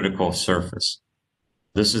that critical surface.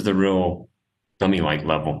 This is the real dummy-like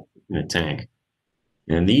level in the tank.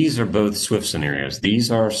 And these are both SWIFT scenarios.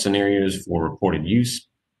 These are scenarios for reported use,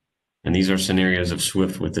 and these are scenarios of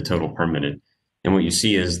SWIFT with the total permitted. And what you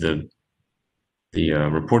see is the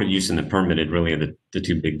reported use and the permitted really are the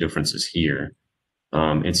two big differences here.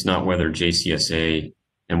 It's not whether JCSA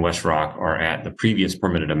and West Rock are at the previous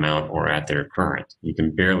permitted amount or at their current. You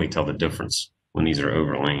can barely tell the difference when these are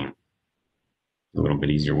overlain. A little bit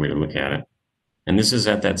easier way to look at it. And this is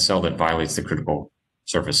at that cell that violates the critical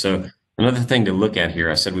surface. So another thing to look at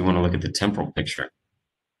here, I said we want to look at the temporal picture.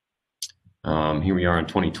 Here we are in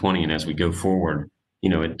 2020, and as we go forward, you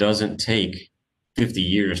know, it doesn't take 50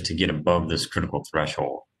 years to get above this critical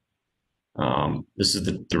threshold. This is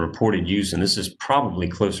the reported use, and this is probably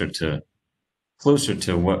closer to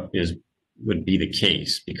what would be the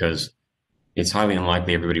case, because it's highly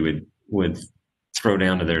unlikely everybody would throw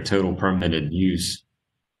down to their total permitted use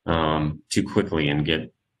too quickly and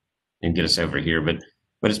get us over here. But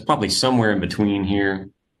it's probably somewhere in between here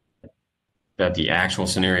that the actual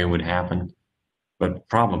scenario would happen, but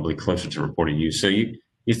probably closer to reported use. So you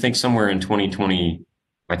think somewhere in 2020,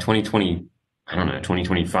 by 2020, I don't know,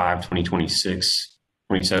 2025, 2026,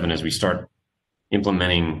 27, as we start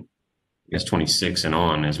implementing, I guess 26 and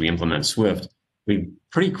on, as we implement SWIFT, we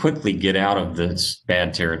pretty quickly get out of this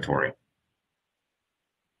bad territory.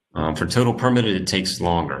 For total permitted, it takes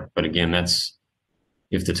longer. But again, that's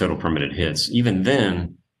if the total permitted hits. Even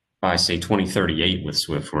then, by say 2038 with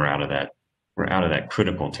SWIFT, we're out of that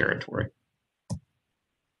critical territory.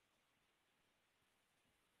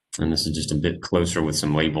 And this is just a bit closer with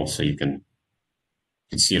some labels so you can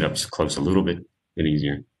see it up close a little bit bit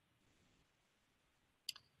easier.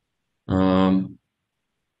 And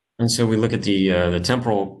so we look at the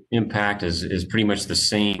temporal impact is pretty much the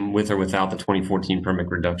same with or without the 2014 permit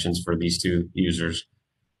reductions for these two users.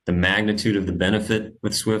 The magnitude of the benefit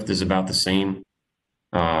with SWIFT is about the same.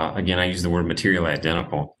 Again, I use the word materially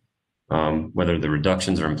identical, whether the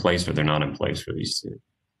reductions are in place or they're not in place for these two.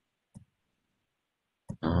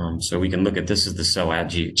 So we can look at this as the cell at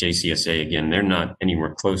JCSA. Again, they're not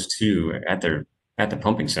anywhere close to, at the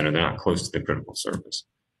pumping center, they're not close to the critical surface.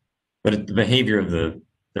 But the behavior of the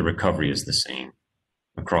recovery is the same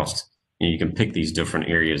across. You can pick these different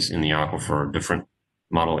areas in the aquifer, different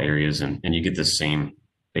model areas, and you get the same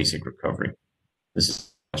basic recovery. This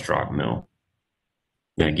is West Rock Mill.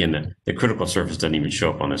 And again, the critical surface doesn't even show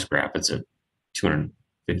up on this graph. It's at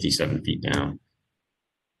 257 feet down.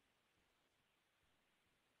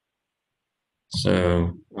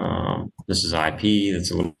 So this is IP.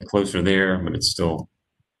 That's a little bit closer there, but it's still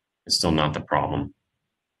not the problem.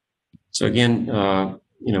 So again,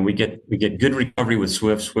 we get good recovery with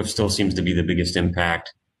SWIFT. SWIFT still seems to be the biggest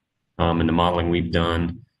impact in the modeling we've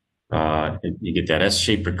done. You get that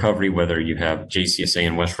S-shaped recovery, whether you have JCSA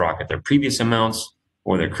and West Rock at their previous amounts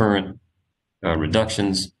or their current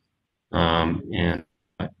reductions. And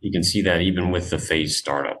you can see that even with the phase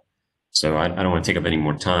startup. So I don't want to take up any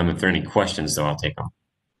more time. If there are any questions, though, I'll take them.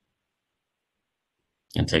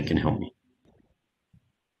 And Ted can help me.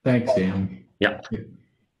 Thanks, Dan. Yeah.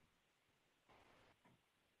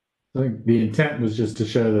 I think the intent was just to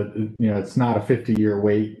show that, it's not a 50-year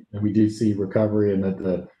wait, and we do see recovery, and that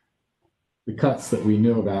the cuts that we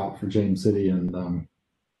knew about for James City and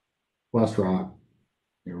West Rock,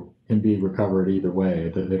 can be recovered either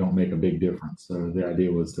way. They don't make a big difference. So the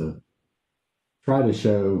idea was to try to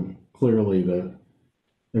show clearly that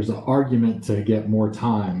there's an argument to get more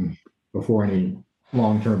time before any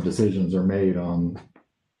long-term decisions are made on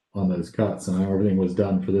those cuts. And everything was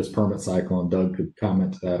done for this permit cycle, and Doug could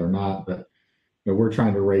comment to that or not, but we're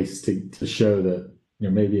trying to race to show that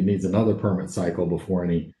maybe it needs another permit cycle before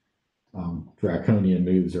any draconian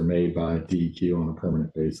moves are made by DEQ on a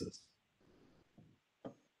permanent basis.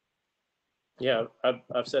 Yeah,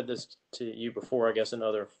 I've said this to you before, I guess, in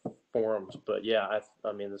other forums, but yeah,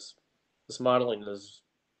 I mean, this modeling is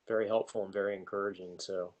very helpful and very encouraging,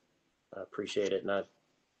 so I appreciate it, and I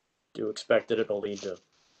do expect that it'll lead to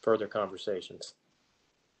further conversations.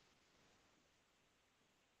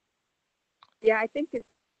 Yeah, I think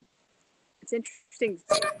it's interesting.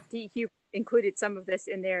 DEQ included some of this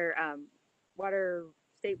in their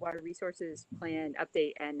state water resources plan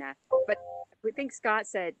update, and but I think Scott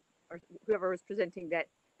said, or whoever was presenting, that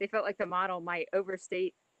they felt like the model might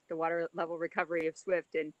overstate the water level recovery of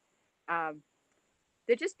SWIFT, and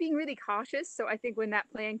they're just being really cautious. So I think when that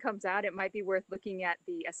plan comes out, it might be worth looking at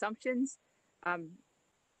the assumptions.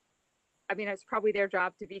 I mean, it's probably their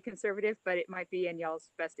job to be conservative, but it might be in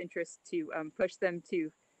y'all's best interest to push them to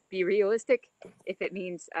be realistic if it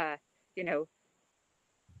means,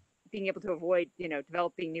 being able to avoid,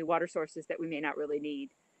 developing new water sources that we may not really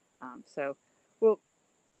need. So we'll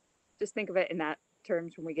just think of it in that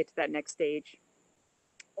terms when we get to that next stage.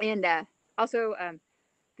 And also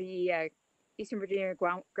the Eastern Virginia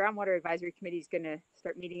Groundwater Advisory Committee is going to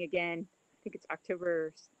start meeting again. I think it's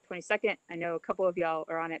October 22nd. I know a couple of y'all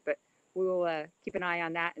are on it, but we'll keep an eye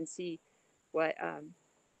on that and see what,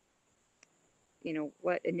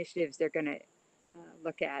 what initiatives they're going to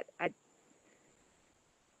look at. I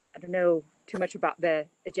don't know too much about the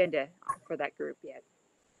agenda for that group yet.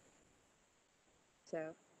 So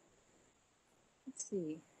let's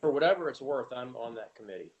see. For whatever it's worth, I'm on that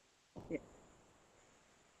committee. Yeah.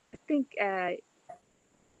 I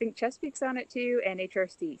think Chesapeake's on it too, and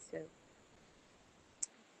HRC. So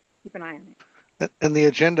keep an eye on it. And the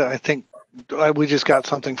agenda, I think we just got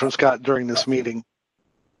something from Scott during this meeting.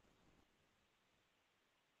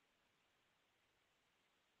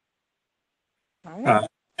 All right.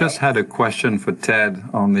 Just had a question for Ted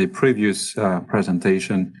on the previous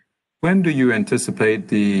presentation. When do you anticipate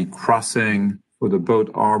the crossing for the Boat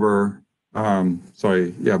Harbor,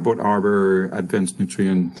 Boat Harbor Advanced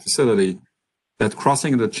Nutrient Facility, that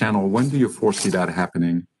crossing of the channel, when do you foresee that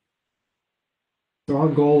happening? So our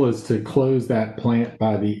goal is to close that plant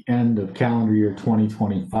by the end of calendar year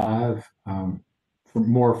 2025,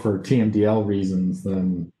 more for TMDL reasons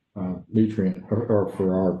than nutrient or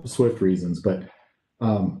for our SWIFT reasons. But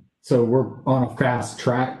so we're on a fast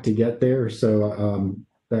track to get there. So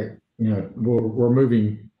we're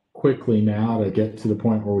moving quickly now to get to the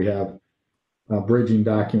point where we have bridging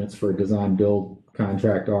documents for a design build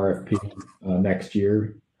contract RFP next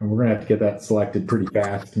year. And we're going to have to get that selected pretty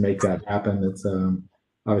fast to make that happen. It's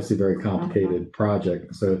obviously very complicated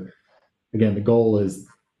project. So again, the goal is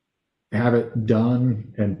have it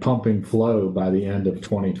done and pumping flow by the end of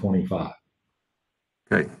 2025.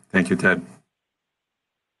 Okay, thank you, Ted.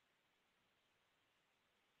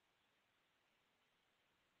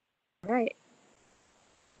 All right.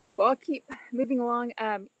 Well, I'll keep moving along.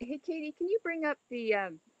 Hey, Katie, can you bring up the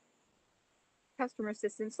customer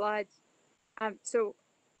assistance slides? So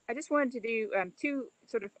I just wanted to do two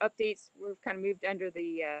sort of updates. We've kind of moved under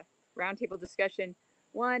the roundtable discussion.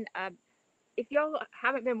 One, if y'all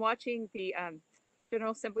haven't been watching the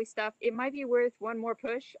General Assembly stuff, it might be worth one more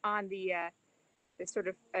push on the sort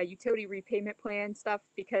of utility repayment plan stuff,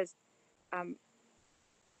 because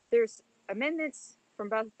there's amendments from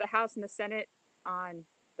both the House and the Senate on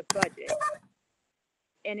the budget.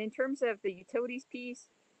 And in terms of the utilities piece,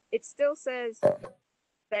 it still says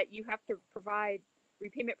that you have to provide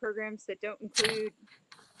repayment programs that don't include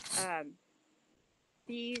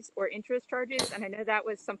fees or interest charges. And I know that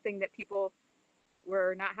was something that people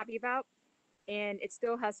were not happy about. And it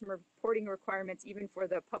still has some reporting requirements, even for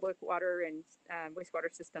the public water and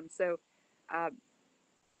wastewater system. So I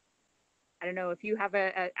don't know, if you have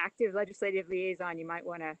an active legislative liaison, you might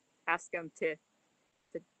want to ask them to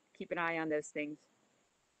keep an eye on those things.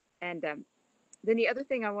 And then the other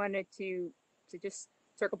thing I wanted to just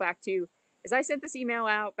circle back to is I sent this email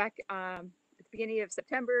out back at the beginning of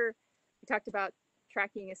September. We talked about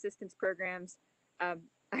tracking assistance programs. I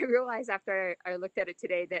realized after I looked at it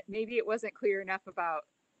today that maybe it wasn't clear enough about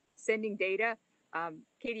sending data.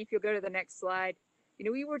 Katie, if you'll go to the next slide. You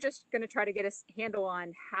know, we were just going to try to get a handle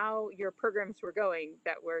on how your programs were going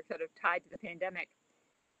that were sort of tied to the pandemic.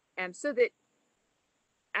 And so that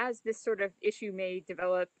as this sort of issue may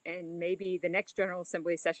develop and maybe the next General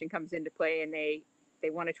Assembly session comes into play and they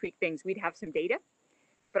want to tweak things, we'd have some data.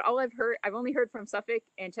 But all I've only heard from Suffolk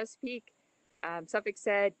and Chesapeake. Suffolk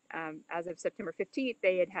said as of September 15th,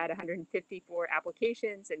 they had 154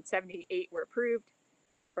 applications and 78 were approved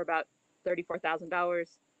for about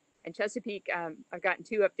 $34,000. And Chesapeake, I've gotten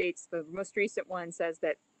two updates. The most recent one says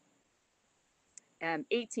that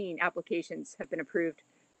 18 applications have been approved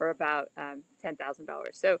for about $10,000.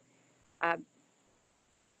 So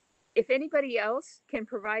if anybody else can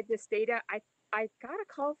provide this data, I got a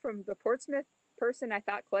call from the Portsmouth person I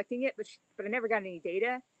thought collecting it, but I never got any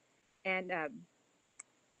data. And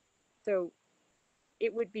so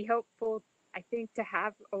it would be helpful, I think, to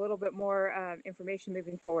have a little bit more information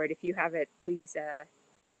moving forward. If you have it, please.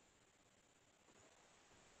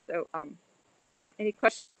 So any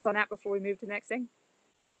questions on that before we move to the next thing?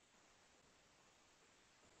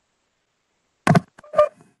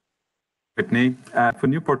 Whitney, for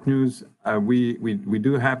Newport News, we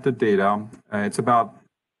do have the data. It's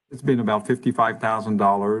been about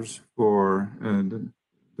 $55,000 for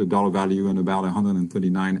the dollar value and about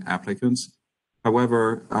 139 applicants.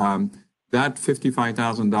 However, that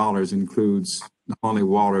 $55,000 includes not only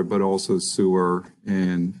water, but also sewer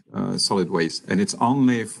and solid waste. And it's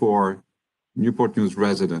only for Newport News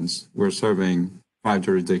residents. We're serving 5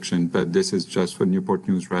 jurisdictions, but this is just for Newport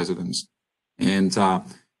News residents. And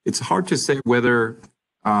it's hard to say whether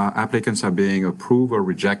applicants are being approved or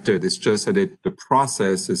rejected. It's just that the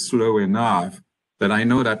process is slow enough that I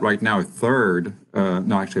know that right now a third,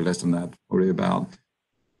 no, actually less than that, probably about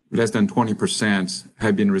less than 20%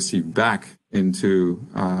 have been received back into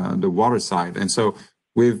the water side. And so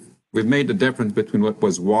we've made the difference between what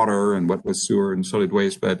was water and what was sewer and solid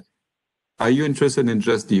waste. But are you interested in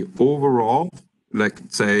just the overall, like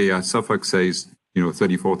say Suffolk says, you know,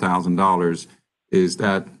 $34,000? Is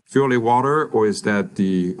that purely water, or is that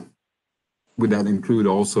would that include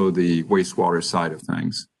also the wastewater side of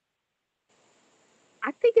things?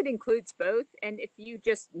 I think it includes both. And if you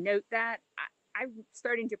just note that, I'm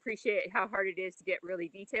starting to appreciate how hard it is to get really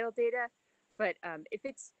detailed data. But if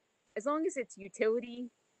it's, as long as it's utility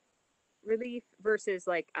relief versus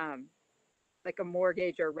like a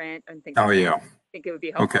mortgage or rent and things like that, I think it would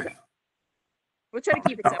be helpful. Okay. We'll try to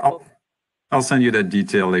keep it simple. I'll send you that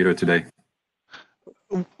detail later today.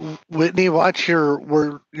 Whitney, watch your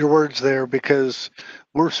words there, because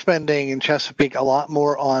we're spending in Chesapeake a lot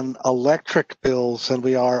more on electric bills than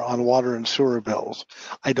we are on water and sewer bills.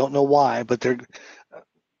 I don't know why, but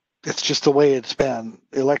it's just the way it's been.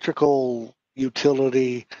 Electrical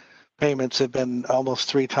utility payments have been almost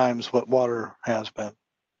 3 times what water has been.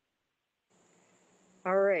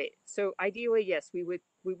 All right. So ideally, yes, we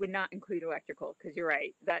would not include electrical, because you're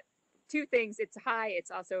right. That two things, it's high,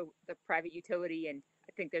 it's also the private utility, and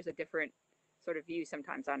I think there's a different sort of view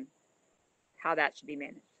sometimes on how that should be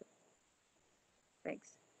managed. Thanks.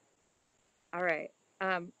 All right.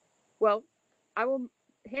 Well, I will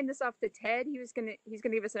hand this off to Ted. He's gonna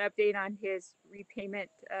give us an update on his repayment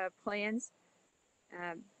plans.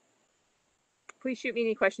 Please shoot me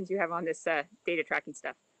any questions you have on this data tracking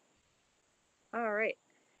stuff. All right.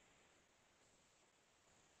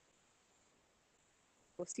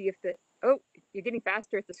 We'll see if the, oh, you're getting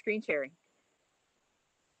faster at the screen sharing.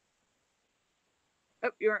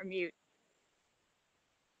 Oh, you're on mute.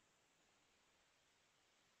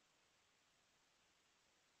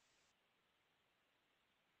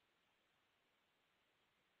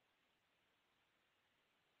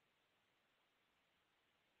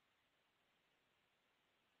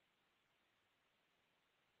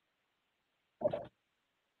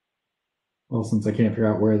 Well, since I can't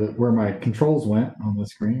figure out where my controls went on the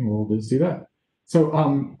screen, we'll just do that.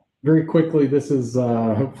 So very quickly, this is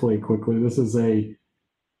hopefully quickly, this is a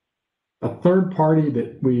third party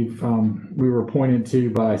that we were appointed to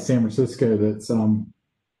by San Francisco that's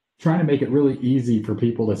trying to make it really easy for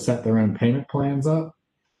people to set their own payment plans up.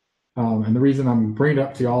 And the reason I'm bringing it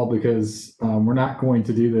up to y'all because we're not going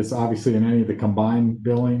to do this obviously in any of the combined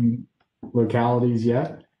billing localities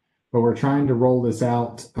yet, but we're trying to roll this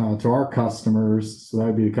out to our customers. So that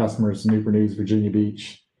would be the customers in Newport News, Virginia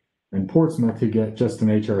Beach, and Portsmouth who get just an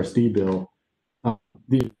HRSD bill.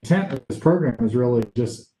 The intent of this program is really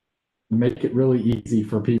just to make it really easy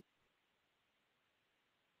for people.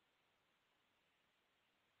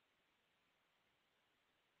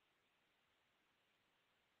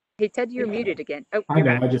 Hey, Ted, you're muted again. Oh, I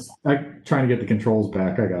know. I'm trying to get the controls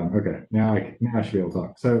back. I got them. Okay. Now I should be able to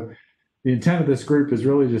talk. So the intent of this group is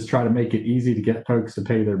really just try to make it easy to get folks to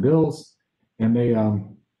pay their bills. And they,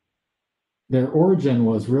 their origin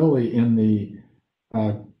was really in the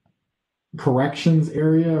corrections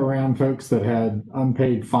area around folks that had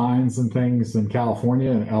unpaid fines and things in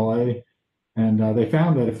California and LA. And they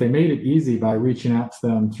found that if they made it easy by reaching out to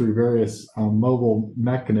them through various mobile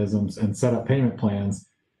mechanisms and set up payment plans,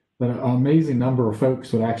 that an amazing number of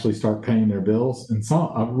folks would actually start paying their bills, and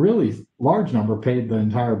a really large number paid the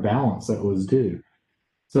entire balance that was due.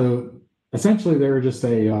 So essentially, they're just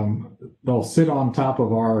they'll sit on top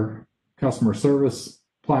of our customer service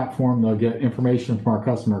platform. They'll get information from our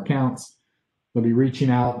customer accounts. They'll be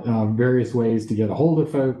reaching out various ways to get a hold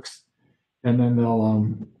of folks, and then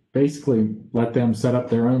they'll basically let them set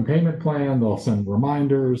up their own payment plan. They'll send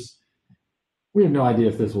reminders. We have no idea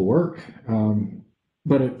if this will work.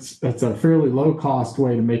 But it's a fairly low cost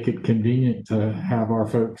way to make it convenient to have our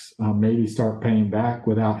folks maybe start paying back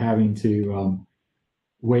without having to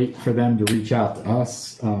wait for them to reach out to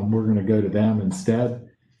us. We're going to go to them instead.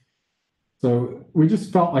 So we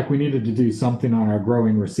just felt like we needed to do something on our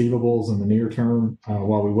growing receivables in the near term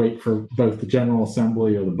while we wait for both the General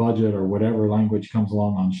Assembly or the budget or whatever language comes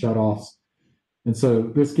along on shutoffs. And so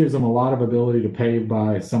this gives them a lot of ability to pay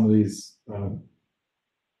by some of these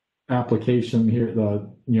application here, the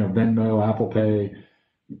Venmo, Apple Pay,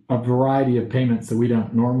 a variety of payments that we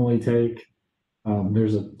don't normally take.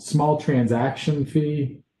 There's a small transaction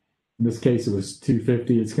fee. In this case, it was $250.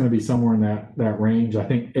 It's going to be somewhere in that range. I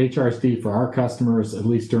think HRSD for our customers, at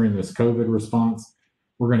least during this COVID response,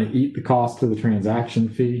 we're going to eat the cost of the transaction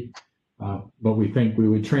fee. But we think we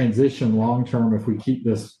would transition long term if we keep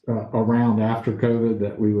this around after COVID,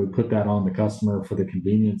 that we would put that on the customer for the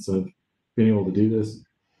convenience of being able to do this.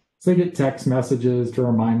 So they get text messages to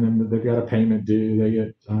remind them that they've got a payment due. They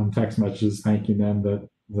get text messages thanking them that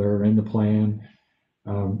they're in the plan.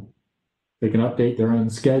 They can update their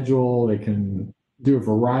own schedule. They can do a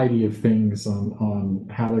variety of things on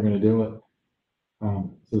how they're going to do it.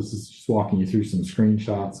 So this is just walking you through some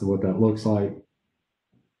screenshots of what that looks like.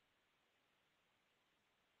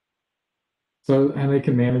 So, and they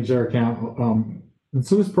can manage their account. And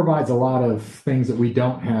so this provides a lot of things that we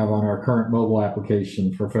don't have on our current mobile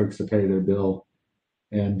application for folks to pay their bill.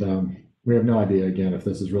 And we have no idea, again, if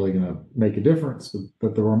this is really going to make a difference.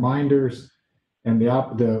 But the reminders and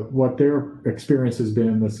what their experience has been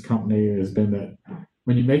in this company has been that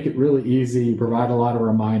when you make it really easy, you provide a lot of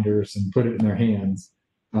reminders and put it in their hands,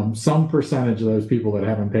 some percentage of those people that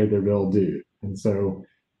haven't paid their bill do. And so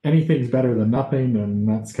anything's better than nothing, and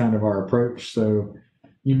that's kind of our approach. So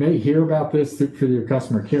you may hear about this through your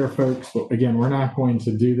customer care folks, but again, we're not going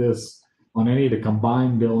to do this on any of the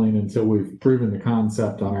combined billing until we've proven the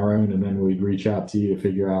concept on our own, and then we'd reach out to you to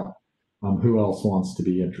figure out who else wants to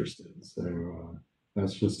be interested. So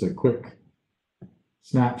that's just a quick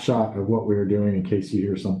snapshot of what we were doing in case you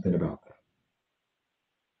hear something about that.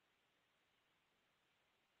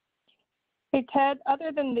 Hey, Ted,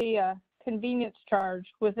 other than the convenience charge,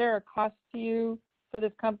 was there a cost to you for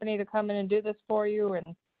this company to come in and do this for you?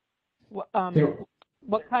 And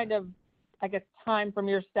what kind of, I guess, time from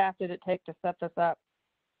your staff did it take to set this up?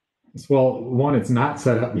 Well, one, it's not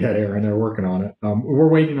set up yet, Aaron. They're working on it. We're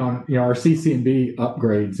waiting on, our CC&B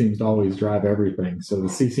upgrade seems to always drive everything. So the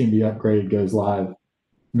CC&B upgrade goes live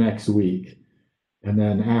next week. And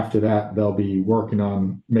then after that, they'll be working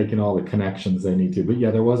on making all the connections they need to. But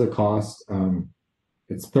yeah, there was a cost.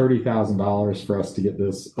 It's $30,000 for us to get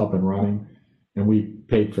this up and running, and we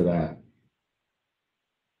paid for that.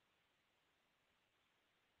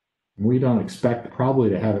 We don't expect probably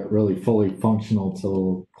to have it really fully functional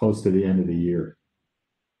till close to the end of the year.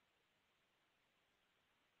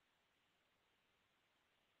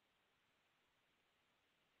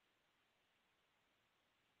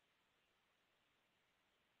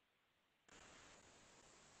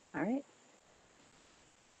 All right.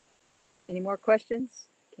 Any more questions?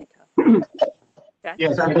 Can't tell. Josh?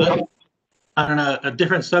 Yes, on a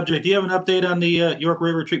different subject, do you have an update on the York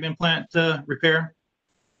River treatment plant repair?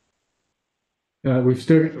 We've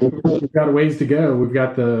got a ways to go. We've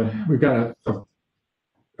got a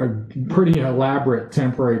pretty elaborate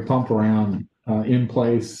temporary pump around in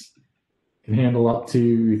place. Can handle up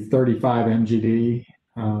to 35 MGD,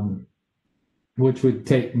 which would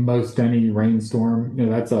take most any rainstorm.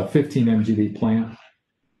 That's a 15 MGD plant.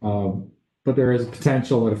 But there is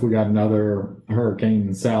potential that if we got another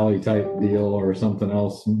Hurricane Sally type deal or something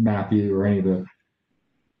else, Matthew or any of the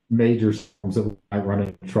major storms, that we might run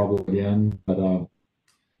into trouble again. But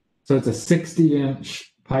so it's a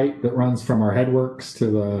 60-inch pipe that runs from our headworks to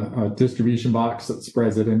the distribution box that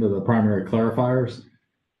spreads it into the primary clarifiers,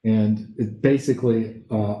 and it basically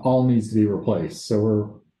all needs to be replaced. So we're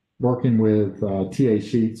working with TA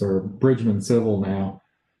Sheets or Bridgman Civil now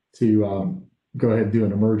to go ahead and do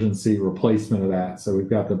an emergency replacement of that. So we've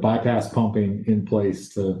got the bypass pumping in place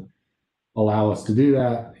to allow us to do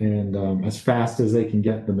that. And as fast as they can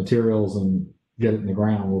get the materials and get it in the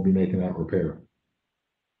ground, we'll be making that repair.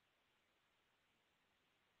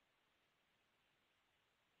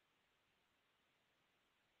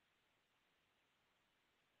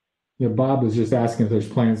 Bob was just asking if there's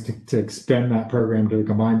plans to extend that program to the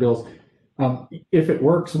combined bills. If it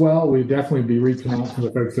works well, we'd definitely be reaching out to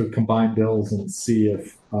the folks with combined bills and see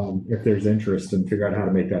if there's interest and figure out how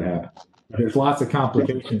to make that happen. There's lots of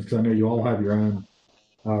complications because I know you all have your own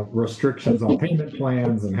restrictions on payment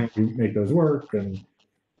plans and how you make those work. And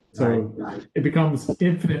so it becomes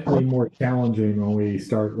infinitely more challenging when we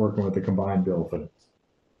start working with the combined bill folks.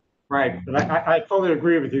 Right. And I totally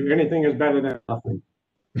agree with you. Anything is better than nothing.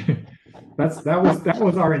 That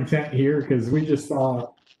was our intent here, because we just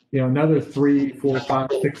saw, another 3, 4, 5,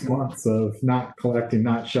 6 months of not collecting,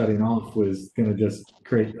 not shutting off was going to just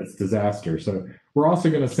create this disaster. So we're also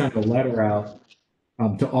going to send a letter out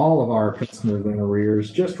to all of our customers in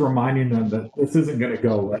arrears, just reminding them that this isn't going to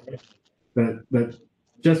go away. That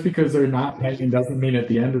just because they're not paying doesn't mean at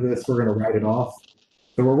the end of this we're going to write it off.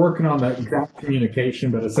 So we're working on that exact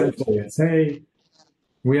communication, but essentially it's, hey,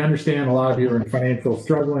 we understand a lot of you are in financial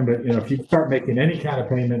struggling, but if you start making any kind of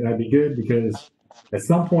payment, that'd be good, because at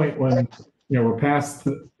some point when we're past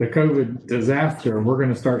the COVID disaster, we're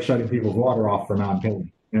going to start shutting people's water off for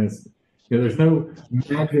non-payment. And there's no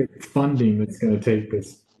magic funding that's going to take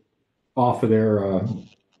this off of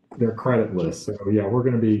their credit list. So yeah, we're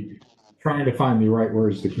going to be trying to find the right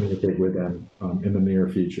words to communicate with them in the near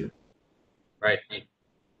future. Right.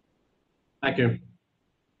 Thank you.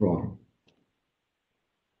 You're welcome.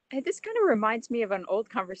 This kind of reminds me of an old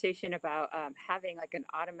conversation about having like an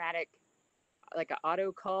automatic, like an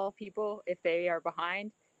auto call people if they are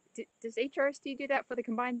behind. Does HRSD do that for the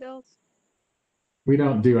combined bills? We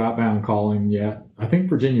don't do outbound calling yet. I think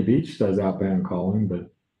Virginia Beach does outbound calling,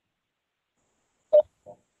 but.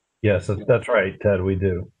 Yes, that's right, Ted, we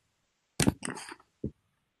do.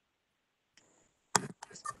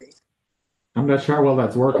 I'm not sure how well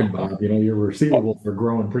that's working, Bob. Your receivables are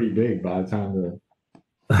growing pretty big by the time the.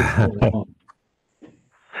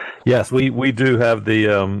 Yes, we do have the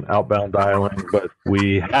outbound dialing, but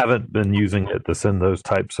we haven't been using it to send those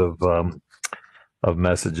types of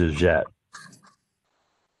messages yet.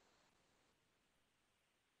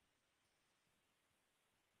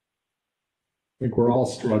 I think we're all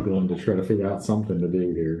struggling to try to figure out something to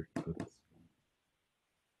do here. It's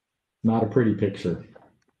not a pretty picture.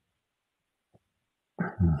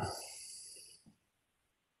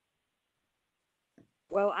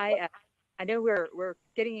 Well, I know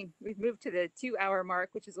we've moved to the 2-hour mark,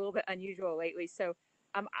 which is a little bit unusual lately. So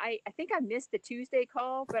I think I missed the Tuesday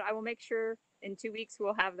call, but I will make sure in 2 weeks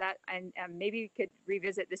we'll have that, and maybe we could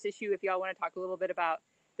revisit this issue if y'all want to talk a little bit about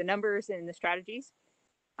the numbers and the strategies.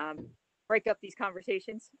 Break up these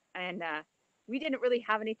conversations, and we didn't really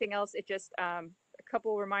have anything else. It just a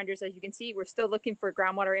couple reminders. As you can see, we're still looking for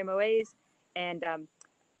groundwater MOAs, and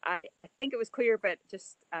I think it was clear, but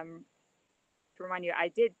just to remind you, I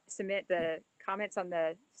did submit the comments on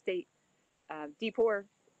the state DPOR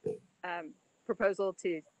proposal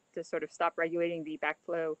to sort of stop regulating the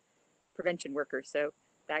backflow prevention workers. So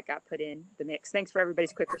that got put in the mix. Thanks for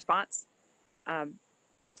everybody's quick response.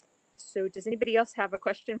 So does anybody else have a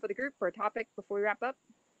question for the group or a topic before we wrap up?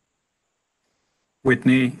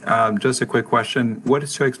 Whitney, just a quick question. What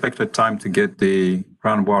is your expected time to get the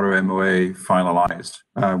groundwater MOA finalized?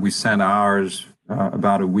 We sent ours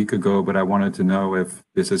about a week ago, but I wanted to know if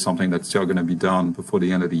this is something that's still going to be done before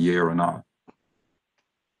the end of the year or not.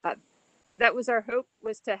 That was our hope,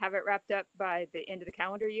 was to have it wrapped up by the end of the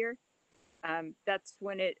calendar year. That's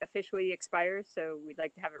when it officially expires, so we'd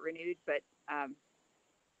like to have it renewed, but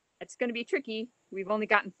it's going to be tricky. We've only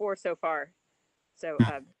gotten 4 so far. So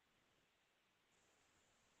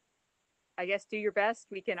I guess do your best.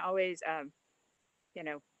 We can always, you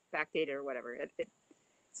know, backdate it or whatever.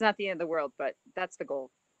 It's not the end of the world, but that's the goal.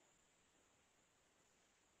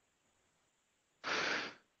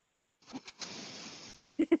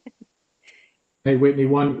 Hey, Whitney,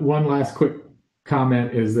 one last quick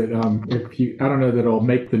comment is that if you, I don't know that it'll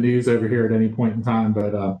make the news over here at any point in time,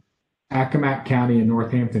 but Accomack County and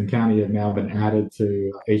Northampton County have now been added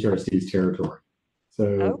to HRC's territory.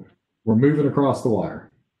 So we're moving across the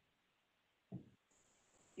water.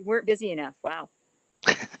 You weren't busy enough. Wow.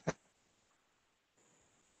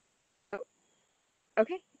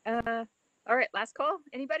 Okay. All right. Last call.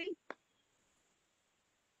 Anybody?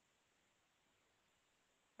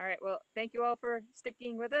 All right. Well, thank you all for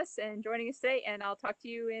sticking with us and joining us today. And I'll talk to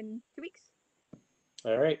you in 2 weeks.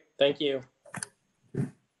 All right. Thank you.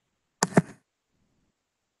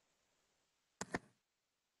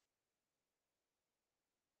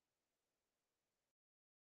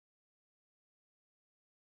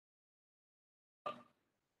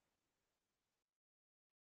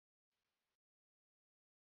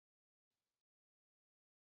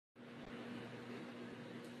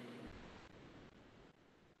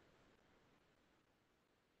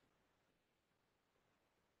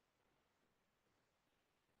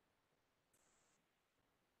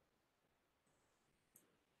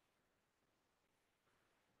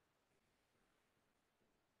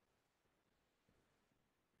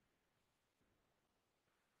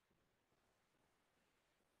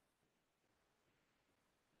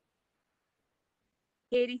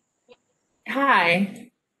 Katie?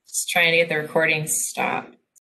 Hi. Just trying to get the recording stopped.